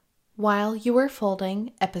While You Were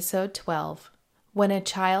Folding, Episode 12, When a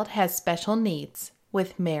Child Has Special Needs,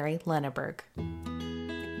 with Mary Lenneberg.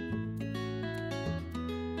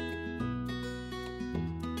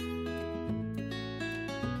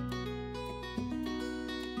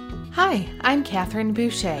 Hi, I'm Catherine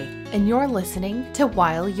Boucher, and you're listening to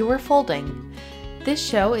While You Were Folding. This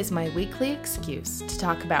show is my weekly excuse to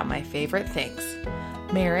talk about my favorite things: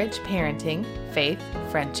 marriage, parenting, faith,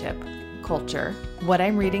 friendship, culture, what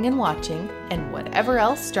I'm reading and watching, and whatever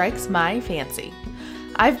else strikes my fancy.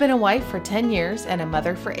 I've been a wife for 10 years and a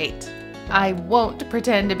mother for 8. I won't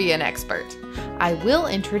pretend to be an expert. I will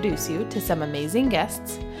introduce you to some amazing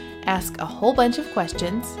guests, ask a whole bunch of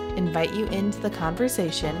questions, invite you into the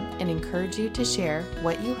conversation, and encourage you to share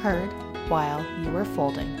what you heard while you were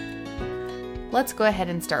folding. Let's go ahead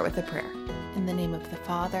and start with a prayer. In the name of the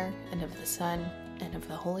Father, and of the Son, and of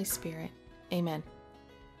the Holy Spirit. Amen.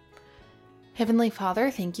 Heavenly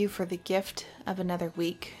Father, thank you for the gift of another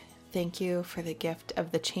week. Thank you for the gift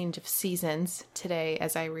of the change of seasons. Today,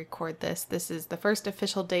 as I record this is the first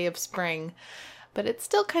official day of spring, but it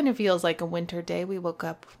still kind of feels like a winter day. We woke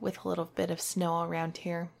up with a little bit of snow around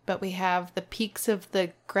here, but we have the peaks of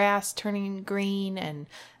the grass turning green, and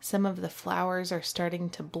some of the flowers are starting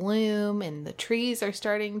to bloom, and the trees are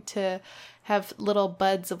starting to have little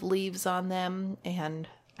buds of leaves on them, and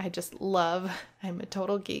I'm a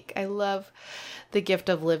total geek. I love the gift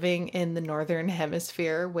of living in the Northern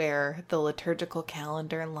Hemisphere, where the liturgical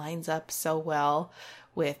calendar lines up so well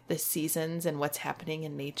with the seasons and what's happening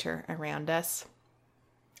in nature around us.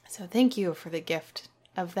 So thank you for the gift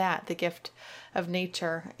of that, the gift of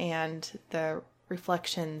nature and the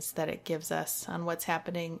reflections that it gives us on what's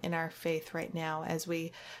happening in our faith right now as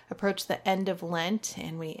we approach the end of Lent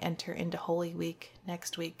and we enter into Holy Week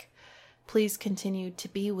next week. Please continue to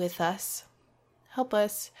be with us. Help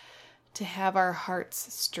us to have our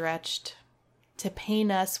hearts stretched, to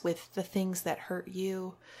pain us with the things that hurt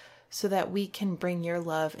you, so that we can bring your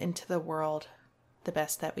love into the world the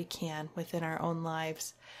best that we can within our own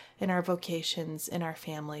lives, in our vocations, in our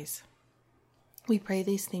families. We pray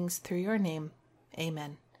these things through your name.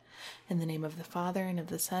 Amen. In the name of the Father, and of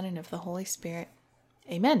the Son, and of the Holy Spirit.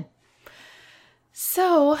 Amen.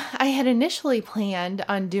 So I had initially planned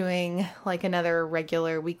on doing like another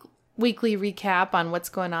regular weekly recap on what's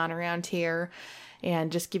going on around here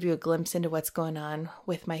and just give you a glimpse into what's going on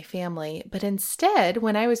with my family. But instead,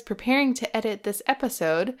 when I was preparing to edit this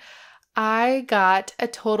episode, I got a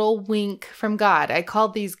total wink from God. I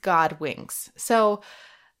called these God winks. So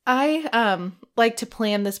I like to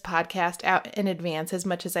plan this podcast out in advance as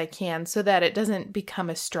much as I can so that it doesn't become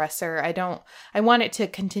a stressor. I want it to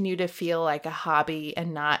continue to feel like a hobby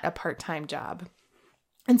and not a part-time job.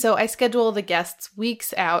 And so I schedule the guests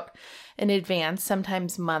weeks out in advance,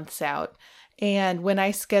 sometimes months out. And when I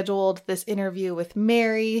scheduled this interview with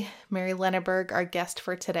Mary Lenneberg, our guest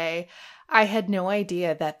for today, I had no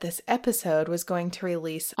idea that this episode was going to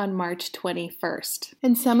release on March 21st.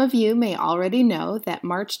 And some of you may already know that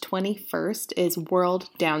March 21st is World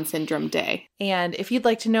Down Syndrome Day. And if you'd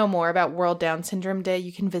like to know more about World Down Syndrome Day,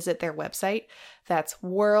 you can visit their website. That's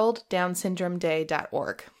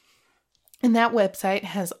worlddownsyndromeday.org. And that website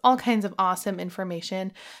has all kinds of awesome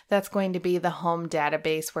information. That's going to be the home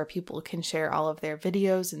database where people can share all of their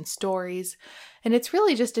videos and stories. And it's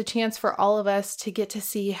really just a chance for all of us to get to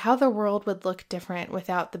see how the world would look different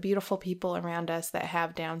without the beautiful people around us that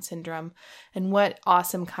have Down syndrome and what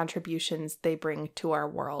awesome contributions they bring to our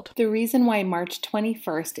world. The reason why March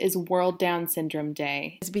 21st is World Down Syndrome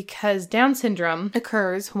Day is because Down syndrome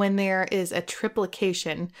occurs when there is a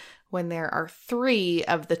triplication, when there are 3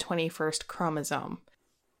 of the 21st chromosome.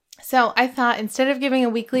 So I thought, instead of giving a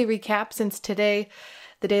weekly recap, since today,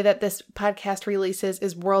 the day that this podcast releases,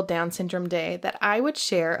 is World Down Syndrome Day, that I would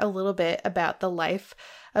share a little bit about the life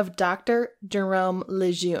of Dr. Jerome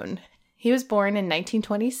Lejeune. He was born in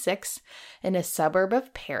 1926 in a suburb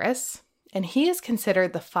of Paris, and he is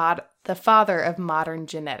considered the father of modern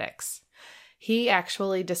genetics. He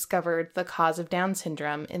actually discovered the cause of Down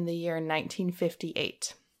syndrome in the year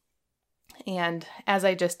 1958. And as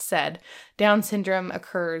I just said, Down syndrome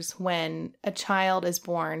occurs when a child is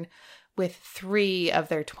born with 3 of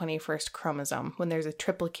their 21st chromosome, when there's a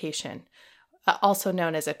triplication, also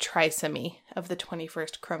known as a trisomy of the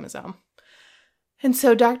 21st chromosome. And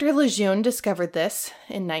so Dr. Lejeune discovered this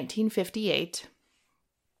in 1958.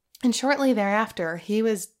 And shortly thereafter, he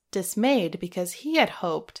was dismayed because he had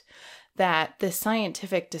hoped that this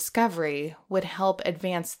scientific discovery would help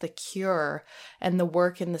advance the cure and the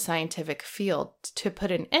work in the scientific field to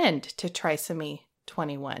put an end to trisomy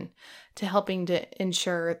 21, to help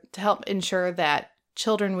ensure that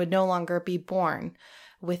children would no longer be born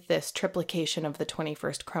with this triplication of the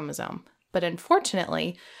 21st chromosome. But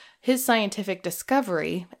unfortunately, his scientific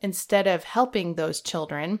discovery, instead of helping those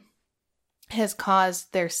children, has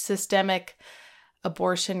caused their systemic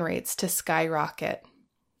abortion rates to skyrocket.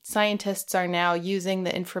 Scientists are now using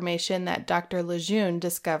the information that Dr. Lejeune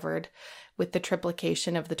discovered with the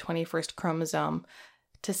triplication of the 21st chromosome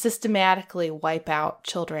to systematically wipe out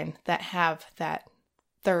children that have that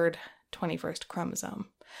third 21st chromosome.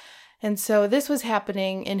 And so this was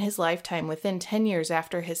happening in his lifetime within 10 years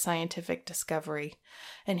after his scientific discovery.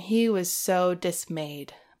 And he was so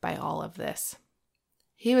dismayed by all of this.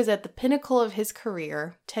 He was at the pinnacle of his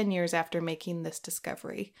career 10 years after making this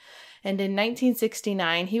discovery. And in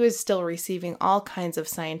 1969, he was still receiving all kinds of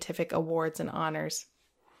scientific awards and honors.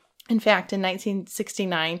 In fact, in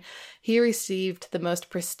 1969, he received the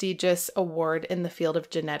most prestigious award in the field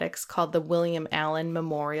of genetics called the William Allen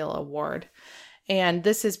Memorial Award. And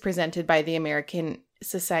this is presented by the American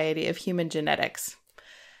Society of Human Genetics.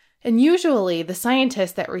 And usually the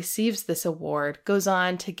scientist that receives this award goes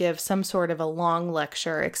on to give some sort of a long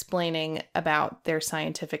lecture explaining about their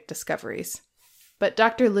scientific discoveries. But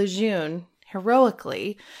Dr. Lejeune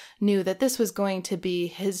heroically knew that this was going to be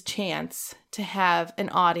his chance to have an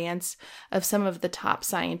audience of some of the top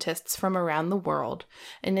scientists from around the world.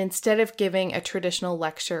 And instead of giving a traditional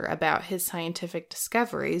lecture about his scientific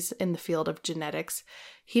discoveries in the field of genetics,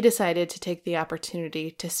 he decided to take the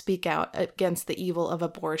opportunity to speak out against the evil of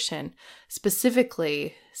abortion,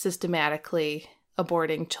 specifically systematically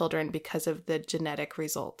aborting children because of the genetic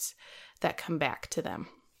results that come back to them.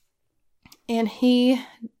 And he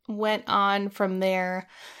went on from there,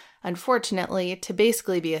 unfortunately, to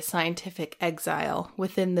basically be a scientific exile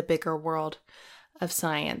within the bigger world of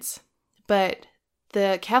science. But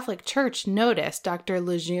the Catholic Church noticed Dr.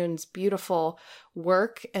 Lejeune's beautiful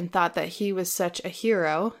work and thought that he was such a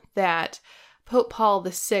hero that Pope Paul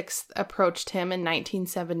VI approached him in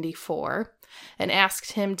 1974 and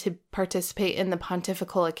asked him to participate in the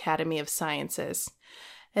Pontifical Academy of Sciences.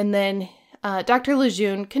 And then Dr.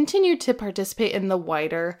 Lejeune continued to participate in the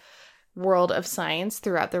wider world of science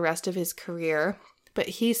throughout the rest of his career, but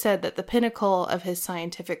he said that the pinnacle of his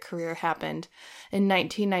scientific career happened in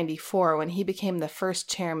 1994 when he became the first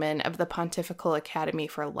chairman of the Pontifical Academy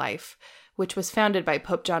for Life, which was founded by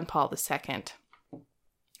Pope John Paul II.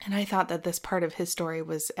 And I thought that this part of his story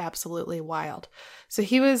was absolutely wild. So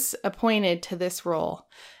he was appointed to this role,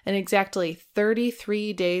 and exactly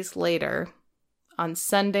 33 days later, on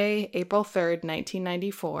Sunday, April 3rd,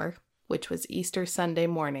 1994, which was Easter Sunday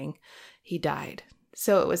morning, he died.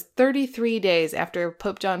 So it was 33 days after St.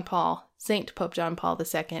 Pope John Paul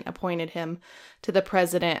II appointed him to the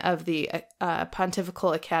president of the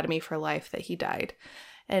Pontifical Academy for Life that he died.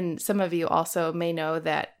 And some of you also may know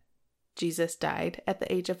that Jesus died at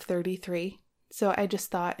the age of 33. So I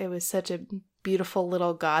just thought it was such a beautiful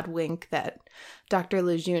little God wink that Dr.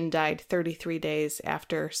 Lejeune died 33 days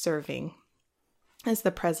after serving as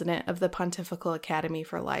the president of the Pontifical Academy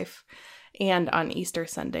for Life and on Easter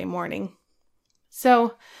Sunday morning.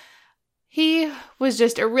 So he was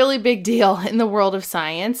just a really big deal in the world of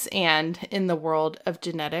science and in the world of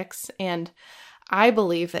genetics. And I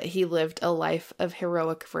believe that he lived a life of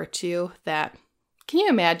heroic virtue that, can you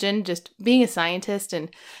imagine just being a scientist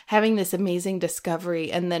and having this amazing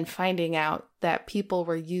discovery and then finding out that people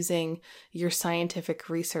were using your scientific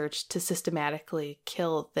research to systematically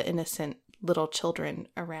kill the innocent little children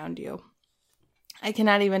around you? I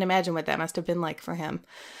cannot even imagine what that must have been like for him.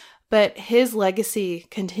 But his legacy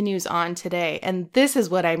continues on today, and this is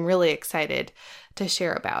what I'm really excited to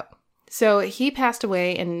share about. So he passed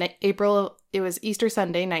away in April, it was Easter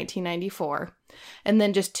Sunday, 1994. And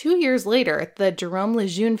then just 2 years later, the Jerome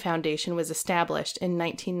Lejeune Foundation was established in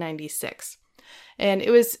 1996. And it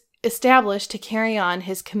was established to carry on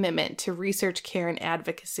his commitment to research, care, and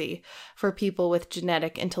advocacy for people with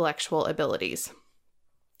genetic intellectual abilities.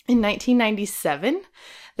 In 1997,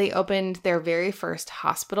 they opened their very first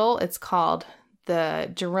hospital. It's called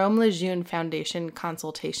the Jerome Lejeune Foundation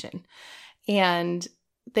Consultation. And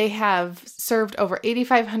they have served over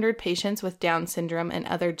 8,500 patients with Down syndrome and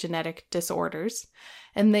other genetic disorders.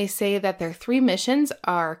 And they say that their three missions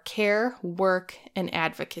are care, work, and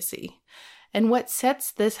advocacy. And what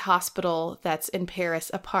sets this hospital that's in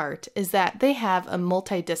Paris apart is that they have a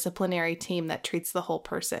multidisciplinary team that treats the whole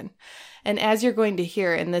person. And as you're going to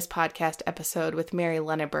hear in this podcast episode with Mary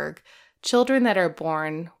Lenneberg, children that are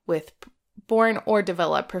born or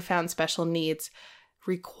develop profound special needs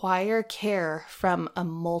require care from a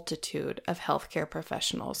multitude of healthcare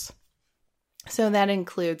professionals. So that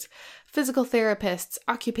includes physical therapists,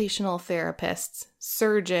 occupational therapists,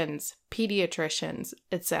 surgeons, pediatricians,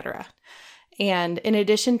 etc. And in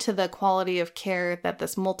addition to the quality of care that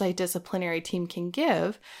this multidisciplinary team can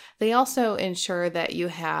give, they also ensure that you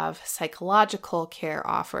have psychological care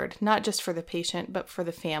offered, not just for the patient, but for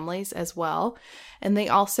the families as well. And they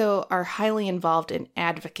also are highly involved in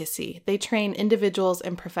advocacy. They train individuals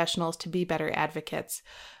and professionals to be better advocates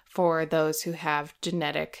for those who have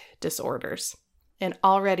genetic disorders. And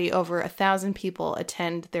already over 1,000 people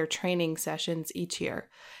attend their training sessions each year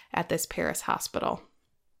at this Paris hospital.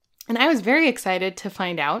 And I was very excited to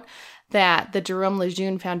find out that the Jerome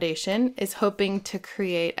Lejeune Foundation is hoping to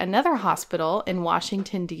create another hospital in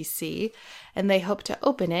Washington, D.C., and they hope to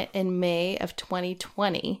open it in May of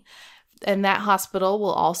 2020. And that hospital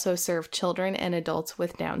will also serve children and adults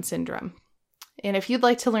with Down syndrome. And if you'd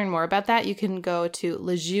like to learn more about that, you can go to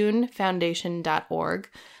lejeunefoundation.org.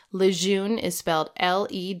 Lejeune is spelled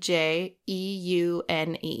Lejeune,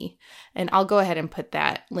 and I'll go ahead and put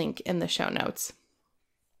that link in the show notes.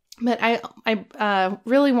 But I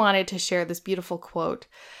really wanted to share this beautiful quote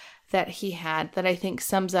that he had that I think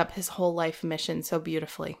sums up his whole life mission so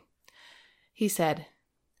beautifully. He said,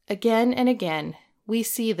 "Again and again, we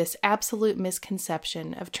see this absolute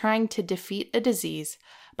misconception of trying to defeat a disease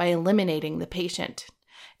by eliminating the patient.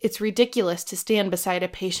 It's ridiculous to stand beside a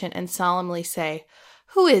patient and solemnly say,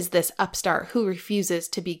 'Who is this upstart who refuses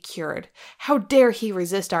to be cured? How dare he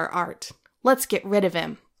resist our art? Let's get rid of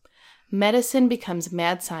him.' Medicine becomes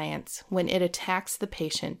mad science when it attacks the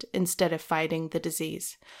patient instead of fighting the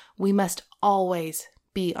disease. We must always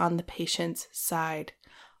be on the patient's side.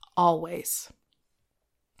 Always."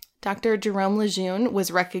 Dr. Jerome Lejeune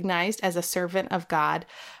was recognized as a servant of God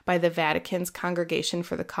by the Vatican's Congregation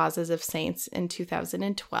for the Causes of Saints in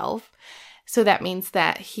 2012. So that means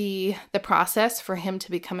that the process for him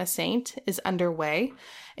to become a saint is underway.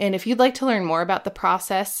 And if you'd like to learn more about the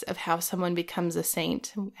process of how someone becomes a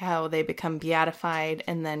saint, how they become beatified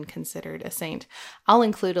and then considered a saint, I'll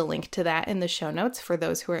include a link to that in the show notes for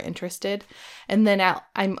those who are interested. And then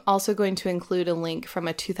I'm also going to include a link from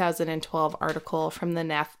a 2012 article from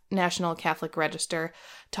the National Catholic Register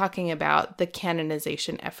talking about the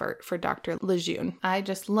canonization effort for Dr. Lejeune. I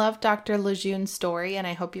just love Dr. Lejeune's story, and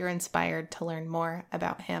I hope you're inspired to learn more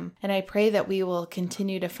about him. And I pray that we will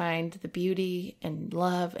continue to find the beauty and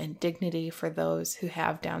love and dignity for those who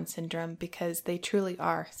have Down syndrome, because they truly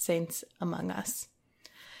are saints among us.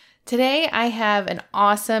 Today, I have an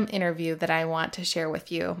awesome interview that I want to share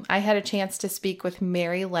with you. I had a chance to speak with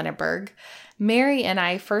Mary Lenneberg. Mary and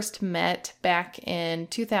I first met back in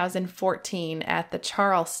 2014 at the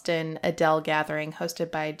Charleston Adele gathering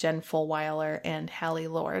hosted by Jen Fulwiler and Hallie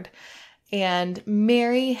Lord. And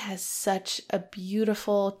Mary has such a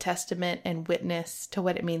beautiful testament and witness to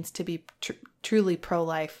what it means to be truly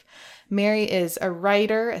pro-life. Mary is a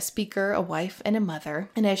writer, a speaker, a wife, and a mother.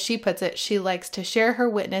 And as she puts it, she likes to share her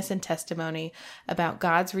witness and testimony about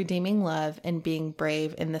God's redeeming love and being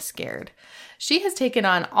brave in the scared. She has taken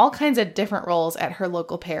on all kinds of different roles at her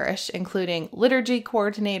local parish, including liturgy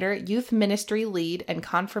coordinator, youth ministry lead, and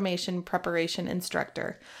confirmation preparation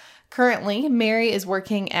instructor. Currently, Mary is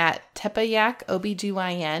working at Tepeyac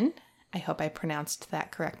OBGYN. I hope I pronounced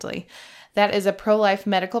that correctly. That is a pro-life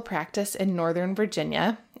medical practice in Northern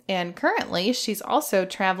Virginia. And currently, she's also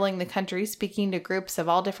traveling the country speaking to groups of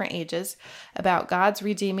all different ages about God's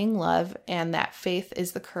redeeming love and that faith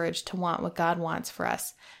is the courage to want what God wants for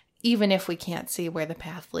us, even if we can't see where the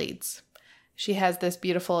path leads. She has this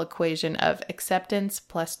beautiful equation of acceptance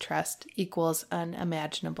plus trust equals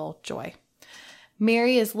unimaginable joy.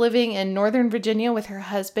 Mary is living in Northern Virginia with her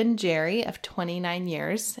husband, Jerry, of 29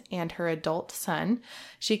 years, and her adult son.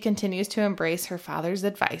 She continues to embrace her father's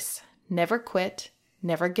advice. Never quit,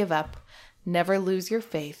 never give up, never lose your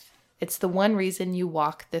faith. It's the one reason you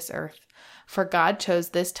walk this earth. For God chose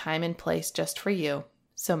this time and place just for you,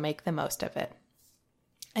 so make the most of it.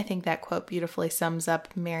 I think that quote beautifully sums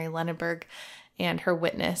up Mary Lenneberg and her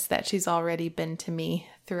witness that she's already been to me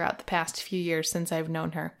throughout the past few years since I've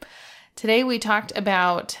known her. Today we talked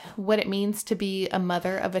about what it means to be a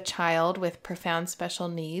mother of a child with profound special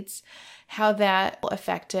needs, how that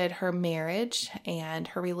affected her marriage and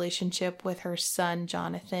her relationship with her son,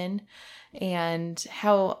 Jonathan, and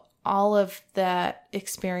how all of that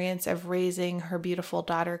experience of raising her beautiful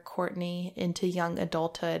daughter, Courtney, into young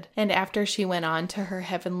adulthood. And after she went on to her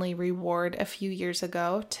heavenly reward a few years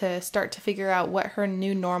ago to start to figure out what her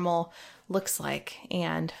new normal looks like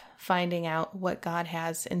and finding out what God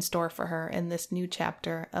has in store for her in this new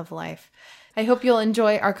chapter of life. I hope you'll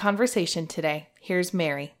enjoy our conversation today. Here's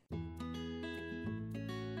Mary.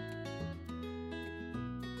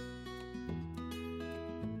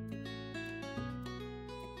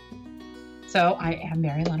 So I am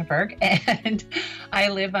Mary Lunneberg, and I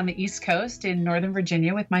live on the East Coast in Northern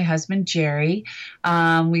Virginia with my husband, Jerry.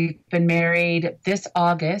 We've been married this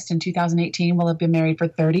August in 2018. We'll have been married for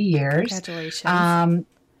 30 years. Congratulations.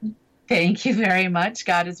 Thank you very much.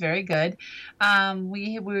 God is very good.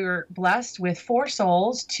 We were blessed with 4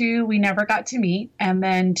 souls, 2 we never got to meet, and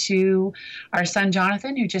then to our son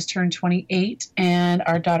Jonathan, who just turned 28, and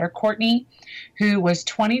our daughter Courtney, who was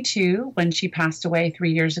 22 when she passed away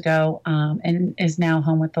 3 years ago, and is now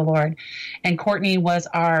home with the Lord. And Courtney was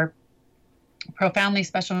our profoundly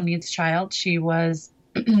special needs child. She was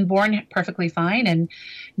born perfectly fine, and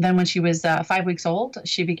then when she was 5 weeks old,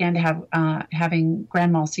 she began to have having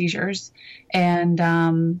grand mal seizures,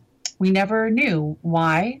 and we never knew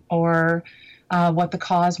why or what the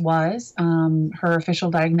cause was. Her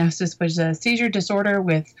official diagnosis was a seizure disorder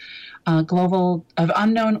with of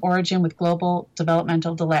unknown origin with global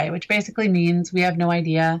developmental delay, which basically means we have no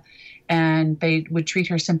idea, and they would treat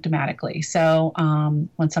her symptomatically. So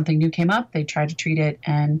when something new came up, they tried to treat it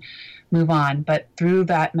and move on. But through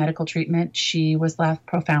that medical treatment, she was left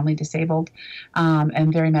profoundly disabled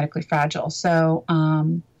and very medically fragile. So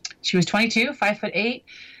she was 22,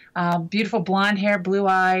 5'8", beautiful blonde hair,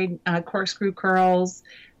 blue-eyed, corkscrew curls.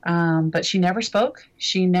 But she never spoke.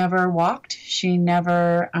 She never walked. She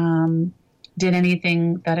never did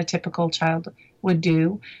anything that a typical child would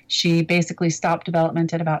do. She basically stopped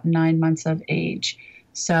development at about 9 months of age.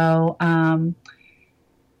 So,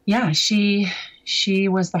 she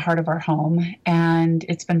was the heart of our home, and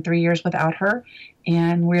it's been 3 years without her.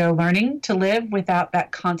 And we are learning to live without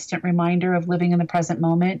that constant reminder of living in the present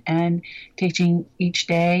moment and taking each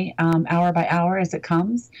day hour by hour as it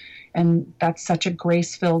comes. And that's such a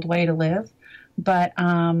grace-filled way to live. But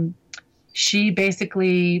she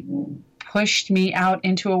basically pushed me out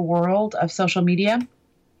into a world of social media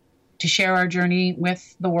to share our journey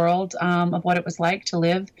with the world of what it was like to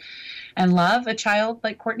live and love a child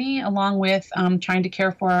like Courtney, along with trying to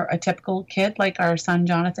care for a typical kid like our son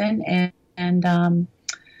Jonathan. And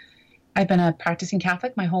I've been a practicing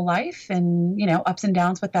Catholic my whole life, and, ups and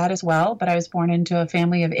downs with that as well. But I was born into a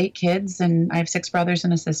family of 8 kids, and I have 6 brothers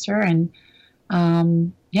and a sister. And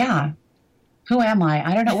who am I?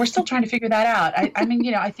 I don't know. We're still trying to figure that out. I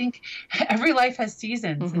mean, I think every life has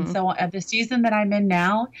seasons. Mm-hmm. And so the season that I'm in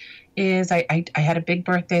now is I had a big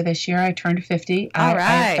birthday this year. I turned 50. All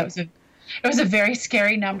right. It was a very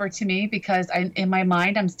scary number to me because in my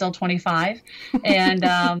mind, I'm still 25,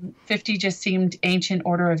 and 50 just seemed ancient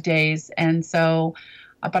order of days. And so,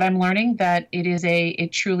 but I'm learning that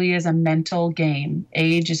it truly is a mental game.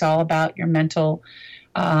 Age is all about your mental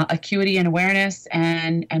acuity and awareness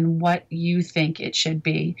and what you think it should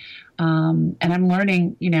be. And I'm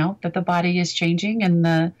learning, that the body is changing, and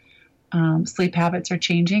the sleep habits are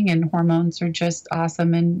changing, and hormones are just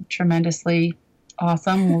awesome and tremendously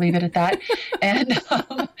awesome. We'll leave it at that. And,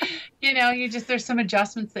 there's some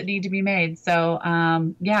adjustments that need to be made. So,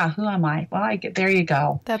 who am I? Well, there you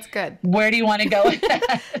go. That's good. Where do you want to go with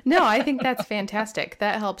that? No, I think that's fantastic.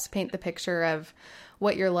 That helps paint the picture of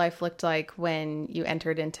what your life looked like when you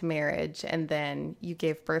entered into marriage, and then you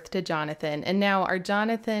gave birth to Jonathan. And now are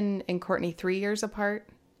Jonathan and Courtney 3 years apart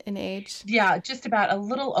in age? Yeah, just about a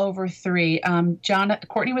little over 3.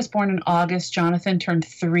 Courtney was born in August. Jonathan turned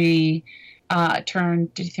 3.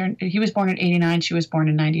 He was born in 89. She was born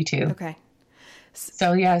in 92. Okay.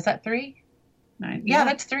 So yeah, is that 3? 9. Yeah,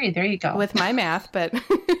 that's 3. There you go. With my math, but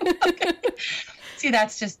okay. See,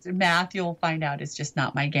 that's just math. You'll find out it's just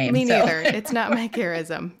not my game. Me neither. It's not my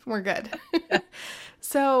charism. We're good.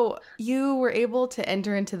 So you were able to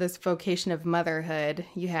enter into this vocation of motherhood.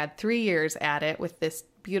 You had 3 years at it with this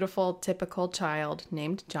beautiful, typical child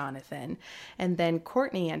named Jonathan. And then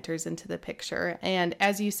Courtney enters into the picture. And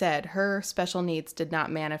as you said, her special needs did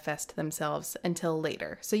not manifest themselves until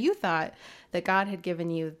later. So you thought that God had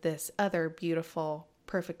given you this other beautiful,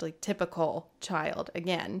 perfectly typical child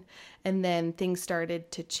again. And then things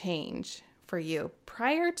started to change for you.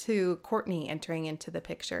 Prior to Courtney entering into the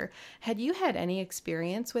picture, had you had any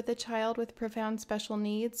experience with a child with profound special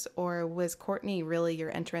needs, or was Courtney really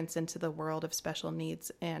your entrance into the world of special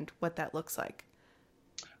needs and what that looks like?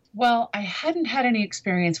 Well, I hadn't had any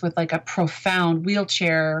experience with like a profound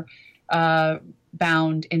wheelchair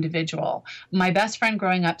bound individual. My best friend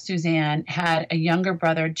growing up, Suzanne, had a younger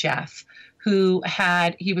brother, Jeff,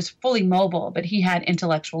 he was fully mobile, but he had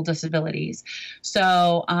intellectual disabilities.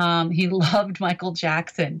 So he loved Michael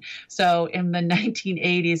Jackson. So in the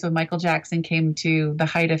 1980s, when Michael Jackson came to the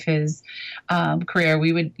height of his career,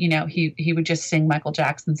 we would, he would just sing Michael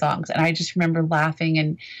Jackson songs. And I just remember laughing,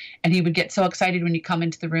 and he would get so excited when you come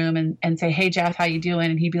into the room and say, "Hey, Jeff, how you doing?"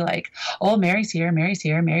 And he'd be like, "Oh, Mary's here, Mary's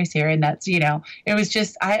here, Mary's here." And that's, it was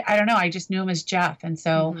just, I don't know. I just knew him as Jeff. And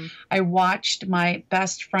so I watched my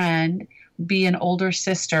best friend be an older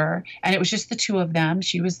sister, and it was just the two of them.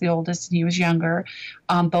 She was the oldest and he was younger.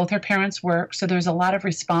 Both her parents worked, so there's a lot of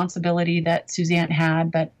responsibility that Suzanne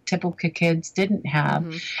had that typical kids didn't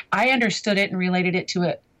have. I understood it and related to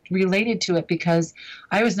it because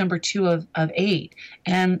I was number 2 of 8,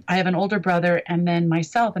 and I have an older brother and then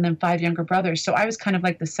myself and then 5 younger brothers. So I was kind of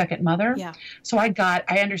like the second mother. Yeah. So I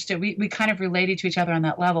understood. We kind of related to each other on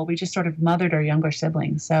that level. We just sort of mothered our younger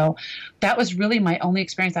siblings. So that was really my only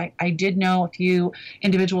experience. I did know a few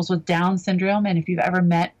individuals with Down syndrome, and if you've ever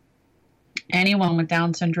met anyone with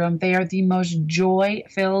Down syndrome, they are the most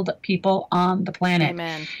joy-filled people on the planet.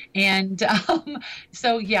 Amen. And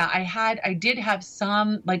so, yeah, I did have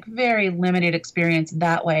some like very limited experience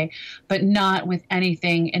that way, but not with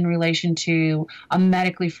anything in relation to a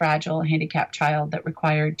medically fragile, handicapped child that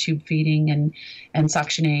required tube feeding and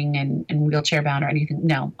suctioning and wheelchair bound or anything.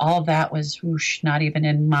 No, all of that was not even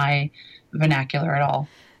in my vernacular at all.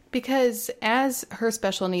 Because as her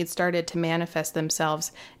special needs started to manifest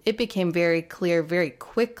themselves, it became very clear very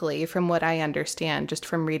quickly, from what I understand, just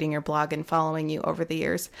from reading your blog and following you over the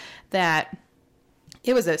years, that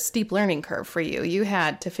it was a steep learning curve for you. You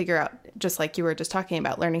had to figure out, just like you were just talking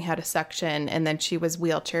about, learning how to suction, and then she was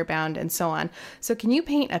wheelchair bound and so on. So can you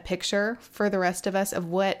paint a picture for the rest of us of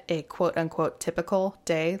what a quote unquote typical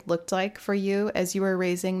day looked like for you as you were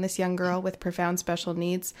raising this young girl with profound special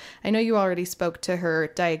needs? I know you already spoke to her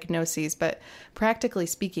diagnoses, but practically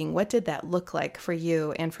speaking, what did that look like for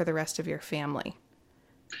you and for the rest of your family?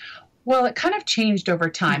 Well, it kind of changed over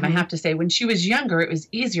time, I have to say. When she was younger, it was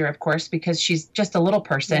easier, of course, because she's just a little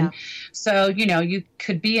person. Yeah. So, you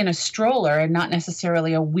could be in a stroller and not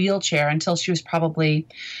necessarily a wheelchair until she was probably,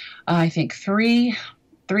 I think, 3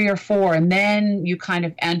 or 4. And then you kind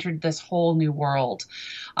of entered this whole new world.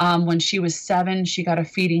 When she was 7, she got a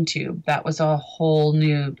feeding tube. That was a whole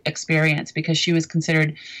new experience because she was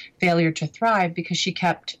considered failure to thrive because she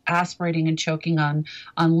kept aspirating and choking on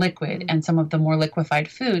liquid and some of the more liquefied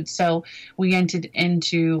foods. So we entered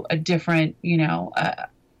into a different,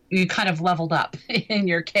 you kind of leveled up in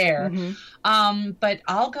your care. But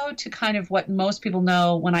I'll go to kind of what most people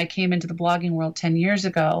know when I came into the blogging world 10 years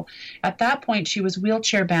ago. At that point, she was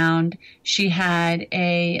wheelchair bound. She had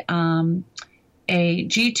a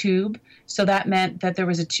G tube. So that meant that there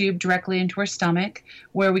was a tube directly into her stomach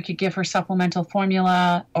where we could give her supplemental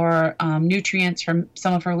formula or nutrients from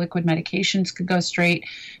some of her liquid medications could go straight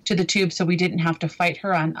to the tube. So we didn't have to fight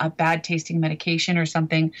her on a bad tasting medication or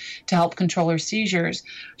something to help control her seizures.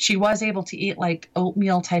 She was able to eat like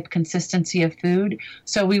oatmeal type consistency of food.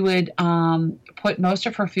 So we would put most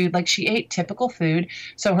of her food, like she ate typical food.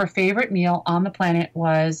 So her favorite meal on the planet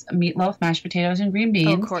was meatloaf, mashed potatoes, and green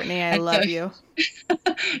beans. Oh, Courtney, I love you.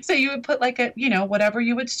 So you would put like whatever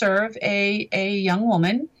you would serve a young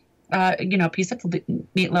woman, a piece of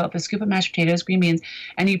meatloaf, a scoop of mashed potatoes, green beans,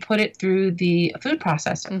 and you put it through the food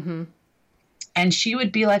processor. And she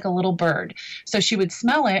would be like a little bird. So she would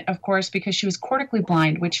smell it, of course, because she was cortically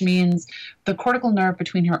blind, which means the cortical nerve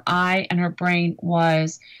between her eye and her brain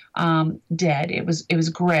was dead. It was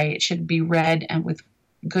gray. It should be red and with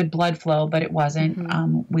good blood flow, but it wasn't.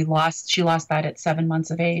 She lost that at 7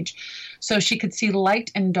 months of age. So she could see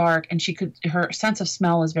light and dark, and her sense of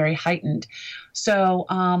smell was very heightened. So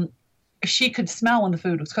she could smell when the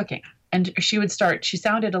food was cooking. And she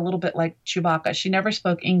sounded a little bit like Chewbacca. She never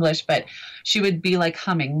spoke English, but she would be like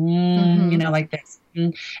humming, like this.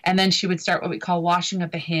 And then she would start what we call washing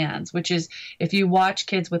of the hands, which is if you watch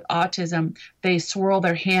kids with autism, they swirl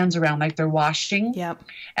their hands around like they're washing. Yep.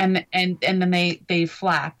 And then they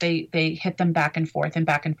flap, they hit them back and forth and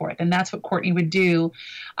back and forth. And that's what Courtney would do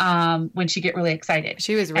when she get really excited.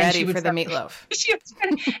 She was ready for the meatloaf. She was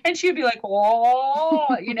ready, and she would be like, whoa,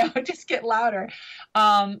 just get louder.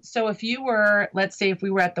 So if you were, let's say if we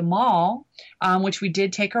were at the mall, which we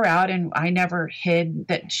did take her out, and I never hid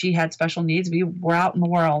that she had special needs. We were out in the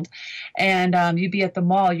world, and you'd be at the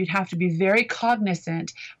mall. You'd have to be very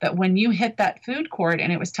cognizant that when you hit that food court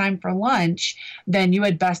and it was time for lunch, then you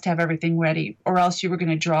had best have everything ready, or else you were going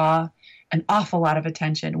to draw an awful lot of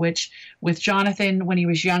attention, which with Jonathan, when he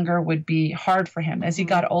was younger, would be hard for him. As he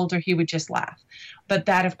got older, he would just laugh. But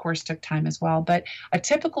that, of course, took time as well. But a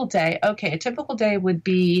typical day would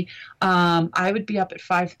be, I would be up at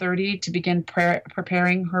 5:30 to begin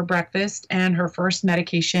preparing her breakfast and her first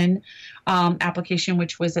medication application,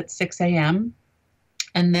 which was at 6 a.m.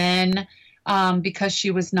 And then because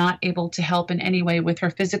she was not able to help in any way with her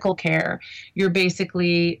physical care, you're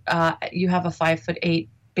basically, you have a 5'8"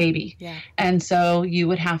 baby. Yeah. And so you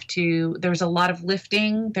would have to, there was a lot of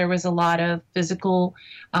lifting. There was a lot of physical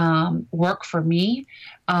work for me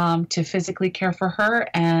to physically care for her.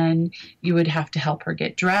 And you would have to help her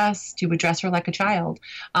get dressed. You would dress her like a child.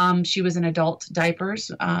 She was in adult diapers,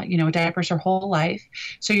 diapers her whole life.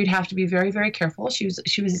 So you'd have to be very, very careful. She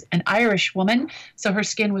was an Irish woman, so her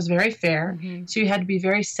skin was very fair. Mm-hmm. So you had to be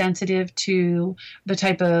very sensitive to the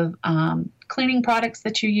type of cleaning products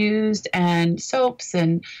that you used and soaps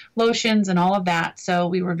and lotions and all of that. So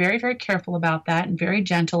we were very, very careful about that and very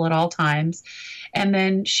gentle at all times. And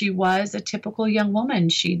then she was a typical young woman.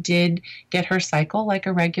 She did get her cycle like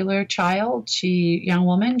a regular child. We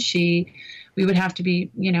would have to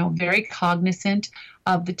be, very cognizant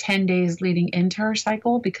of the 10 days leading into her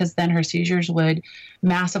cycle, because then her seizures would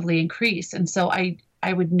massively increase. And so I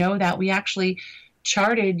would know that. We actually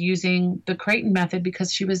charted using the Creighton method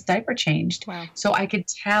because she was diaper changed. Wow. So I could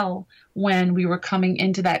tell when we were coming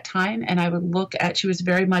into that time, and I would look at, she was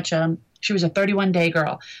very much she was a 31-day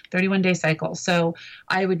girl, 31-day cycle. So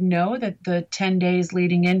I would know that the 10 days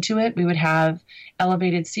leading into it, we would have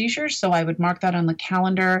elevated seizures. So I would mark that on the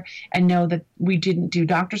calendar and know that we didn't do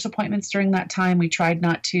doctor's appointments during that time. We tried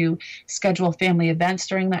not to schedule family events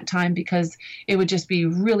during that time because it would just be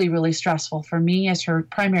really, really stressful for me as her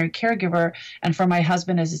primary caregiver and for my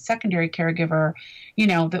husband as a secondary caregiver,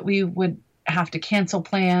 that we would have to cancel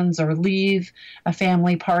plans or leave a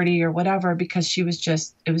family party or whatever because it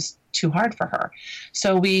was too hard for her.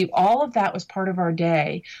 So all of that was part of our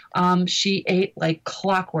day. She ate like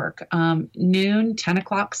clockwork, noon, 10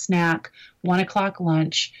 o'clock snack, 1 o'clock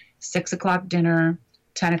lunch, 6 o'clock dinner,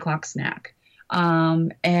 10 o'clock snack.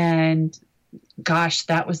 And gosh,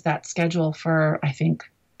 that was that schedule for, I think,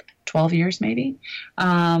 12 years maybe.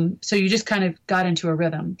 So you just kind of got into a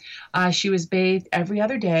rhythm. She was bathed every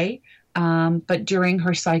other day. But during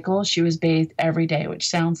her cycle, she was bathed every day, which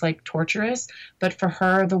sounds like torturous. But for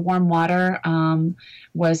her, the warm water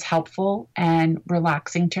was helpful and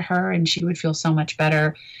relaxing to her, and she would feel so much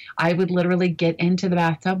better. I would literally get into the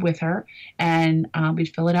bathtub with her, and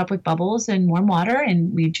we'd fill it up with bubbles and warm water,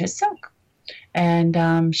 and we'd just soak.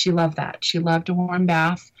 And she loved that. She loved a warm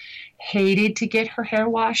bath. Hated to get her hair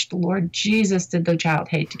washed. Lord Jesus, did the child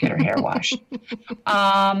hate to get her hair washed.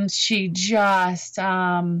 She just,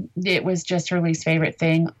 it was just her least favorite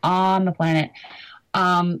thing on the planet.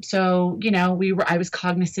 So, I was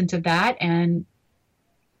cognizant of that, and,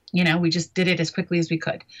 we just did it as quickly as we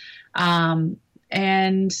could.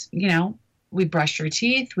 We brushed her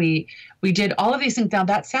teeth. We did all of these things. Now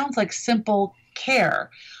that sounds like simple care,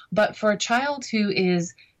 but for a child who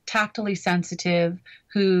is tactily sensitive,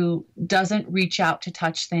 who doesn't reach out to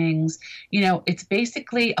touch things, it's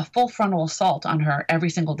basically a full frontal assault on her every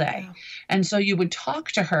single day. Yeah. And so you would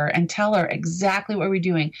talk to her and tell her exactly what we're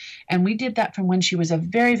doing. And we did that from when she was a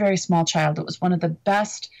very, very small child. It was one of the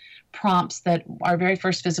best prompts that our very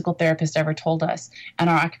first physical therapist ever told us, and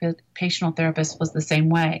our occupational therapist was the same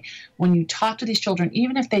way. When you talk to these children,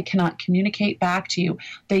 even if they cannot communicate back to you,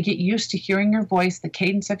 they get used to hearing your voice, the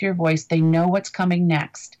cadence of your voice. They know what's coming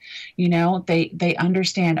next. They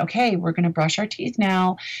understand, okay, we're going to brush our teeth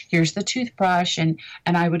now. Here's the toothbrush. And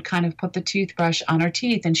I would kind of put the toothbrush on her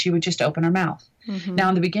teeth, and she would just open her mouth. Mm-hmm. Now,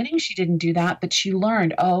 in the beginning, she didn't do that, but she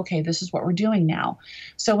learned, okay, this is what we're doing now.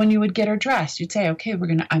 So when you would get her dressed, you'd say, okay,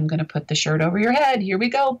 I'm going to put the shirt over your head. Here we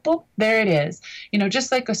go. Boop, there it is.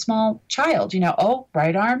 Just like a small child,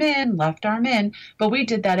 right arm in, left arm in. But we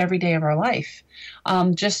did that every day of our life,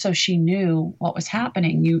 just so she knew what was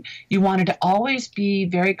happening. You wanted to always be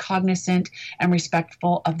very cognizant and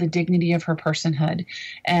respectful of the dignity of her personhood.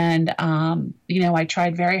 And, I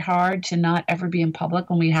tried very hard to not ever be in public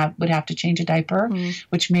when we would have to change a diaper,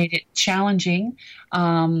 which made it challenging,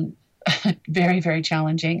 very, very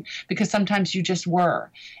challenging, because sometimes you just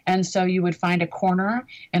were. And so you would find a corner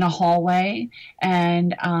in a hallway,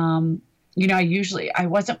 and I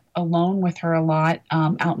wasn't alone with her a lot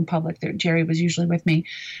out in public. Jerry was usually with me.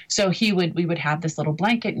 So we would have this little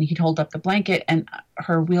blanket, and he'd hold up the blanket, and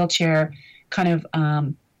her wheelchair kind of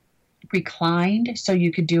reclined, so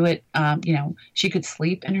you could do it, she could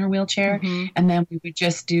sleep in her wheelchair. Mm-hmm. And then we would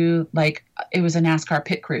just do, like, it was a NASCAR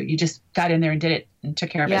pit crew. You just got in there and did it and took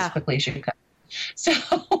care of it as quickly as you could. So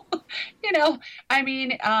you know, I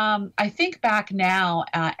mean, I think back now,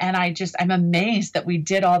 and I'm amazed that we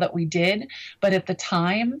did all that we did. But at the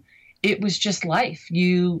time, it was just life.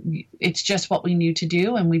 It's just what we knew to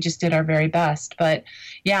do, and we just did our very best. But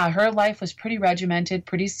yeah, her life was pretty regimented,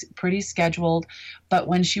 pretty scheduled. But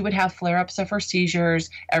when she would have flare-ups of her seizures,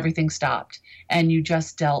 everything stopped, and you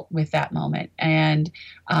just dealt with that moment. And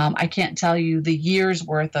I can't tell you the years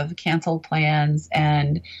worth of canceled plans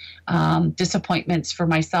and disappointments for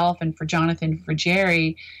myself and for Jonathan, for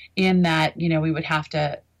Jerry, in that, we would have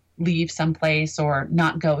to leave someplace or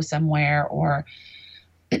not go somewhere or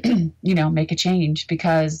make a change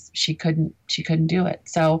because she couldn't do it.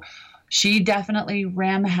 So she definitely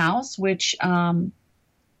ran the house, which, I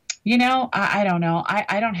don't know.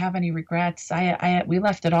 I don't have any regrets. We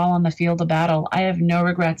left it all on the field of battle. I have no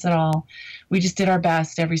regrets at all. We just did our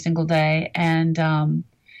best every single day. And,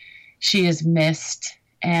 she is missed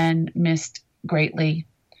greatly.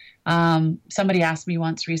 Somebody asked me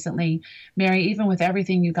once recently, Mary, even with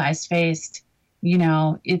everything you guys faced,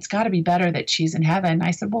 it's got to be better that she's in heaven. I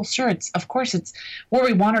said, well, sure. Of course it's where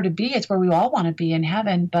we want her to be. It's where we all want to be, in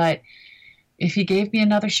heaven. But if he gave me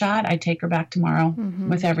another shot, I'd take her back tomorrow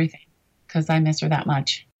with everything, because I miss her that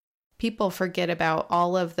much. People forget about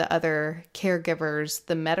all of the other caregivers,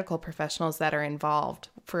 the medical professionals that are involved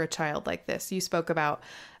for a child like this. You spoke about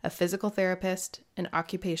a physical therapist, an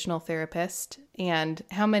occupational therapist, and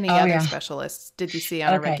how many other specialists did you see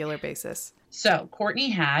on a regular basis? So Courtney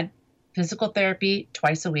had physical therapy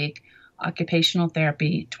twice a week, occupational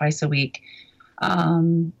therapy twice a week,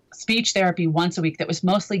 speech therapy once a week that was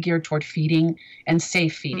mostly geared toward feeding and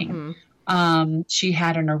safe feeding. She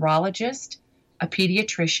had a neurologist, a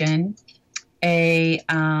pediatrician, a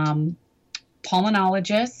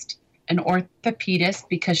pulmonologist, an orthopedist,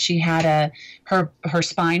 because she had her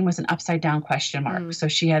spine was an upside down question mark. So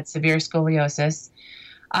she had severe scoliosis.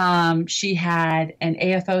 She had an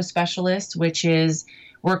AFO specialist, which is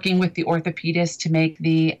working with the orthopedist to make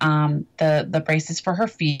the braces for her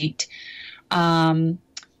feet.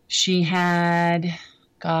 She had,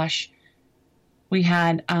 we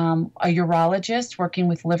had a urologist working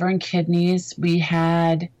with liver and kidneys. We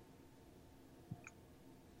had,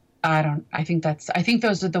 I think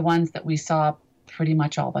those are the ones that we saw pretty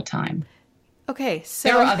much all the time. Okay, so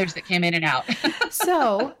there were others that came in and out.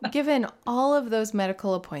 So, given all of those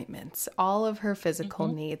medical appointments, all of her physical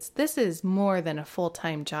needs, this is more than a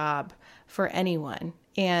full-time job for anyone.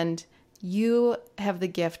 And you have the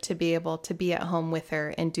gift to be able to be at home with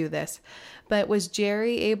her and do this. But was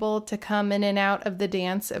Jerry able to come in and out of the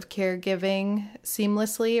dance of caregiving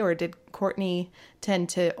seamlessly, or did Courtney tend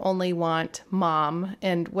to only want mom?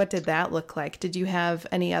 And what did that look like? Did you have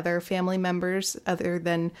any other family members other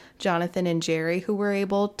than Jonathan and Jerry who were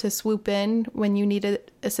able to swoop in when you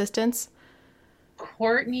needed assistance?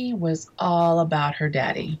 Courtney was all about her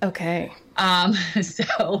daddy. Okay.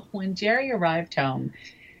 So when Jerry arrived home,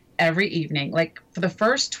 every evening, like for the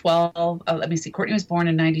first 12, Courtney was born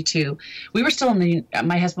in 92. We were still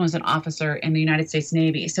my husband was an officer in the United States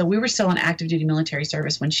Navy. So we were still in active duty military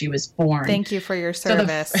service when she was born. Thank you for your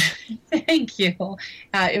service. Thank you.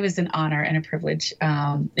 It was an honor and a privilege.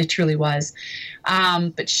 It truly was.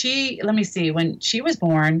 But when she was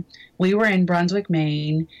born, we were in Brunswick,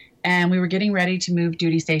 Maine, and we were getting ready to move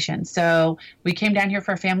duty station. So we came down here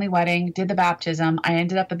for a family wedding, did the baptism. I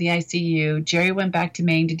ended up at the ICU. Jerry went back to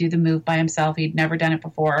Maine to do the move by himself. He'd never done it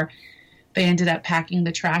before. They ended up packing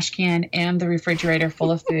the trash can and the refrigerator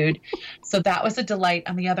full of food. So that was a delight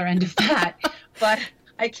on the other end of that. But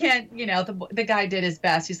I can't, the guy did his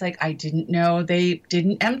best. He's like, I didn't know they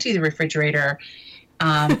didn't empty the refrigerator.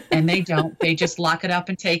 And they don't. They just lock it up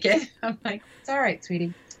and take it. I'm like, it's all right,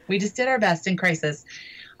 sweetie. We just did our best in crisis.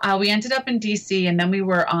 We ended up in D.C., and then we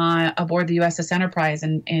were aboard the USS Enterprise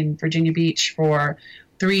in Virginia Beach for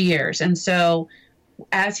 3 years. And so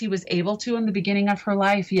as he was able to in the beginning of her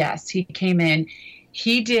life, yes, he came in.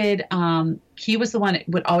 He did. He was the one that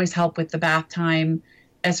would always help with the bath time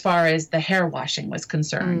as far as the hair washing was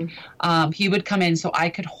concerned. He would come in so I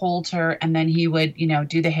could hold her, and then he would,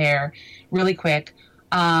 do the hair really quick.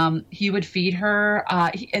 He would feed her.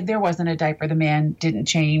 There wasn't a diaper the man didn't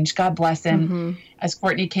change. God bless him. As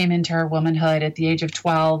Courtney came into her womanhood at the age of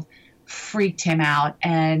 12, freaked him out,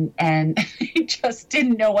 and he just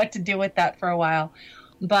didn't know what to do with that for a while.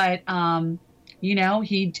 But I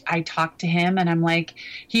talked to him, and I'm like,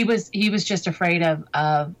 he was just afraid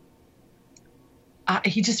of.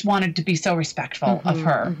 He just wanted to be so respectful of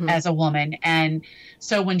her as a woman. And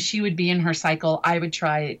so when she would be in her cycle, I would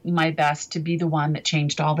try my best to be the one that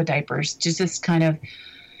changed all the diapers. Just kind of,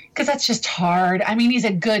 because that's just hard. I mean, he's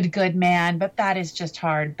a good man, but that is just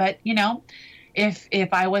hard. But,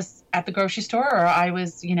 if I was at the grocery store or I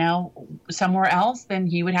was, somewhere else, then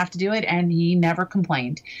he would have to do it. And he never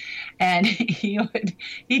complained. And he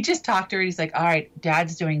just talked to her. He's like, all right,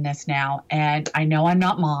 Dad's doing this now. And I know I'm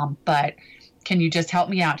not Mom, but can you just help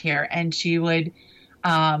me out here? And she would,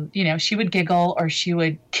 she would giggle or she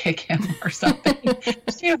would kick him or something.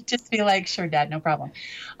 She would just be like, sure, Dad, no problem.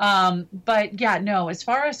 But yeah, no, as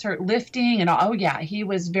far as her lifting and oh yeah, he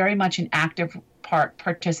was very much an active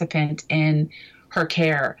participant in her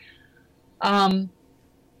care.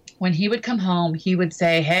 When he would come home, he would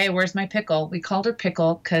say, hey, where's my pickle? We called her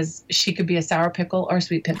Pickle because she could be a sour pickle or a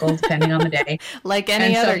sweet pickle, depending on the day. Like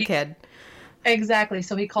any other kid. Exactly.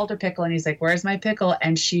 So he called her Pickle and he's like, where's my pickle?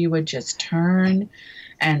 And she would just turn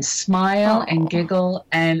and smile and giggle.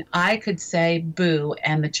 And I could say boo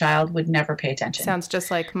and the child would never pay attention. Sounds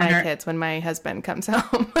just like my kids when my husband comes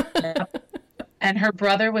home. And her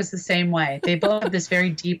brother was the same way. They both have this very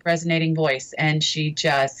deep resonating voice. And she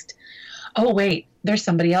just, oh, wait, there's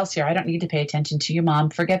somebody else here. I don't need to pay attention to you, Mom.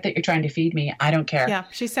 Forget that you're trying to feed me. I don't care. Yeah,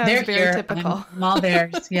 she sounds They're very here. typical. I'm all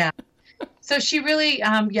theirs. Yeah. So she really,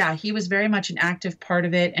 he was very much an active part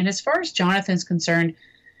of it. And as far as Jonathan's concerned,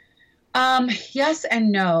 yes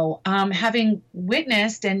and no. Having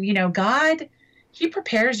witnessed and, God, he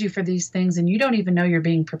prepares you for these things and you don't even know you're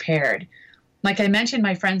being prepared. Like I mentioned,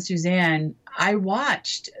 my friend Suzanne, I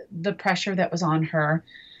watched the pressure that was on her,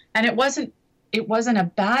 and it wasn't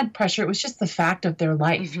a bad pressure. It was just the fact of their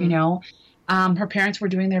life, Her parents were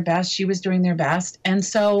doing their best. She was doing their best. And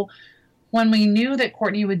so when we knew that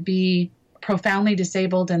Courtney would be profoundly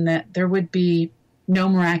disabled and that there would be no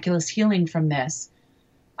miraculous healing from this,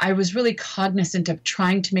 I was really cognizant of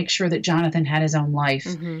trying to make sure that Jonathan had his own life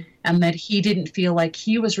and that he didn't feel like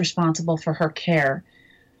he was responsible for her care,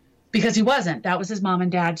 because he wasn't. That was his mom and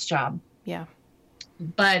dad's job. Yeah.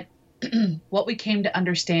 But what we came to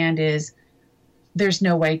understand is there's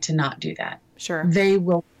no way to not do that. Sure. They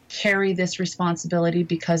will carry this responsibility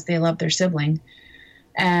because they love their sibling,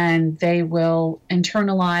 and they will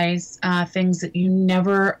internalize things that you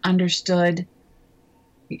never understood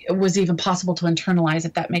it was even possible to internalize,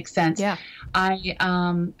 if that makes sense. Yeah.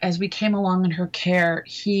 As we came along in her care,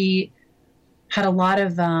 he had a lot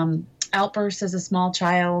of outbursts as a small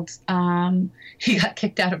child. He got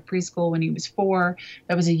kicked out of preschool when he was 4.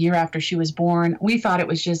 That was a year after she was born. We thought it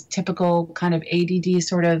was just typical kind of ADD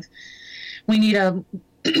sort of, we need a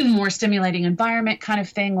more stimulating environment kind of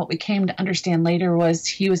thing. What we came to understand later was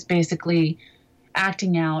he was basically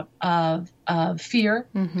acting out of fear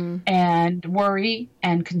and worry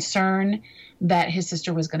and concern that his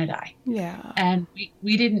sister was going to die. Yeah. And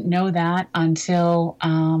we didn't know that until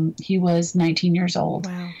he was 19 years old.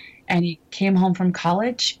 Wow. And he came home from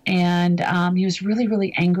college, and he was really,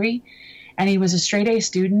 really angry. And he was a straight A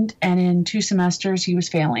student, and in 2 semesters he was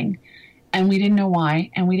failing. And we didn't know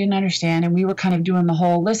why, and we didn't understand. And we were kind of doing the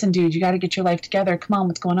whole, listen, dude, you got to get your life together. Come on,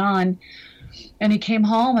 what's going on? And he came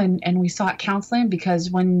home, and we sought counseling, because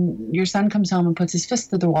when your son comes home and puts his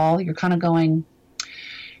fist to the wall, you're kind of going,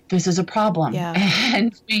 this is a problem. Yeah.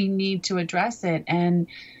 And we need to address it. And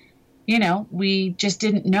we just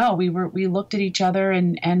didn't know. We looked at each other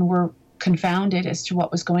and were confounded as to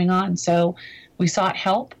what was going on. So we sought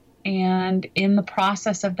help. And in the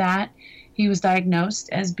process of that, he was diagnosed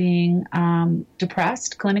as being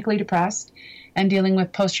depressed, clinically depressed, and dealing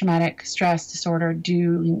with post-traumatic stress disorder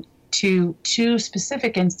due to 2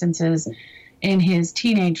 specific instances in his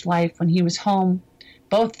teenage life when he was home.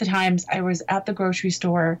 Both the times I was at the grocery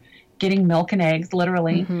store getting milk and eggs,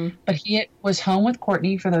 literally. But he was home with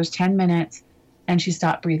Courtney for those 10 minutes, and she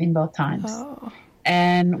stopped breathing both times. Oh.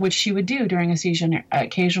 And which she would do during a seizure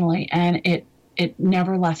occasionally, and it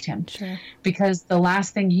never left him. Sure. Because the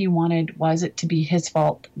last thing he wanted was it to be his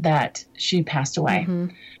fault that she passed away.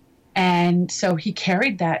 And so he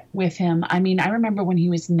carried that with him. I mean, I remember when he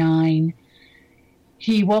was 9,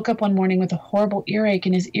 he woke up one morning with a horrible earache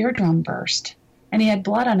and his eardrum burst. And he had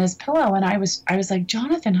blood on his pillow. And I was like,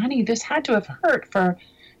 Jonathan, honey, this had to have hurt for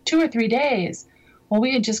 2 or 3 days. Well,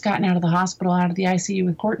 we had just gotten out of the hospital, out of the ICU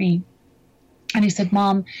with Courtney. And he said,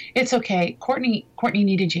 Mom, it's okay. Courtney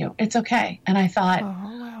needed you. It's okay. And I thought,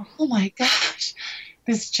 oh my gosh,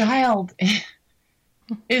 this child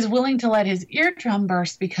is willing to let his eardrum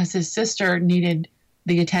burst because his sister needed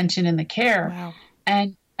the attention and the care. Wow.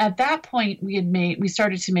 And at that point, we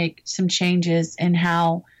started to make some changes in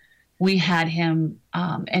how we had him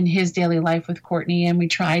and his daily life with Courtney, and we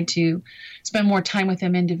tried to spend more time with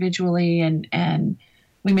him individually, and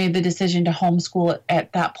we made the decision to homeschool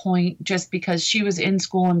at that point just because she was in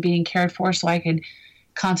school and being cared for, so I could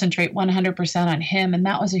concentrate 100% on him. And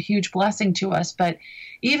that was a huge blessing to us. But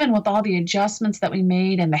even with all the adjustments that we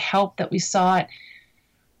made and the help that we sought,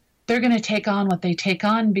 they're going to take on what they take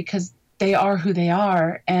on because they are who they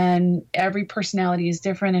are. And every personality is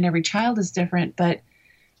different and every child is different. But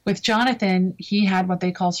with Jonathan, he had what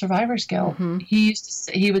they call survivor's guilt. Mm-hmm.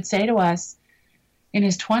 He would say to us in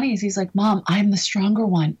his 20s, he's like, Mom, I'm the stronger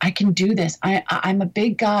one. I can do this. I'm a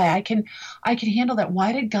big guy. I can handle that.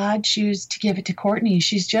 Why did God choose to give it to Courtney?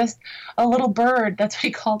 She's just a little bird. That's what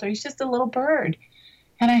he called her. He's just a little bird.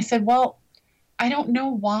 And I said, well, I don't know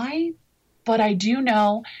why, but I do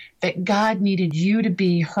know that God needed you to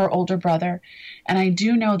be her older brother. And I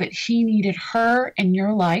do know that he needed her in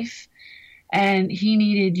your life. And he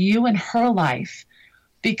needed you in her life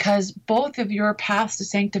because both of your paths to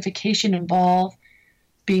sanctification involve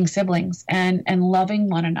being siblings and loving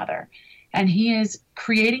one another. And he is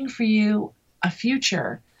creating for you a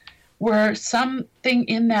future where something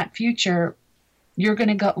in that future, you're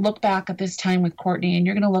going to look back at this time with Courtney and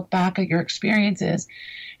you're going to look back at your experiences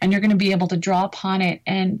and you're going to be able to draw upon it.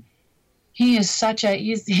 And he is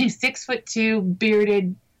he's 6'2",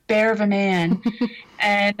 bearded bear of a man.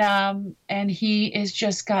 And he is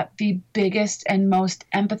just got the biggest and most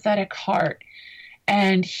empathetic heart.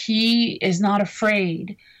 And he is not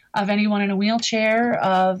afraid of anyone in a wheelchair,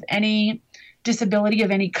 of any disability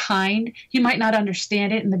of any kind. He might not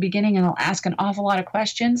understand it in the beginning and he'll ask an awful lot of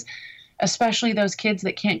questions, especially those kids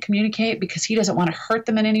that can't communicate because he doesn't want to hurt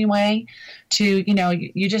them in any way.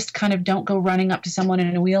 You just kind of don't go running up to someone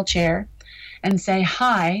in a wheelchair and say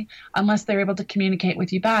hi unless they're able to communicate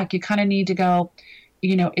with you back. You kind of need to go,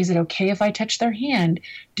 is it okay if I touch their hand?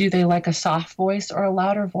 Do they like a soft voice or a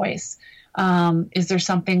louder voice? Is there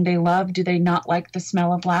something they love? Do they not like the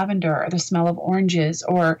smell of lavender or the smell of oranges?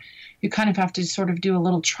 Or you kind of have to sort of do a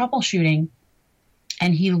little troubleshooting.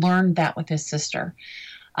 And he learned that with his sister.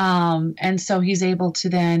 And so he's able to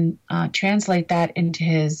then translate that into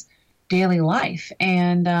his daily life.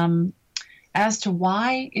 And as to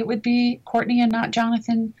why it would be Courtney and not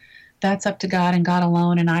Jonathan, that's up to God and God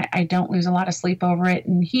alone. And I don't lose a lot of sleep over it.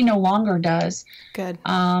 And he no longer does. Good.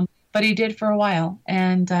 But he did for a while.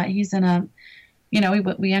 And he's in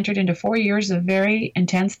we entered into 4 years of very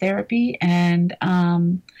intense therapy. And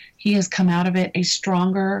he has come out of it a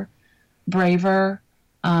stronger, braver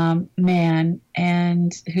man.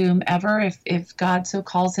 And whomever, if God so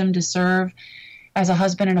calls him to serve as a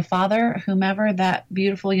husband and a father, whomever that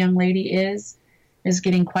beautiful young lady is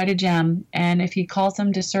getting quite a gem. And if he calls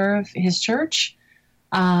him to serve his church,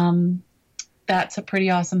 that's a pretty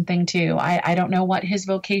awesome thing too. I don't know what his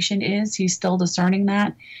vocation is. He's still discerning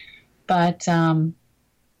that, but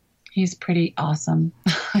he's pretty awesome.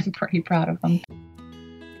 I'm pretty proud of him.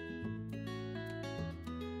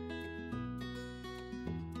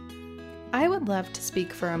 I would love to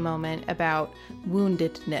speak for a moment about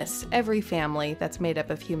woundedness. Every family that's made up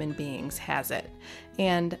of human beings has it.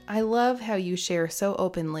 And I love how you share so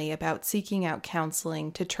openly about seeking out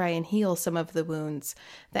counseling to try and heal some of the wounds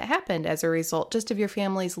that happened as a result just of your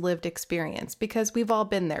family's lived experience, because we've all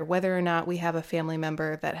been there, whether or not we have a family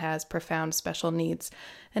member that has profound special needs.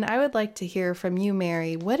 And I would like to hear from you,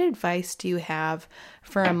 Mary. What advice do you have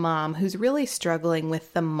for a mom who's really struggling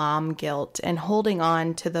with the mom guilt and holding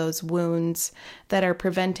on to those wounds that are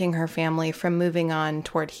preventing her family from moving on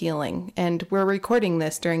toward healing? And we're recording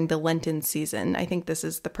this during the Lenten season. I think this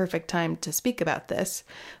is the perfect time to speak about this.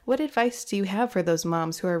 What advice do you have for those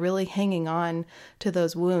moms who are really hanging on to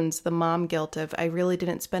those wounds, the mom guilt of, I really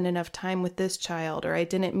didn't spend enough time with this child, or I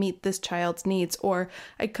didn't meet this child's needs, or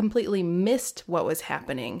I completely missed what was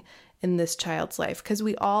happening in this child's life? Because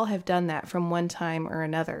we all have done that from one time or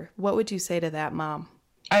another. What would you say to that mom?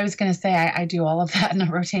 I was going to say I do all of that on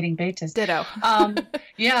a rotating basis. Ditto.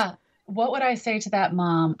 Yeah. What would I say to that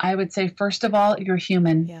mom? I would say, first of all, you're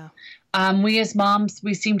human. Yeah. We as moms,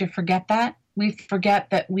 we seem to forget that. We forget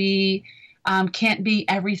that we can't be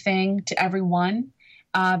everything to everyone.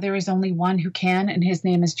 There is only one who can, and his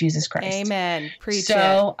name is Jesus Christ. Amen. Preach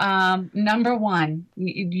so, number one,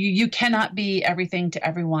 you cannot be everything to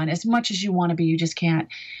everyone. As much as you want to be, you just can't.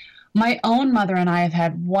 My own mother and I have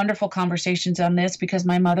had wonderful conversations on this because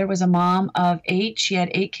my mother was a mom of 8. She had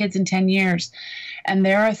 8 kids in 10 years. And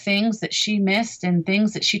there are things that she missed and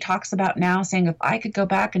things that she talks about now, saying, if I could go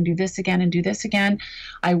back and do this again,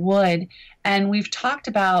 I would. And we've talked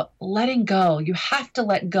about letting go. You have to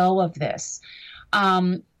let go of this,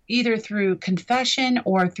 either through confession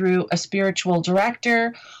or through a spiritual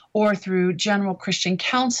director or through general Christian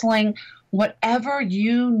counseling. Whatever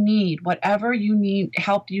you need,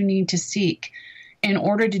 help you need to seek, in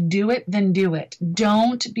order to do it, then do it.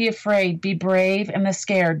 Don't be afraid. Be brave in the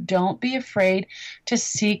scared. Don't be afraid to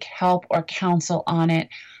seek help or counsel on it,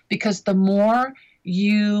 because the more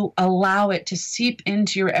you allow it to seep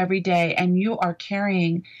into your everyday and you are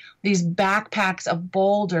carrying these backpacks of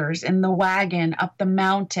boulders in the wagon up the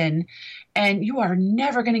mountain, and you are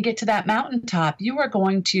never going to get to that mountaintop. You are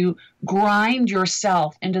going to grind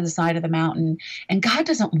yourself into the side of the mountain. And God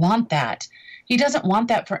doesn't want that. He doesn't want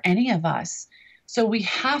that for any of us. So we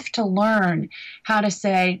have to learn how to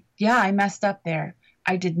say, yeah, I messed up there.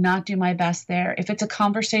 I did not do my best there. If it's a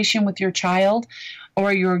conversation with your child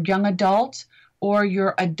or your young adult or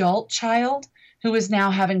your adult child who is now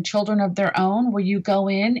having children of their own, where you go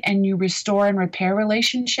in and you restore and repair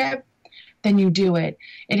relationship, then you do it.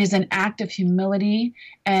 It is an act of humility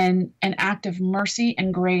and an act of mercy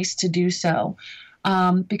and grace to do so.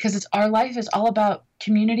 Because our life is all about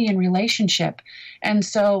community and relationship. And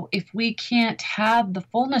so if we can't have the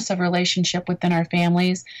fullness of relationship within our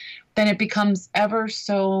families, then it becomes ever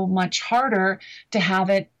so much harder to have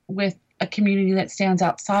it with a community that stands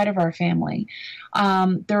outside of our family.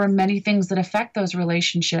 There are many things that affect those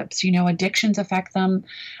relationships. Addictions affect them,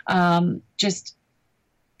 just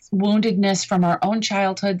woundedness from our own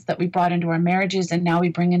childhoods that we brought into our marriages and now we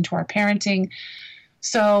bring into our parenting.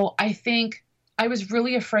 So I think I was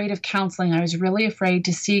really afraid of counseling. I was really afraid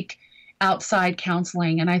to seek outside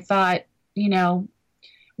counseling. And I thought,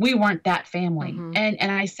 we weren't that family. Mm-hmm.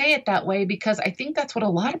 And I say it that way because I think that's what a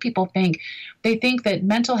lot of people think. They think that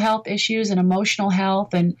mental health issues and emotional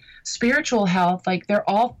health and spiritual health, like they're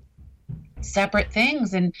all separate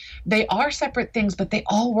things, and they are separate things, but they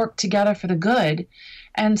all work together for the good.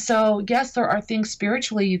 And so, yes, there are things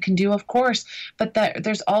spiritually you can do, of course, but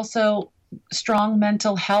there's also strong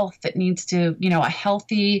mental health that needs to, a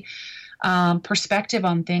healthy perspective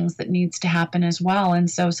on things that needs to happen as well. And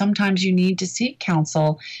so sometimes you need to seek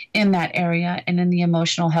counsel in that area and in the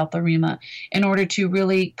emotional health arena in order to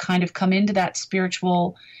really kind of come into that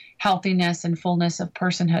spiritual healthiness and fullness of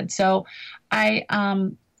personhood. So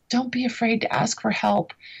don't be afraid to ask for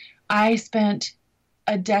help. I spent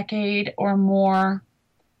a decade or more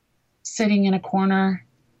sitting in a corner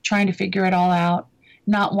trying to figure it all out,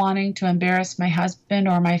 not wanting to embarrass my husband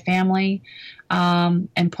or my family,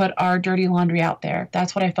 and put our dirty laundry out there.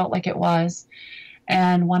 That's what I felt like it was.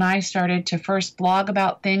 And when I started to first blog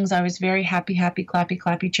about things, I was very happy,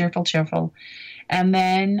 clappy, cheerful. And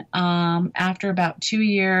then after about 2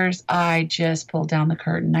 years, I just pulled down the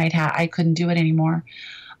curtain. I couldn't do it anymore.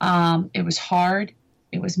 It was hard.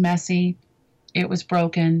 It was messy. It was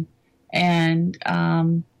broken. And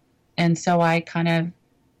so I kind of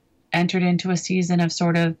entered into a season of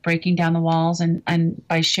sort of breaking down the walls. And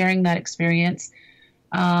by sharing that experience,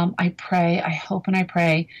 I hope and I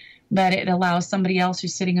pray that it allows somebody else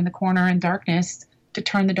who's sitting in the corner in darkness to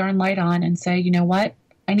turn the darn light on and say, you know what?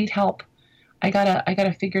 I need help. I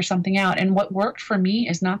gotta figure something out. And what worked for me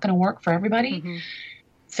is not going to work for everybody. Mm-hmm.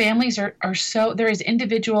 Families are so, they're as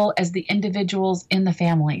individual as the individuals in the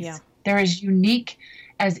families. Yeah. They're as unique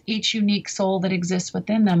as each unique soul that exists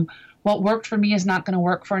within them. What worked for me is not going to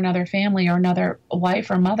work for another family or another wife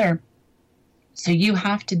or mother. So you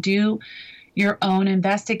have to do your own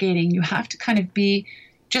investigating. You have to kind of be,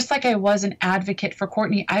 just like I was an advocate for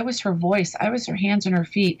Courtney, I was her voice. I was her hands and her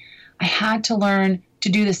feet. I had to learn to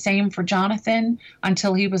do the same for Jonathan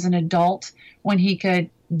until he was an adult, when he could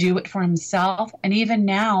do it for himself. And even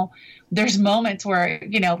now, there's moments where,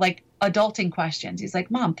 like adulting questions. He's like,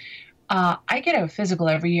 Mom, I get a physical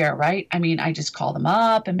every year, right? I mean, I just call them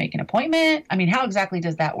up and make an appointment. I mean, how exactly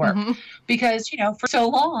does that work? Mm-hmm. Because, for so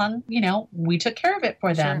long, we took care of it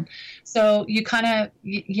for them. Sure. So you kind of,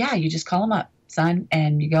 you just call them up, son,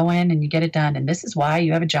 and you go in and you get it done. And this is why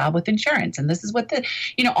you have a job with insurance. And this is what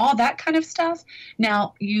all that kind of stuff.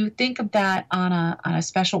 Now, you think of that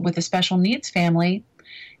with a special needs family.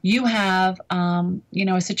 You have,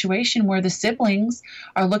 a situation where the siblings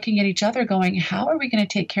are looking at each other going, how are we going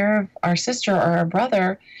to take care of our sister or our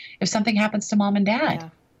brother if something happens to mom and dad? Yeah.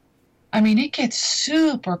 I mean, it gets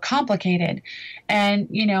super complicated. And,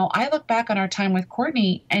 I look back on our time with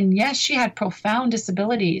Courtney, and yes, she had profound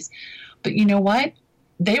disabilities, but you know what?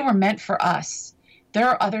 They were meant for us. There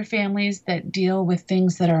are other families that deal with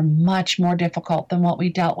things that are much more difficult than what we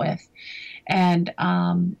dealt with. And,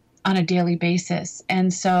 on a daily basis.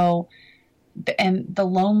 And so, and the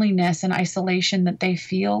loneliness and isolation that they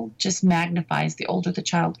feel just magnifies the older the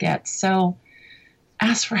child gets. So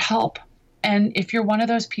ask for help. And if you're one of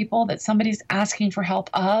those people that somebody's asking for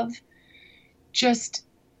help of, just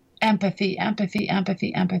empathy.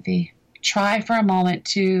 Try for a moment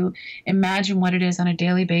to imagine what it is on a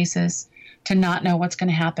daily basis to not know what's going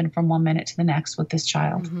to happen from one minute to the next with this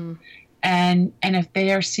child. Mm-hmm. And if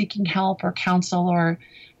they are seeking help or counsel, or,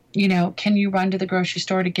 can you run to the grocery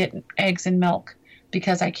store to get eggs and milk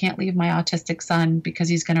because I can't leave my autistic son because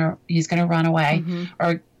he's going to run away, Mm-hmm.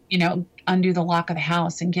 or, undo the lock of the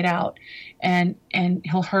house and get out, and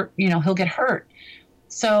he'll hurt, he'll get hurt.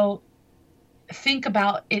 So think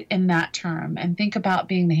about it in that term, and think about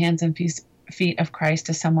being the hands and feet of Christ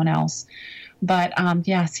to someone else. But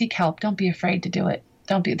seek help. Don't be afraid to do it.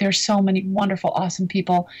 There's so many wonderful, awesome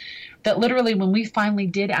people that literally, when we finally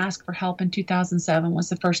did ask for help in 2007, was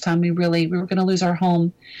the first time we were going to lose our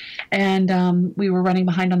home, and we were running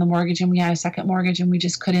behind on the mortgage, and we had a second mortgage, and we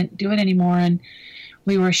just couldn't do it anymore. And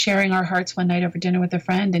we were sharing our hearts one night over dinner with a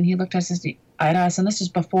friend, and he looked at us, and this was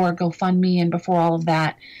before GoFundMe and before all of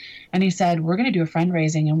that. And he said, we're going to do a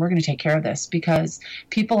fundraising, and we're going to take care of this, because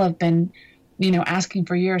people have been, asking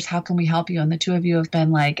for years, how can we help you? And the two of you have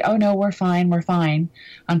been like, oh no, we're fine,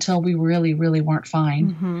 until we really, really weren't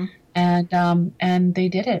fine. Mm-hmm. And they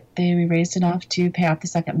did it. We raised enough to pay off the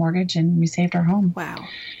second mortgage, and we saved our home. Wow.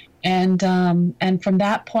 And from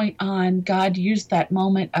that point on, God used that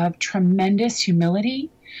moment of tremendous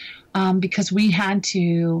humility, because we had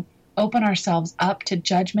to open ourselves up to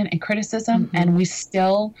judgment and criticism. Mm-hmm.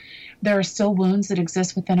 And there are still wounds that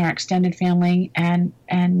exist within our extended family. And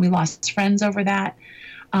we lost friends over that,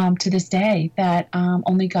 to this day, that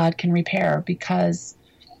only God can repair, because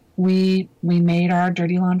we made our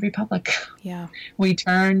dirty laundry public. Yeah. We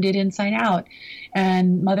turned it inside out.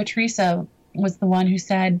 And Mother Teresa was the one who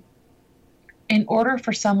said, in order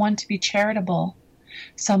for someone to be charitable,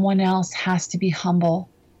 someone else has to be humble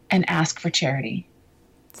and ask for charity.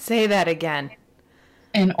 Say that again.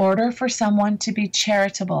 In order for someone to be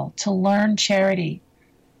charitable, to learn charity,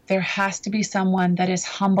 there has to be someone that is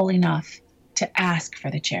humble enough to ask for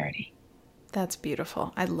the charity. That's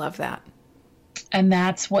beautiful. I love that. And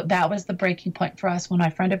that was the breaking point for us when a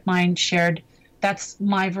friend of mine shared. That's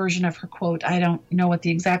my version of her quote. I don't know what the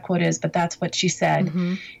exact quote is, but that's what she said.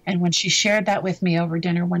 Mm-hmm. And when she shared that with me over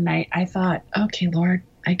dinner one night, I thought, okay, Lord,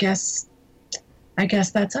 I guess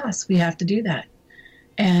that's us. We have to do that.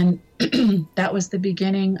 And that was the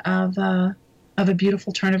beginning of a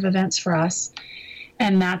beautiful turn of events for us.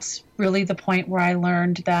 And that's really the point where I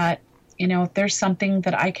learned that, if there's something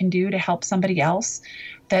that I can do to help somebody else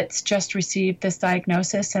that's just received this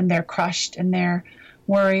diagnosis, and they're crushed and they're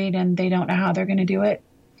worried and they don't know how they're going to do it,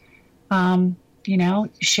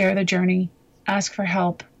 share the journey, ask for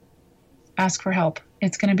help.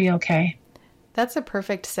 It's going to be okay. That's a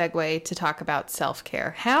perfect segue to talk about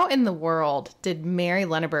self-care. How in the world did Mary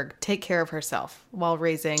Lenneberg take care of herself while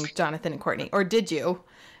raising Jonathan and Courtney? Or did you?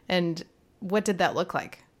 And what did that look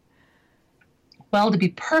like? Well, to be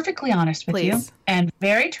perfectly honest with you and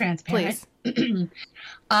very transparent,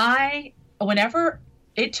 whenever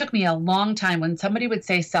it took me a long time when somebody would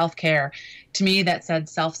say self-care, to me that said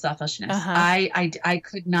self-selfishness. Uh-huh. I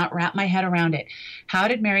could not wrap my head around it. How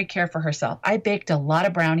did Mary care for herself? I baked a lot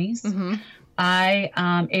of brownies. Mm-hmm.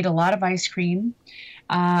 I ate a lot of ice cream.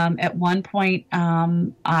 At one point,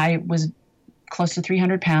 I was close to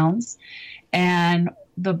 300 pounds. And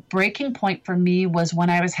the breaking point for me was when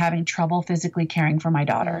I was having trouble physically caring for my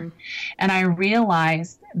daughter. Mm-hmm. And I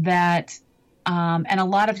realized that, and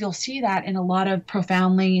you'll see that in a lot of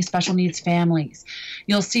profoundly special needs families.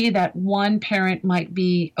 You'll see that one parent might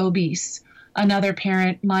be obese. Another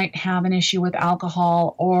parent might have an issue with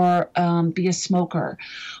alcohol, or be a smoker,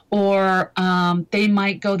 or they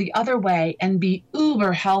might go the other way and be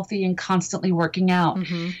uber healthy and constantly working out.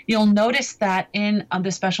 Mm-hmm. You'll notice that in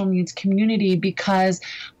the special needs community, because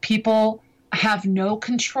people have no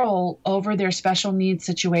control over their special needs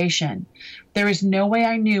situation. There is no way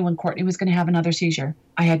I knew when Courtney was going to have another seizure.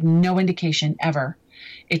 I had no indication ever.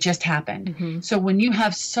 It just happened. Mm-hmm. So when you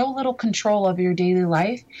have so little control over your daily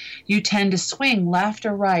life, you tend to swing left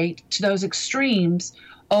or right to those extremes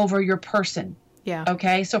over your person. Yeah.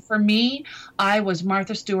 Okay. So for me, I was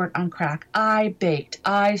Martha Stewart on crack. I baked,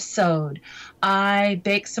 I sewed, I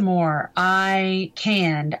baked some more, I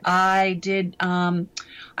canned, I did,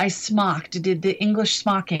 I smocked, did the English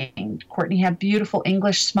smocking. Courtney had beautiful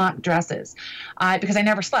English smock dresses. Because I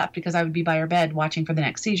never slept, because I would be by her bed watching for the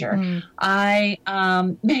next seizure. Mm. I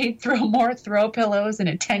made more throw pillows in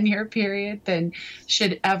a 10-year period than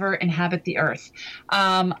should ever inhabit the earth.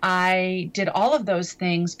 I did all of those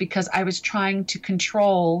things because I was trying to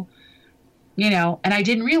control, and I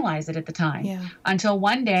didn't realize it at the time. Yeah. Until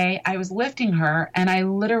one day I was lifting her, and I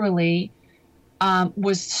literally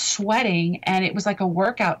was sweating, and it was like a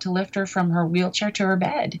workout to lift her from her wheelchair to her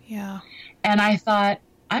bed. Yeah. And I thought,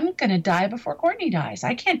 I'm going to die before Courtney dies.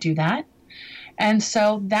 I can't do that. And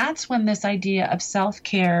so that's when this idea of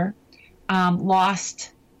self-care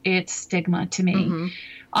lost its stigma to me.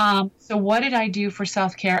 Mm-hmm. So what did I do for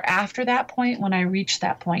self-care after that point, when I reached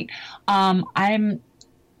that point? I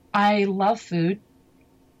love food.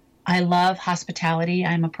 I love hospitality.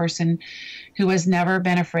 I'm a person who has never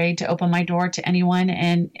been afraid to open my door to anyone.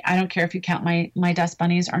 And I don't care if you count my dust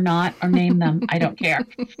bunnies or not, or name them. I don't care.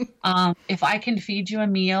 If I can feed you a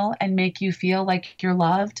meal and make you feel like you're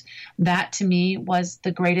loved, that to me was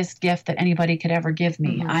the greatest gift that anybody could ever give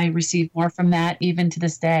me. Mm-hmm. I received more from that even to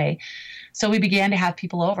this day. So we began to have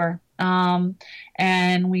people over.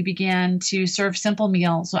 And we began to serve simple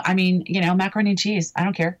meals. I mean, macaroni and cheese. I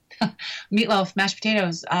don't care. Meatloaf, mashed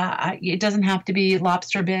potatoes. It doesn't have to be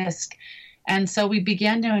lobster bisque. And so we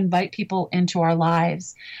began to invite people into our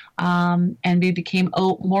lives. And we became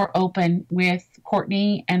more open with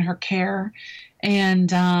Courtney and her care.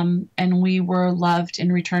 And we were loved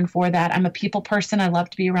in return for that. I'm a people person. I love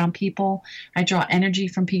to be around people. I draw energy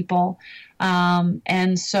from people.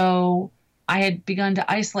 And so I had begun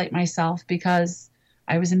to isolate myself because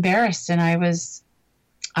I was embarrassed, and I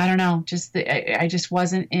don't know, I just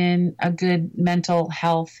wasn't in a good mental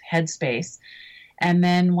health headspace. And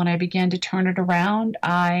then when I began to turn it around,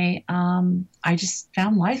 I just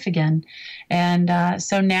found life again. And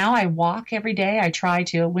so now I walk every day. I try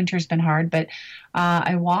to. Winter's been hard, but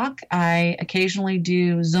I walk. I occasionally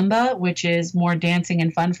do Zumba, which is more dancing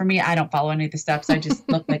and fun for me. I don't follow any of the steps. I just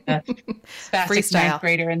look like the spastic Freestyle. ninth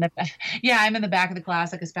grader in the. Yeah, I'm in the back of the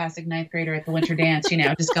class like a spastic ninth grader at the winter dance.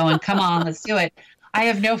 Just going, come on, let's do it. I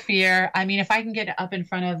have no fear. I mean, if I can get up in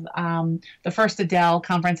front of the first Adele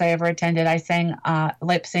conference I ever attended, I sang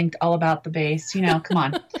lip synced All About the Bass. Come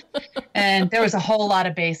on. And there was a whole lot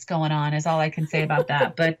of bass going on, is all I can say about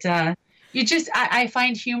that. But I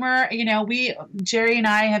find humor. Jerry and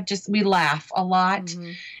I we laugh a lot,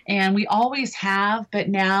 Mm-hmm. and we always have, but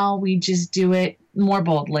now we just do it more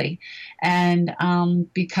boldly, and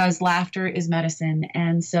because laughter is medicine.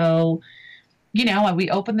 And so, we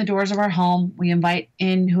open the doors of our home, we invite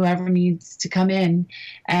in whoever needs to come in.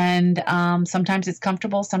 And sometimes it's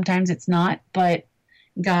comfortable, sometimes it's not, but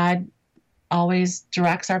God always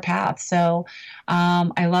directs our path. So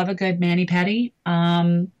I love a good mani-pedi,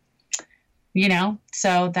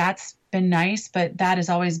 so that's been nice, but that is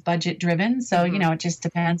always budget driven. So, Mm-hmm. It just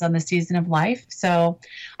depends on the season of life. So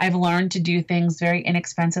I've learned to do things very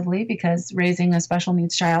inexpensively, because raising a special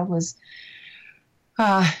needs child was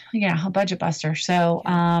a budget buster. So,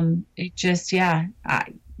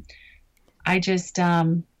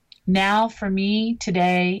 now for me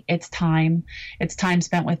today, it's time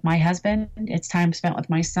spent with my husband. It's time spent with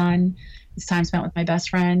my son. It's time spent with my best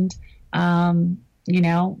friend,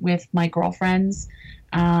 with my girlfriends.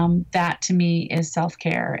 That to me is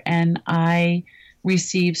self-care. And I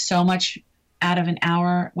receive so much out of an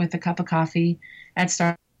hour with a cup of coffee at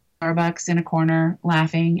Starbucks in a corner,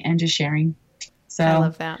 laughing and just sharing. So I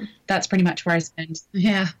love that. That's pretty much where I spend.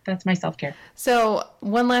 Yeah, that's my self-care. So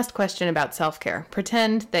one last question about self-care.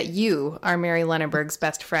 Pretend that you are Mary Lenneberg's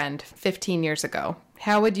best friend 15 years ago.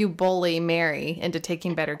 How would you bully Mary into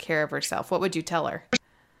taking better care of herself? What would you tell her?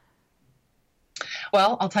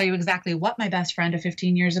 Well, I'll tell you exactly what my best friend of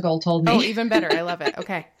 15 years ago told me. Oh, even better. I love it.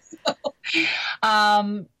 Okay.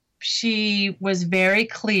 She was very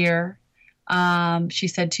clear. She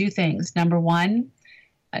said two things. Number one,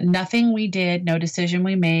 nothing we did, no decision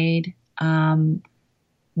we made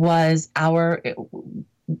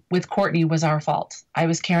with Courtney was our fault. I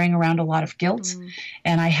was carrying around a lot of guilt,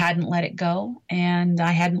 and I hadn't let it go, and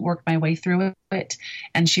I hadn't worked my way through it.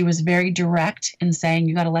 And she was very direct in saying,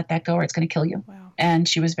 you got to let that go or it's going to kill you. Wow. And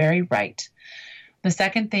she was very right. The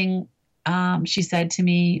second thing she said to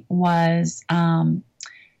me was,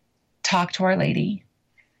 talk to Our Lady.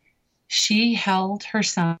 She held her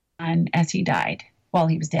son as he died. Well,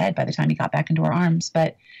 he was dead by the time he got back into her arms,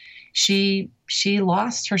 but she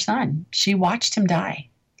lost her son. She watched him die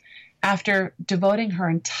after devoting her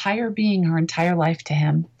entire being, her entire life to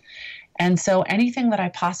him. And so anything that I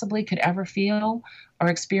possibly could ever feel or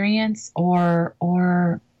experience or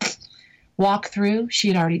walk through, she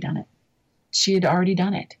had already done it. She had already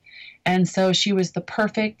done it. And so she was the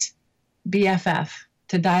perfect BFF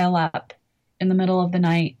to dial up in the middle of the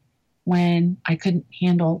night when I couldn't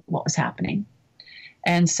handle what was happening.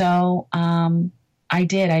 And so I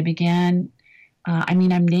did. I began,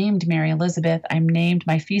 I'm named Mary Elizabeth. I'm named,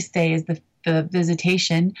 my feast day is the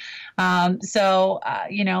Visitation.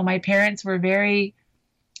 My parents were very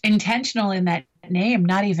intentional in that name,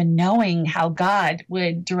 not even knowing how God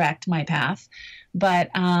would direct my path. But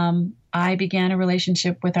I began a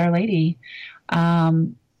relationship with Our Lady.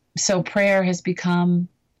 So prayer has become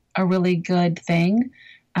a really good thing.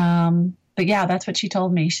 But yeah, that's what she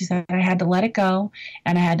told me. She said I had to let it go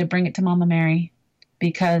and I had to bring it to Mama Mary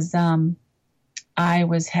because I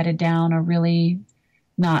was headed down a really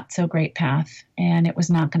not so great path and it was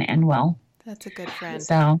not going to end well. That's a good friend.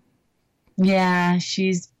 So yeah,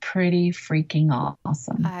 she's pretty freaking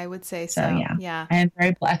awesome. I would say so. Yeah. I am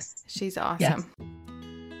very blessed. She's awesome. Yes.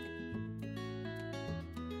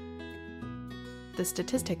 The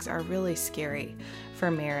statistics are really scary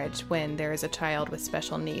for marriage when there is a child with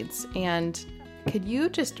special needs. And could you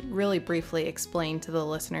just really briefly explain to the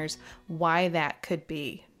listeners why that could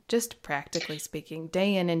be? Just practically speaking,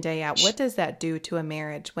 day in and day out, what does that do to a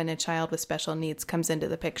marriage when a child with special needs comes into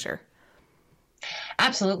the picture?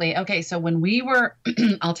 Absolutely. Okay, so when we were,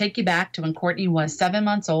 I'll take you back to when Courtney was 7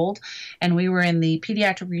 months old, and we were in the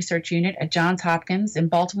pediatric research unit at Johns Hopkins in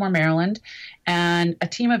Baltimore, Maryland, and a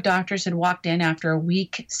team of doctors had walked in after a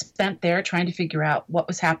week spent there trying to figure out what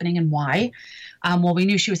was happening and why. Well, we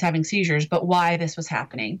knew she was having seizures, but why this was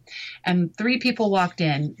happening. And 3 people walked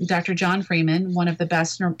in. Dr. John Freeman, one of the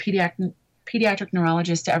best pediatric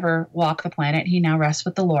neurologists to ever walk the planet. He now rests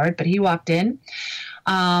with the Lord, but he walked in.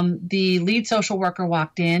 The lead social worker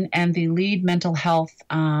walked in, and the lead mental health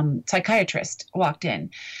psychiatrist walked in,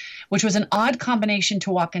 which was an odd combination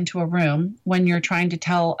to walk into a room when you're trying to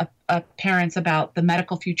tell parents about the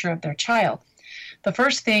medical future of their child. The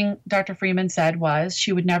first thing Dr. Freeman said was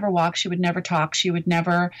she would never walk, she would never talk, she would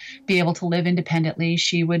never be able to live independently.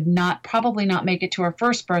 She would probably not make it to her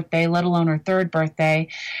first birthday, let alone her 3rd birthday,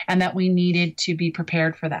 and that we needed to be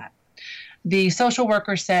prepared for that. The social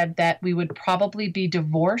worker said that we would probably be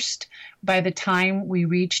divorced by the time we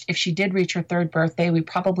reached, if she did reach her 3rd birthday, we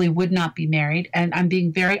probably would not be married. And I'm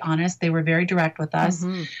being very honest. They were very direct with us.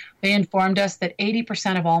 Mm-hmm. They informed us that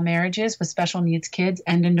 80% of all marriages with special needs kids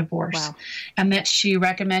end in divorce. Wow. And that she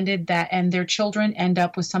recommended that, and their children end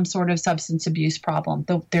up with some sort of substance abuse problem,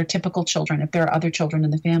 their typical children, if there are other children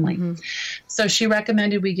in the family. Mm-hmm. So she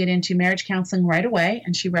recommended we get into marriage counseling right away.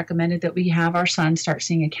 And she recommended that we have our son start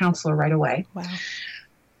seeing a counselor right away. Wow.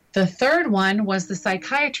 The third one was the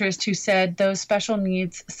psychiatrist who said those special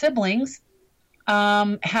needs siblings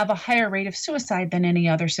have a higher rate of suicide than any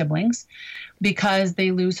other siblings because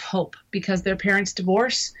they lose hope. Because their parents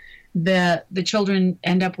divorce, the children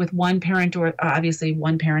end up with one parent, or obviously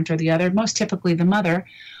one parent or the other, most typically the mother,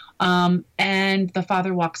 and the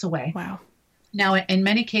father walks away. Wow. Now, in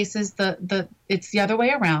many cases, it's the other way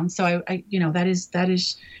around. So I that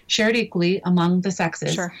is shared equally among the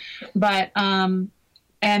sexes. Sure. But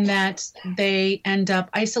and that they end up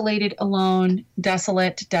isolated, alone,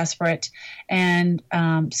 desolate, desperate, and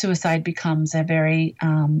suicide becomes a very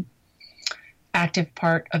active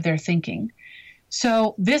part of their thinking.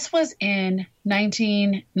 So this was in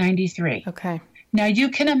 1993. Okay. Now you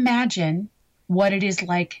can imagine what it is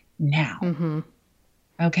like now. Mm-hmm.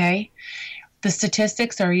 Okay? The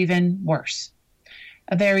statistics are even worse.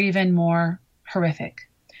 They're even more horrific.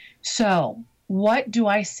 So what do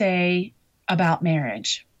I say about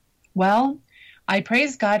marriage? Well, I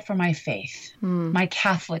praise God for my faith, my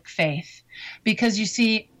Catholic faith, because you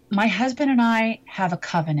see, my husband and I have a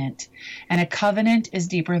covenant, and a covenant is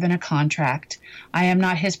deeper than a contract. I am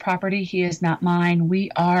not his property. He is not mine.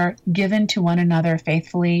 We are given to one another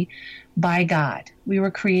faithfully by God. We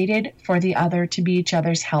were created for the other to be each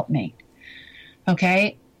other's helpmate.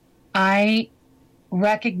 Okay? I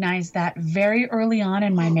recognize that very early on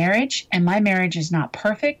in my marriage, and my marriage is not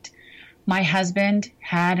perfect. My husband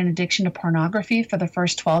had an addiction to pornography for the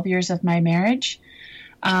first 12 years of my marriage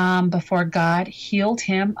before God healed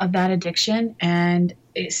him of that addiction. And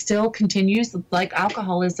it still continues, like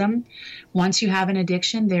alcoholism. Once you have an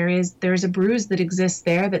addiction, there's a bruise that exists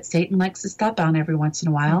there that Satan likes to step on every once in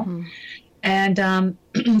a while. Mm-hmm.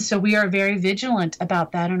 And so we are very vigilant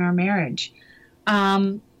about that in our marriage.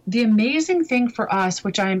 The amazing thing for us,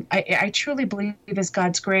 which I truly believe is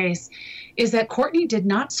God's grace, is that Courtney did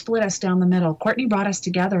not split us down the middle. Courtney brought us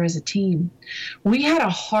together as a team. We had a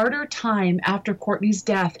harder time after Courtney's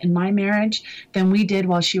death in my marriage than we did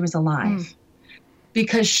while she was alive.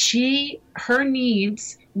 Because her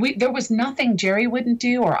needs, there was nothing Jerry wouldn't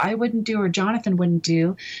do or I wouldn't do or Jonathan wouldn't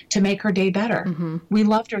do to make her day better. Mm-hmm. We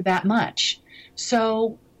loved her that much.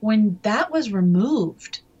 So when that was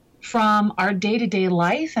removed from our day-to-day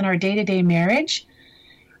life and our day-to-day marriage,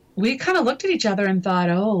 we kind of looked at each other and thought,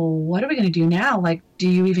 oh, what are we going to do now? Like, do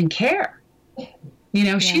you even care?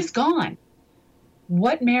 She's gone.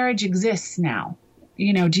 What marriage exists now? Do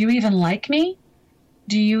you even like me?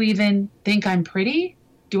 Do you even think I'm pretty?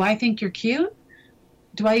 Do I think you're cute?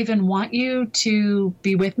 Do I even want you to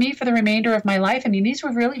be with me for the remainder of my life? I mean, these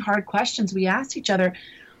were really hard questions we asked each other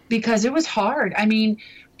because it was hard. I mean,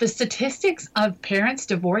 the statistics of parents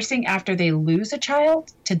divorcing after they lose a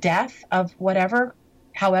child to death of whatever,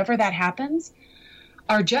 however that happens,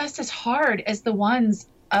 are just as hard as the ones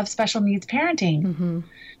of special needs parenting. Mm-hmm.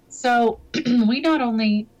 So we not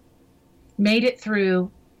only made it through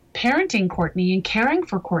parenting Courtney and caring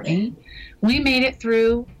for Courtney, we made it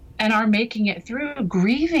through and are making it through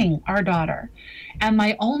grieving our daughter. And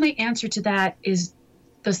my only answer to that is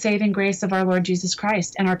the saving grace of our Lord Jesus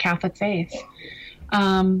Christ and our Catholic faith.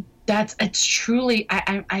 It's truly,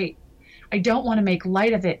 I don't want to make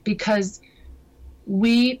light of it, because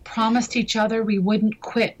we promised each other we wouldn't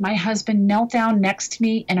quit. My husband knelt down next to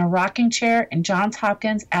me in a rocking chair in Johns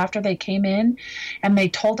Hopkins after they came in, and they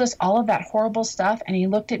told us all of that horrible stuff. And he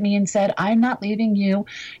looked at me and said, I'm not leaving you.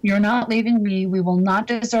 You're not leaving me. We will not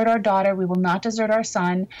desert our daughter. We will not desert our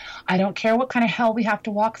son. I don't care what kind of hell we have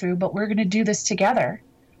to walk through, but we're going to do this together.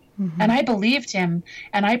 Mm-hmm. And I believed him,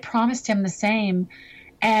 and I promised him the same.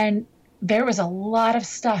 And there was a lot of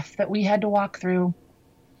stuff that we had to walk through.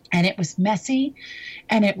 And it was messy,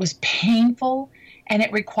 and it was painful, and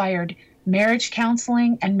it required marriage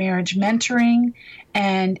counseling and marriage mentoring,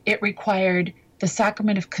 and it required the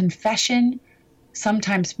sacrament of confession,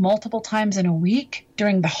 sometimes multiple times in a week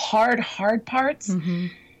during the hard parts. Mm-hmm.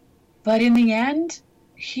 But in the end,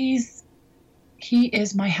 he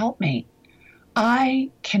is my helpmate.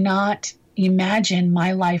 I cannot imagine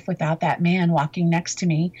my life without that man walking next to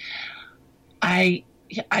me.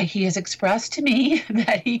 He has expressed to me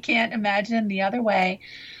that he can't imagine the other way.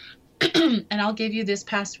 And I'll give you this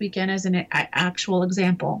past weekend as an actual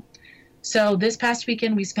example. So this past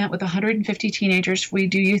weekend, we spent with 150 teenagers. We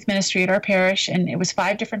do youth ministry at our parish, and it was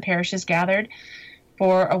 5 different parishes gathered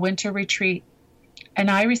for a winter retreat. And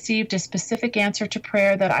I received a specific answer to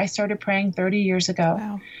prayer that I started praying 30 years ago.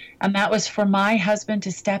 Wow. And that was for my husband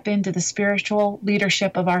to step into the spiritual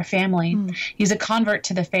leadership of our family. He's a convert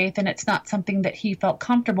to the faith, and it's not something that he felt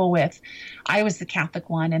comfortable with. I was the Catholic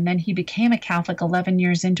one, and then he became a Catholic 11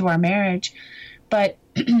 years into our marriage. But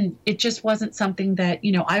it just wasn't something that,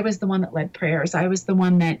 I was the one that led prayers. I was the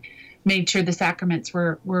one that made sure the sacraments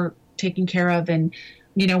were taken care of, and,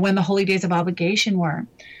 when the holy days of obligation were.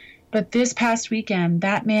 But this past weekend,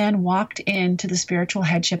 that man walked into the spiritual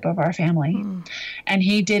headship of our family. And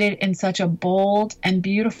he did it in such a bold and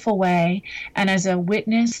beautiful way, and as a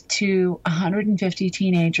witness to 150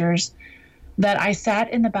 teenagers, that I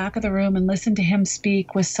sat in the back of the room and listened to him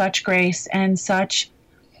speak with such grace and such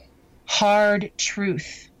hard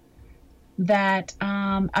truth that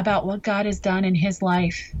about what God has done in his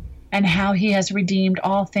life and how he has redeemed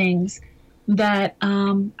all things, that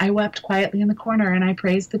I wept quietly in the corner and I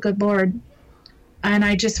praised the good Lord. And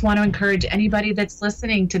I just want to encourage anybody that's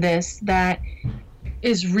listening to this that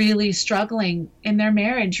is really struggling in their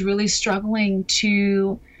marriage, really struggling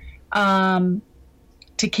to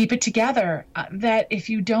keep it together, that if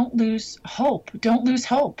you don't lose hope.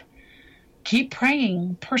 Keep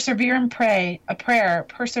praying, persevere in prayer,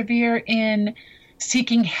 persevere in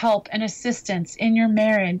seeking help and assistance in your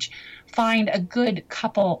marriage. Find a good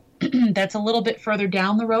couple that's a little bit further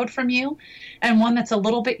down the road from you and one that's a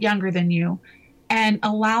little bit younger than you, and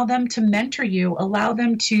allow them to mentor you, allow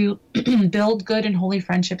them to build good and holy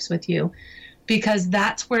friendships with you, because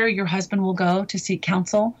that's where your husband will go to seek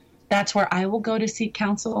counsel. That's where I will go to seek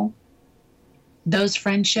counsel. Those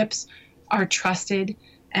friendships are trusted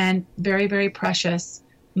and very, very precious.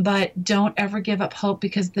 But don't ever give up hope,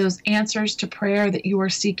 because those answers to prayer that you are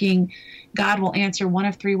seeking, God will answer one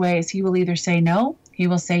of 3 ways. He will either say no, he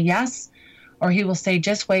will say yes, or he will say,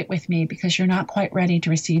 just wait with me because you're not quite ready to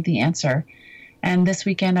receive the answer. And this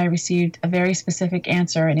weekend I received a very specific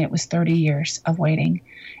answer, and it was 30 years of waiting.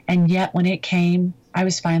 And yet when it came, I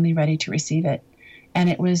was finally ready to receive it. And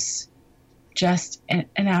it was just an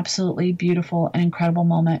absolutely beautiful and incredible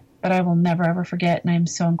moment that I will never, ever forget. And I'm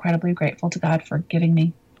so incredibly grateful to God for giving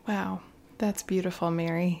me. Wow. That's beautiful,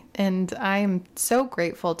 Mary. And I'm so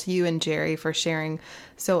grateful to you and Jerry for sharing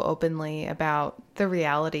so openly about the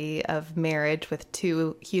reality of marriage with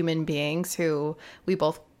 2 human beings who we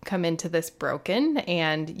both come into this broken.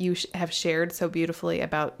 And you have shared so beautifully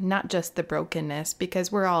about not just the brokenness,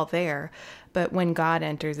 because we're all there, but when God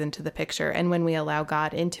enters into the picture and when we allow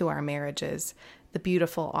God into our marriages, the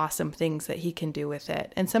beautiful, awesome things that he can do with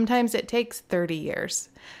it. And sometimes it takes 30 years.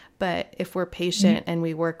 But if we're patient and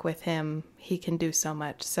we work with him, he can do so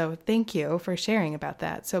much. So thank you for sharing about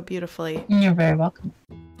that so beautifully. You're very welcome.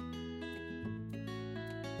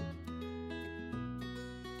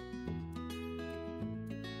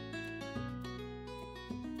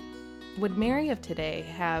 Would Mary of today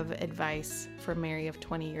have advice for Mary of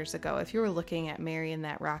 20 years ago? If you were looking at Mary in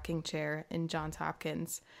that rocking chair in Johns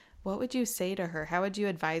Hopkins, what would you say to her? How would you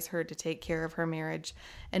advise her to take care of her marriage?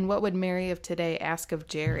 And what would Mary of today ask of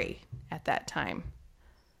Jerry at that time?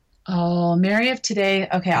 Oh, Mary of today.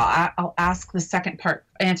 Okay, I'll ask the second part.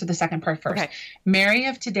 Answer the second part first. Okay. Mary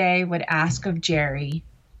of today would ask of Jerry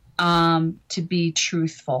to be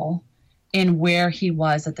truthful in where he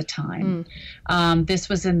was at the time. This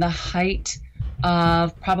was in the height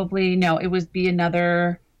of it would be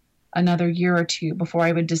another year or two before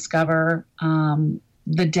I would discover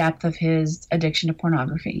the depth of his addiction to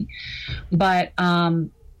pornography. But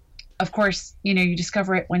of course, you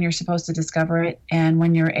discover it when you're supposed to discover it and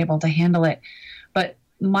when you're able to handle it. But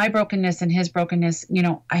my brokenness and his brokenness,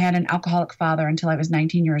 I had an alcoholic father until I was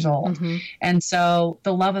 19 years old. Mm-hmm. And so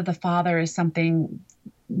the love of the father is something,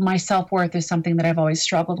 my self-worth is something that I've always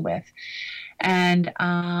struggled with. And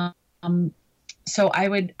so I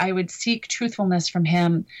would seek truthfulness from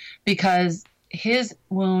him, because his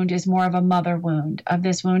wound is more of a mother wound, of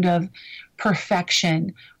this wound of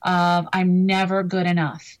perfection, of I'm never good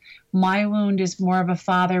enough. My wound is more of a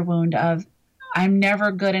father wound of I'm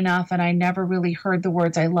never good enough, and I never really heard the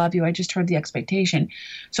words I love you. I just heard the expectation.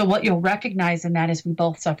 So what you'll recognize in that is we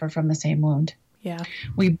both suffer from the same wound. Yeah.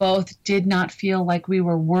 We both did not feel like we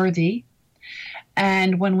were worthy.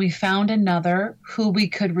 And when we found another who we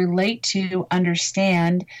could relate to,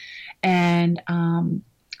 understand, and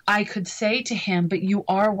I could say to him, but you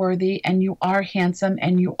are worthy, and you are handsome,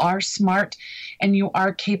 and you are smart, and you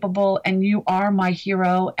are capable, and you are my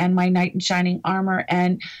hero and my knight in shining armor.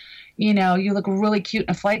 And, you look really cute in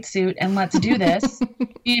a flight suit, and let's do this,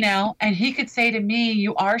 and he could say to me,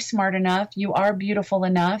 you are smart enough. You are beautiful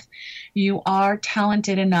enough. You are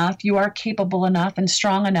talented enough. You are capable enough and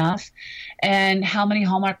strong enough. And how many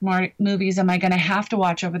Hallmark movies am I going to have to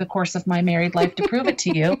watch over the course of my married life to prove it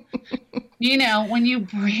to you? When you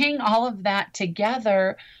bring all of that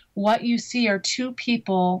together, what you see are two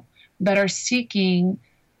people that are seeking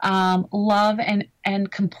love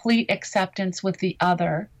and complete acceptance with the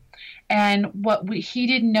other. And what he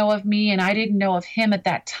didn't know of me and I didn't know of him at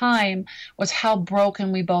that time was how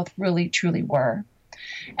broken we both really, truly were.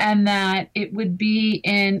 And that it would be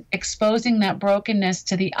in exposing that brokenness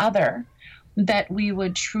to the other that we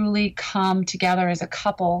would truly come together as a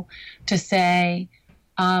couple to say,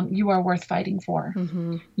 you are worth fighting for.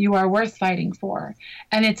 Mm-hmm. You are worth fighting for.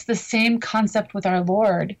 And it's the same concept with our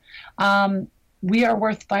Lord. We are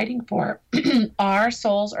worth fighting for. Our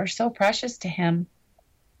souls are so precious to him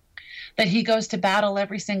that he goes to battle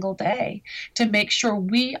every single day to make sure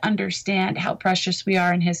we understand how precious we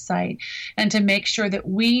are in his sight, and to make sure that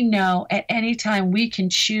we know at any time we can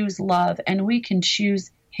choose love, and we can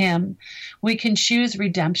choose him. We can choose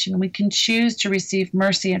redemption. We can choose to receive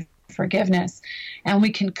mercy and forgiveness, and we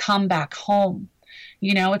can come back home.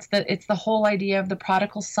 It's the whole idea of the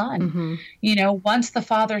prodigal son. Mm-hmm. Once the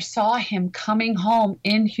father saw him coming home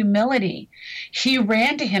in humility, he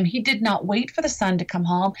ran to him. He did not wait for the son to come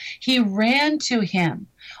home. He ran to him,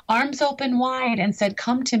 arms open wide, and said,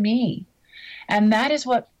 come to me. And that is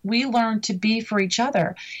what we learned to be for each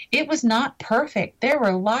other. It was not perfect. There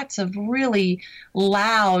were lots of really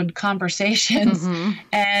loud conversations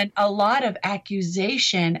and a lot of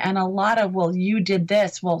accusation and a lot of, well, you did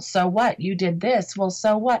this. Well, so what? You did this. Well,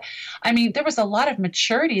 so what? I mean, there was a lot of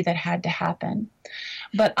maturity that had to happen.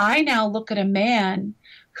 But I now look at a man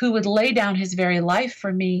who would lay down his very life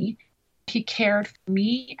for me. He cared for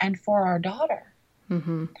me and for our daughter.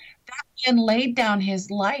 Mm-hmm. That man laid down his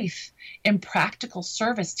life in practical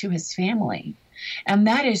service to his family. And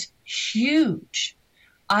that is huge.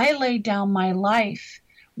 I laid down my life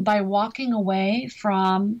by walking away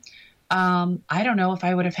from, I don't know if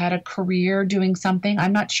I would have had a career doing something.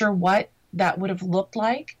 I'm not sure what that would have looked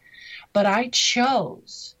like, but I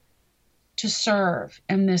chose to serve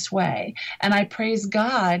in this way. And I praise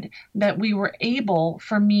God that we were able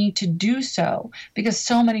for me to do so, because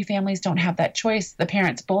so many families don't have that choice. The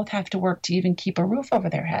parents both have to work to even keep a roof over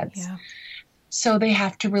their heads. Yeah. So they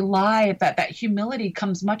have to rely, that humility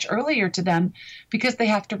comes much earlier to them, because they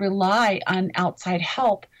have to rely on outside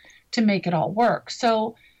help to make it all work.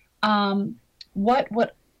 So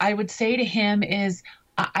what I would say to him is,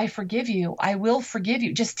 I forgive you. I will forgive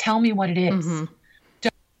you. Just tell me what it is. Mm-hmm.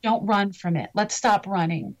 Don't run from it. Let's stop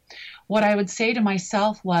running. What I would say to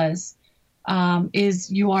myself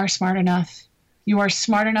is you are smart enough. You are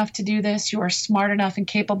smart enough to do this. You are smart enough and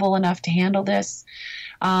capable enough to handle this.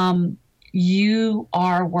 You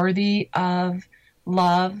are worthy of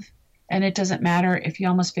love. And it doesn't matter if you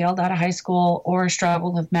almost failed out of high school or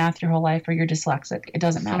struggled with math your whole life or you're dyslexic. It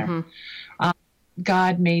doesn't matter. Mm-hmm.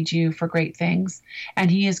 God made you for great things,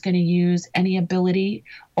 and he is going to use any ability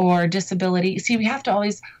or disability. See, we have to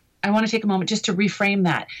always I want to take a moment just to reframe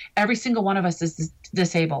that. Every single one of us is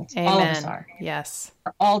disabled. Amen. All of us are. Yes.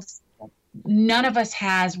 We're all disabled. None of us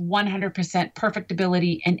has 100% perfect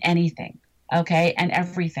ability in anything, okay, and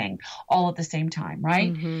everything all at the same time,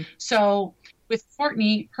 right? Mm-hmm. So with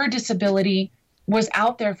Courtney, her disability was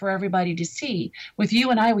out there for everybody to see. With you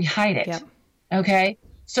and I, we hide it, Yep. okay?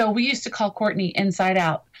 So we used to call Courtney Inside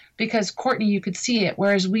Out because Courtney, you could see it,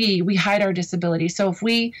 whereas we hide our disability. So if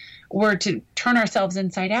we were to turn ourselves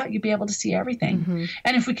inside out, you'd be able to see everything. Mm-hmm.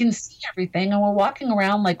 And if we can see everything and we're walking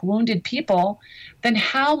around like wounded people, then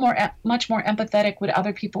how much more empathetic would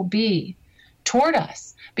other people be toward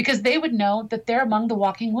us? Because they would know that they're among the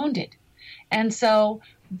walking wounded. And so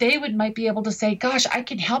they might be able to say, gosh, I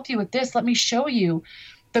can help you with this. Let me show you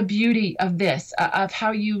the beauty of this, of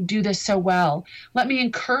how you do this so well. Let me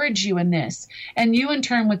encourage you in this. And you in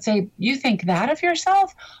turn would say, you think that of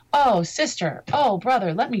yourself? Oh, sister, oh,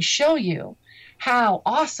 brother, let me show you how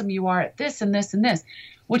awesome you are at this and this and this,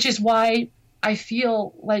 which is why I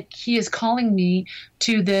feel like he is calling me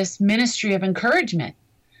to this ministry of encouragement.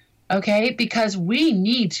 Okay, because we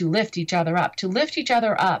need to lift each other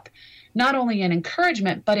up, not only in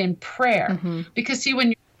encouragement, but in prayer. Mm-hmm. Because see, when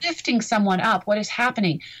you're lifting someone up, what is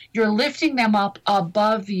happening? You're lifting them up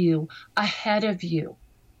above you, ahead of you.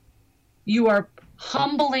 You are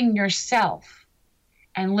humbling yourself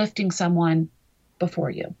and lifting someone before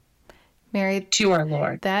you. Mary, to our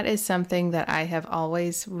Lord. That is something that I have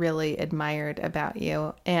always really admired about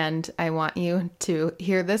you. And I want you to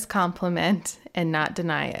hear this compliment and not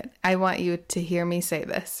deny it. I want you to hear me say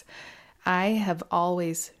this. I have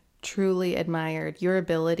always truly admired your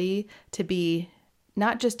ability to be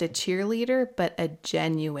not just a cheerleader, but a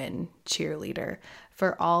genuine cheerleader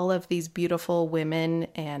for all of these beautiful women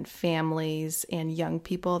and families and young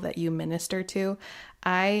people that you minister to.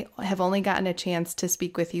 I have only gotten a chance to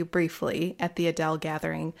speak with you briefly at the Adele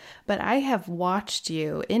gathering, but I have watched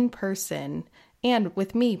you in person and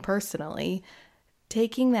with me personally,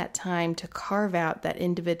 taking that time to carve out that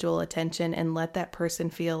individual attention and let that person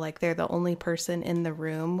feel like they're the only person in the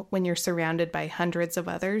room when you're surrounded by hundreds of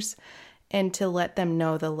others, and to let them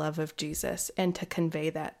know the love of Jesus and to convey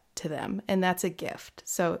that to them. And that's a gift.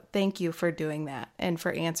 So thank you for doing that and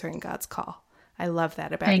for answering God's call. I love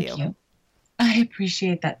that about you. Thank you. I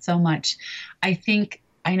appreciate that so much. I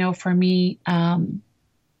know for me,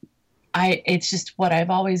 it's just what I've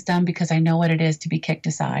always done because I know what it is to be kicked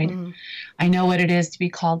aside. Mm. I know what it is to be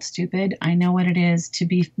called stupid. I know what it is to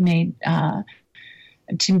be made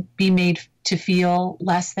to feel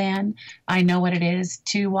less than. I know what it is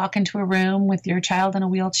to walk into a room with your child in a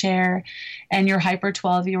wheelchair and your hyper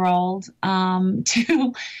 12-year-old,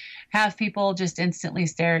 to have people just instantly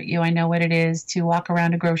stare at you. I know what it is to walk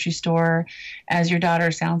around a grocery store as your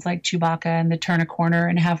daughter sounds like Chewbacca and to turn a corner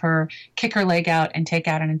and have her kick her leg out and take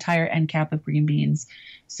out an entire end cap of green beans.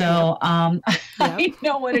 So yep. I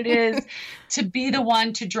know what it is to be the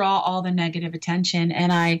one to draw all the negative attention.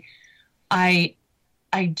 And I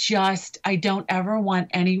don't ever want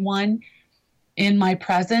anyone in my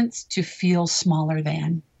presence to feel smaller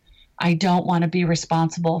than. I don't want to be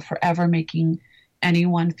responsible for ever making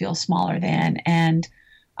anyone feel smaller than. And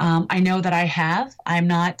I know that I have. I'm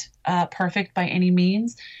not perfect by any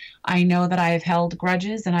means. I know that I have held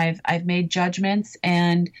grudges and I've made judgments,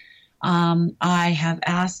 and I have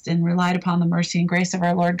asked and relied upon the mercy and grace of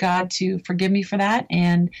our Lord God to forgive me for that.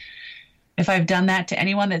 And if I've done that to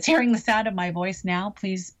anyone that's hearing the sound of my voice now,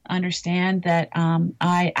 please understand that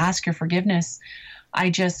I ask your forgiveness.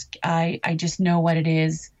 I just know what it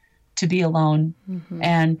is to be alone, mm-hmm.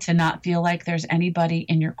 and to not feel like there's anybody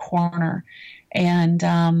in your corner. And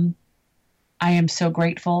I am so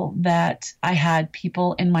grateful that I had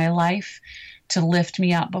people in my life to lift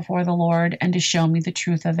me up before the Lord and to show me the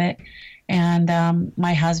truth of it. And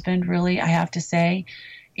my husband, really, I have to say,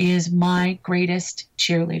 is my greatest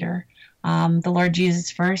cheerleader. The Lord Jesus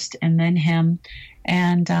first and then him.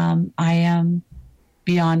 And I am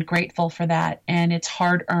beyond grateful for that. And it's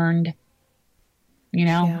hard earned. You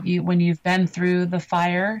know, yeah. When you've been through the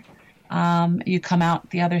fire, you come out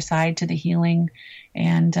the other side to the healing.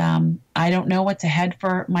 And I don't know what's ahead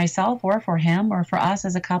for myself or for him or for us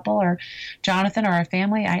as a couple or Jonathan or our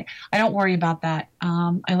family. I don't worry about that.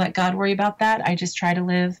 I let God worry about that. I just try to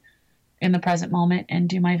live in the present moment and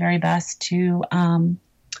do my very best to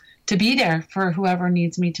be there for whoever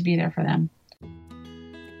needs me to be there for them.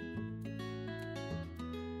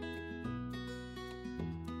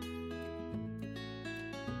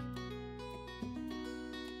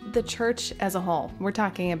 The church as a whole, we're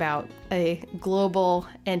talking about a global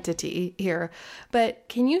entity here, but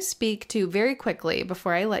can you speak to, very quickly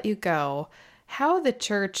before I let you go, how the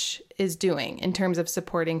church is doing in terms of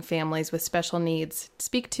supporting families with special needs.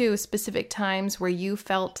 Speak to specific times where you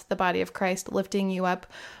felt the body of Christ lifting you up,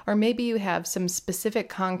 or maybe you have some specific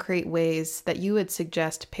concrete ways that you would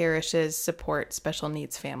suggest parishes support special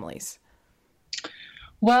needs families.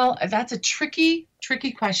 Well, that's a tricky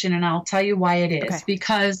question, and I'll tell you why it is. Okay.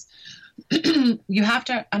 Because you have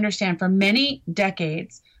to understand, for many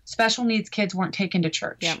decades, special needs kids weren't taken to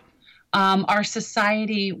church. Yep. Our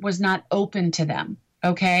society was not open to them.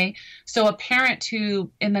 Okay. So a parent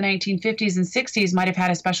who in the 1950s and 60s might have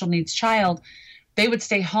had a special needs child, they would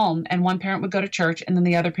stay home and one parent would go to church and then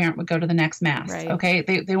the other parent would go to the next mass. Right. Okay.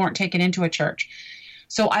 They weren't taken into a church.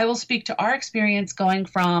 So I will speak to our experience going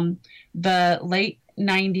from the late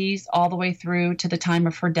 90s all the way through to the time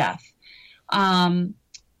of her death.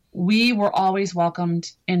 We were always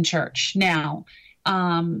welcomed in church. Now,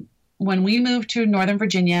 when we moved to Northern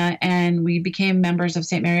Virginia and we became members of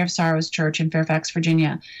St. Mary of Sorrows Church in Fairfax,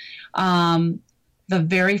 Virginia, the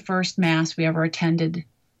very first Mass we ever attended,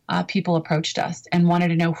 people approached us and wanted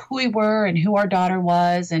to know who we were and who our daughter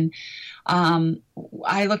was. And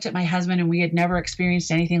I looked at my husband, and we had never experienced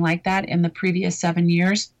anything like that in the previous 7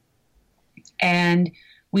 years. And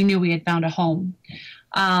we knew we had found a home.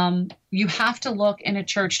 You have to look in a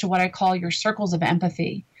church to what I call your circles of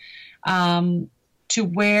empathy. To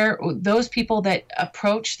where those people that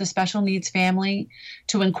approach the special needs family,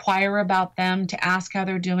 to inquire about them, to ask how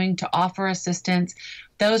they're doing, to offer assistance,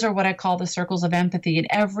 those are what I call the circles of empathy. In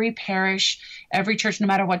every parish, every church, no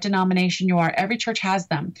matter what denomination you are, every church has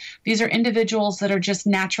them. These are individuals that are just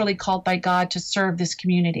naturally called by God to serve this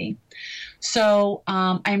community. So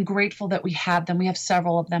I'm grateful that we have them. We have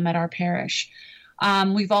several of them at our parish.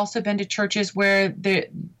 We've also been to churches where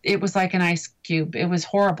it was like an ice cube. It was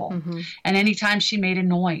horrible. Mm-hmm. And anytime she made a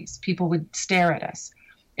noise, people would stare at us.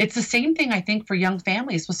 It's the same thing, I think, for young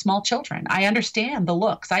families with small children. I understand the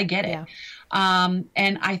looks. I get it. Yeah.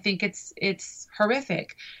 And I think it's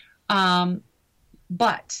horrific.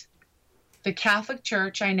 But the Catholic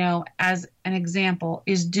Church, I know, as an example,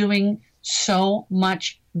 is doing so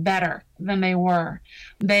much better than they were.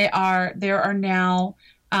 There are now...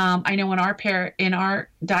 I know in our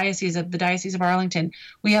diocese, of the Diocese of Arlington,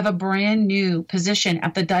 we have a brand new position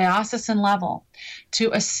at the diocesan level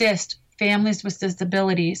to assist families with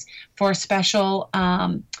disabilities for special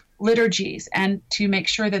liturgies and to make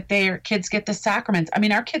sure that their kids get the sacraments. I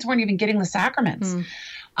mean, our kids weren't even getting the sacraments.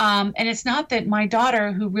 And it's not that my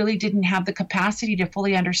daughter, who really didn't have the capacity to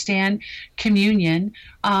fully understand communion,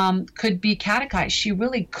 could be catechized. She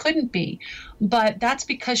really couldn't be. But that's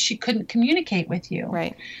because she couldn't communicate with you.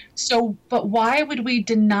 Right. So, but why would we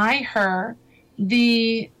deny her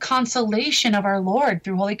the consolation of our Lord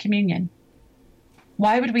through Holy Communion?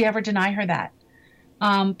 Why would we ever deny her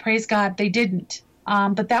that? Praise God, they didn't.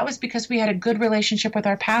 But that was because we had a good relationship with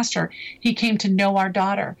our pastor. He came to know our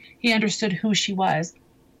daughter. He understood who she was.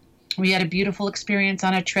 We had a beautiful experience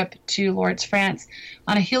on a trip to Lourdes, France,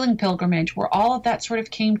 on a healing pilgrimage where all of that sort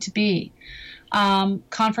of came to be.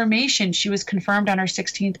 Confirmation, she was confirmed on her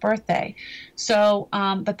 16th birthday. So,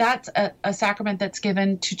 but that's a sacrament that's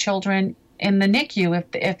given to children in the NICU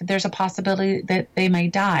if there's a possibility that they may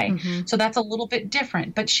die. Mm-hmm. So that's a little bit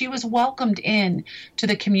different. But she was welcomed in to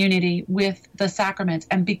the community with the sacraments.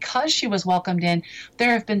 And because she was welcomed in,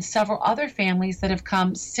 there have been several other families that have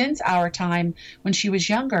come since our time when she was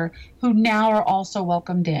younger who now are also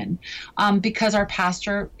welcomed in. Because our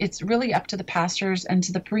pastor, it's really up to the pastors and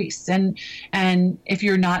to the priests. And if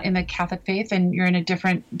you're not in the Catholic faith and you're in a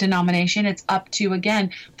different denomination, it's up to, again,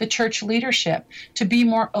 the church leadership to be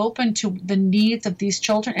more open to the needs of these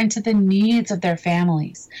children and to the needs of their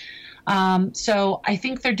families. So I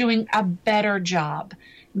think they're doing a better job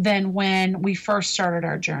than when we first started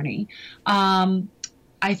our journey.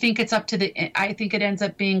 I think it's up to I think it ends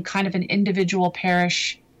up being kind of an individual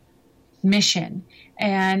parish mission.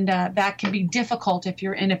 And that can be difficult if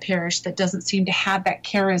you're in a parish that doesn't seem to have that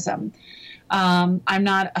charism. I'm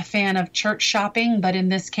not a fan of church shopping, but in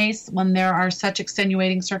this case, when there are such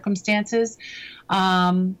extenuating circumstances,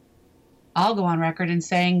 I'll go on record in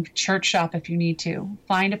saying church shop if you need to.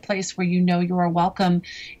 Find a place where you know you are welcome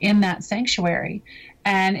in that sanctuary.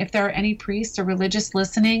 And if there are any priests or religious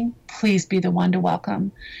listening, please be the one to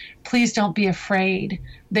welcome. Please don't be afraid.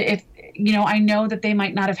 If I know that they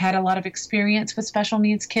might not have had a lot of experience with special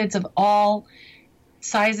needs kids of all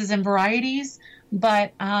sizes and varieties,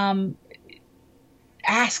 but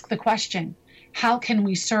ask the question, how can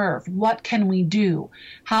we serve? What can we do?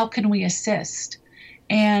 How can we assist?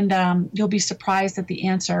 And you'll be surprised at the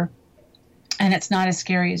answer, and it's not as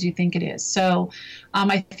scary as you think it is. So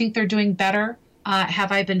I think they're doing better.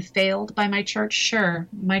 Have I been failed by my church? Sure.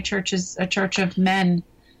 My church is a church of men.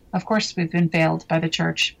 Of course, we've been failed by the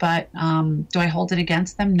church, but do I hold it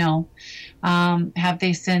against them? No. Have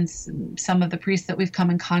they, since some of the priests that we've come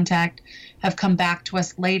in contact have come back to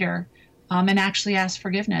us later and actually asked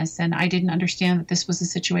forgiveness? And I didn't understand that this was a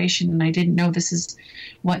situation, and I didn't know this is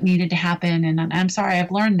what needed to happen. And I'm sorry,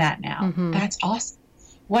 I've learned that now. Mm-hmm. That's awesome.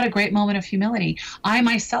 What a great moment of humility. I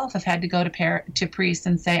myself have had to go to priests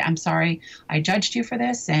and say, I'm sorry, I judged you for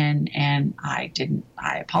this, and I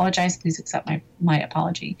apologize. Please accept my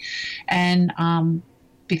apology. And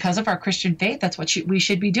because of our Christian faith, that's what we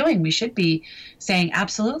should be doing. We should be saying,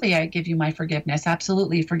 absolutely, I give you my forgiveness.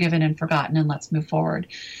 Absolutely, forgiven and forgotten, and let's move forward.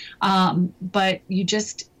 But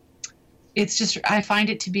I find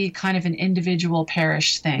it to be kind of an individual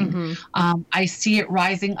parish thing. Mm-hmm. I see it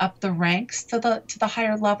rising up the ranks to the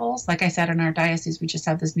higher levels. Like I said, in our diocese, we just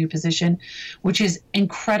have this new position, which is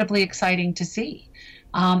incredibly exciting to see,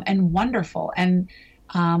 and wonderful. And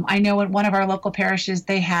I know in one of our local parishes,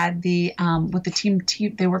 they had they worked with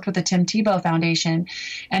the Tim Tebow Foundation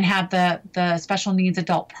and had the special needs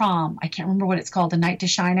adult prom. I can't remember what it's called, the Night to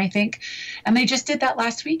Shine, I think. And they just did that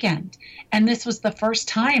last weekend. And this was the first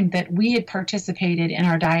time that we had participated in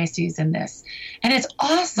our diocese in this. And it's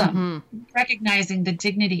awesome, recognizing the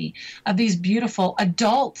dignity of these beautiful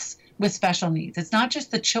adults with special needs. It's not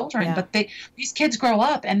just the children, but these kids grow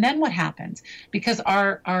up, and then what happens? Because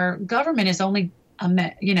our government is only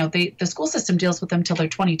the school system deals with them till they're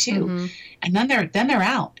 22, and then they're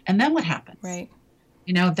out. And then what happens? Right.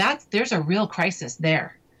 There's a real crisis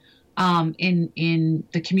there, in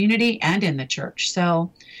the community and in the church.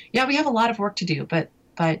 So yeah, we have a lot of work to do, but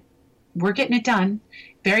we're getting it done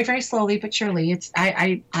very, very slowly, but surely.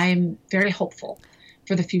 I'm very hopeful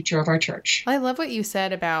for the future of our church. I love what you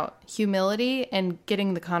said about humility and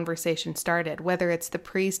getting the conversation started, whether it's the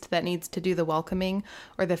priest that needs to do the welcoming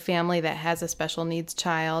or the family that has a special needs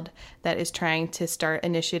child that is trying to start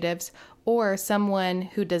initiatives, or someone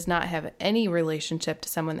who does not have any relationship to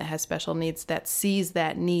someone that has special needs that sees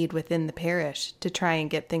that need within the parish to try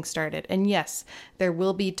and get things started. And yes, there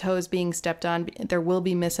will be toes being stepped on, there will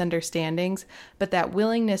be misunderstandings, but that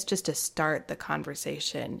willingness just to start the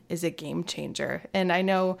conversation is a game changer. And I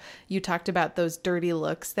know you talked about those dirty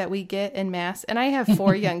looks that we get in Mass, and I have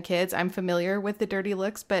 4 young kids. I'm familiar with the dirty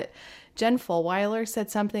looks, but Jen Fulwiler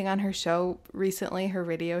said something on her show recently, her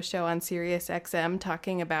radio show on Sirius XM,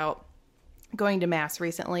 talking about going to Mass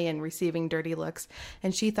recently and receiving dirty looks.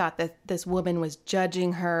 And she thought that this woman was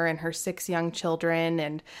judging her and her 6 young children,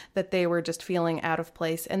 and that they were just feeling out of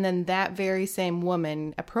place. And then that very same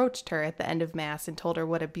woman approached her at the end of Mass and told her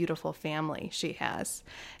what a beautiful family she has,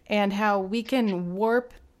 and how we can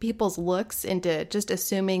warp people's looks into just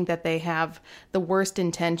assuming that they have the worst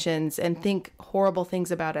intentions and think horrible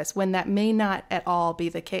things about us, when that may not at all be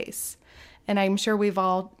the case. And I'm sure we've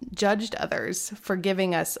all judged others for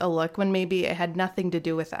giving us a look when maybe it had nothing to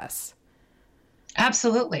do with us.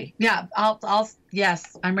 Absolutely. Yeah.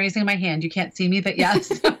 Yes, I'm raising my hand. You can't see me, but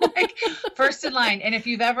yes, like first in line. And if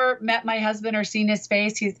you've ever met my husband or seen his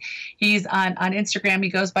face, he's on Instagram. He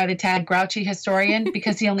goes by the tag Grouchy Historian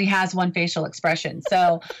because he only has one facial expression.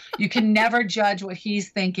 So you can never judge what he's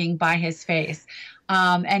thinking by his face.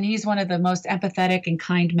 And he's one of the most empathetic and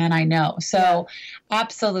kind men I know. So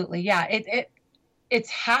absolutely. Yeah. It's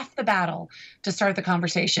half the battle to start the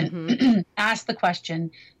conversation, ask the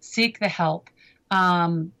question, seek the help,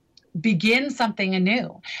 begin something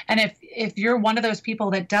anew. And if you're one of those people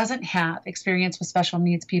that doesn't have experience with special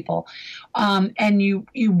needs people, and you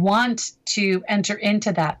want to enter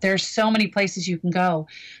into that, there's so many places you can go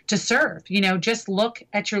to serve. Just look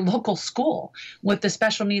at your local school with the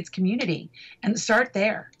special needs community and start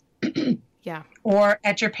there. Yeah. Or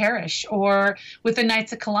at your parish, or with the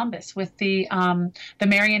Knights of Columbus, with the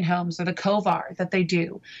Marian Homes or the Kovar that they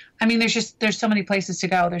do. I mean, there's so many places to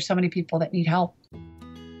go. There's so many people that need help.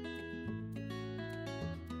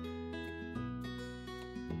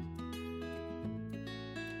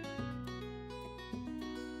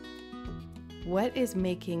 What is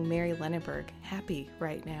making Mary Lenneberg happy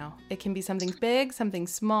right now? It can be something big, something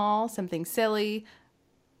small, something silly.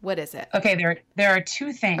 What is it? Okay, there are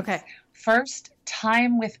 2 things. Okay. First,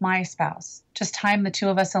 time with my spouse. Just time, the 2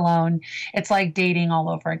 of us alone. It's like dating all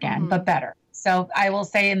over again, but better. So I will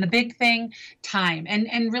say, in the big thing, time,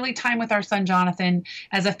 and really time with our son Jonathan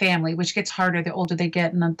as a family, which gets harder the older they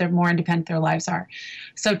get and the more independent their lives are.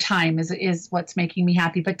 So time is what's making me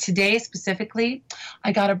happy. But today specifically,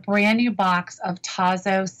 I got a brand new box of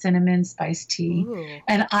Tazo cinnamon spice tea. Ooh.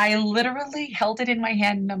 And I literally held it in my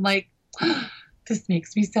hand and I'm like, this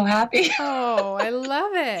makes me so happy. Oh, I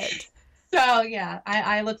love it. So yeah,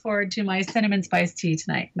 I look forward to my cinnamon spice tea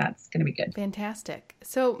tonight. That's going to be good. Fantastic.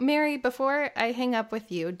 So, Mary, before I hang up with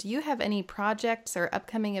you, do you have any projects or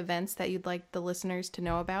upcoming events that you'd like the listeners to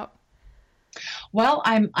know about? Well,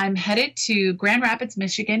 I'm headed to Grand Rapids,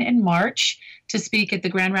 Michigan in March to speak at the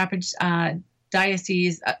Grand Rapids the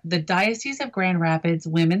Diocese of Grand Rapids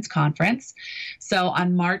Women's Conference. So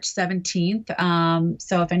on March 17th.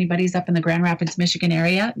 So if anybody's up in the Grand Rapids, Michigan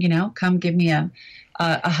area, come give me a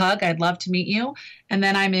hug. I'd love to meet you. And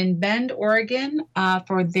then I'm in Bend, Oregon,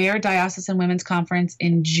 for their Diocesan Women's Conference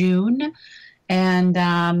in June. And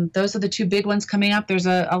those are the two big ones coming up. There's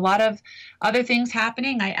a lot of other things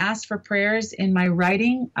happening. I asked for prayers in my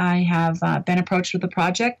writing. I have been approached with a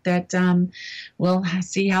project that we'll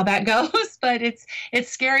see how that goes. But it's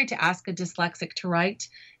scary to ask a dyslexic to write.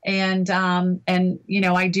 And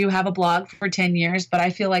I do have a blog for 10 years, but I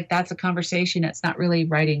feel like that's a conversation. It's not really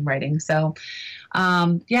writing. So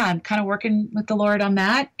I'm kind of working with the Lord on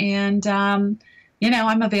that. And I'm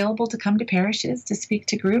available to come to parishes to speak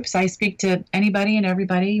to groups. I speak to anybody and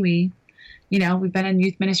everybody. We've been in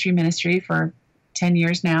youth ministry for 10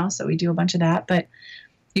 years now, so we do a bunch of that. But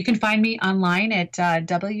you can find me online at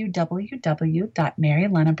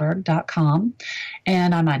www.marylenneberg.com.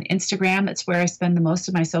 And I'm on Instagram. That's where I spend the most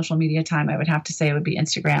of my social media time. I would have to say it would be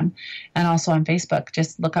Instagram. And also on Facebook.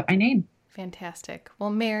 Just look up my name. Fantastic. Well,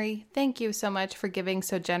 Mary, thank you so much for giving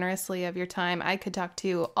so generously of your time. I could talk to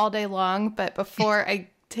you all day long, but before I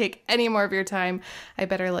take any more of your time, I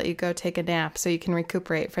better let you go take a nap so you can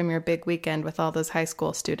recuperate from your big weekend with all those high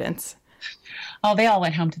school students. Oh, they all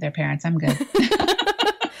went home to their parents. I'm good.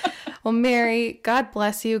 Well, Mary, God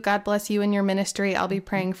bless you. God bless you in your ministry. I'll be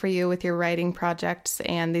praying for you with your writing projects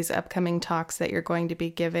and these upcoming talks that you're going to be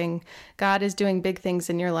giving. God is doing big things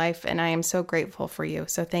in your life, and I am so grateful for you.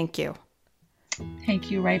 So thank you. Thank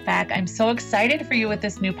you right back. I'm so excited for you with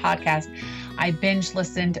this new podcast. I binge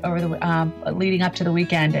listened over the leading up to the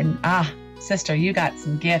weekend, and sister, you got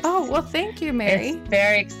some gifts. Oh, well, thank you, Mary. It's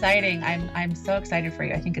very exciting. I'm so excited for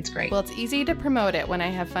you. I think it's great. Well, it's easy to promote it when I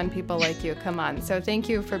have fun people like you come on. So thank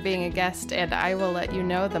you for being a guest, and I will let you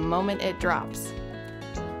know the moment it drops.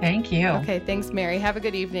 Thank you. Okay, thanks, Mary. Have a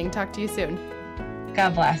good evening. Talk to you soon.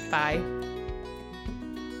 God bless. Bye.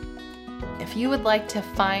 If you would like to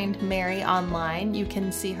find Mary online, you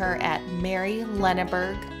can see her at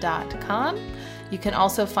marylenneberg.com. You can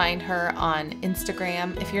also find her on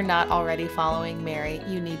Instagram. If you're not already following Mary,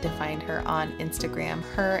 you need to find her on Instagram.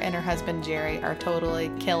 Her and her husband Jerry are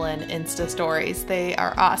totally killing Insta stories. They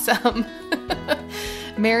are awesome.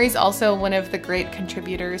 Mary's also one of the great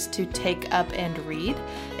contributors to Take Up and Read.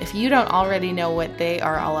 If you don't already know what they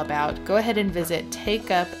are all about, go ahead and visit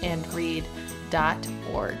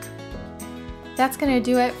takeupandread.org. That's going to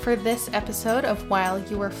do it for this episode of While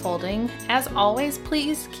You Were Folding. As always,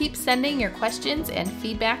 please keep sending your questions and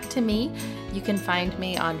feedback to me. You can find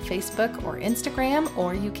me on Facebook or Instagram,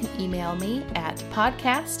 or you can email me at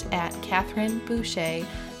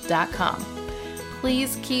podcast@catherineboucher.com.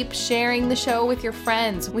 Please keep sharing the show with your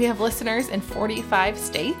friends. We have listeners in 45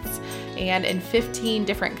 states and in 15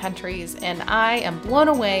 different countries, and I am blown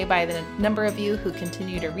away by the number of you who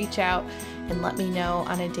continue to reach out and let me know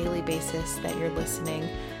on a daily basis that you're listening.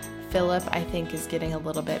 Philip, I think, is getting a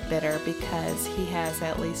little bit bitter because he has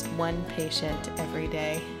at least one patient every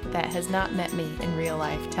day that has not met me in real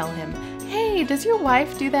life tell him, "Hey, does your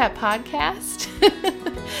wife do that podcast?"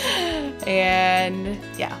 And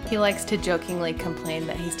yeah, he likes to jokingly complain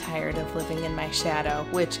that he's tired of living in my shadow,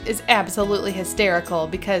 which is absolutely hysterical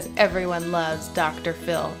because everyone loves Dr.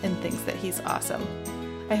 Phil and thinks that he's awesome.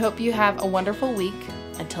 I hope you have a wonderful week.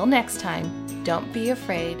 Until next time, don't be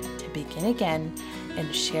afraid to begin again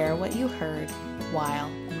and share what you heard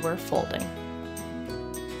while you were folding.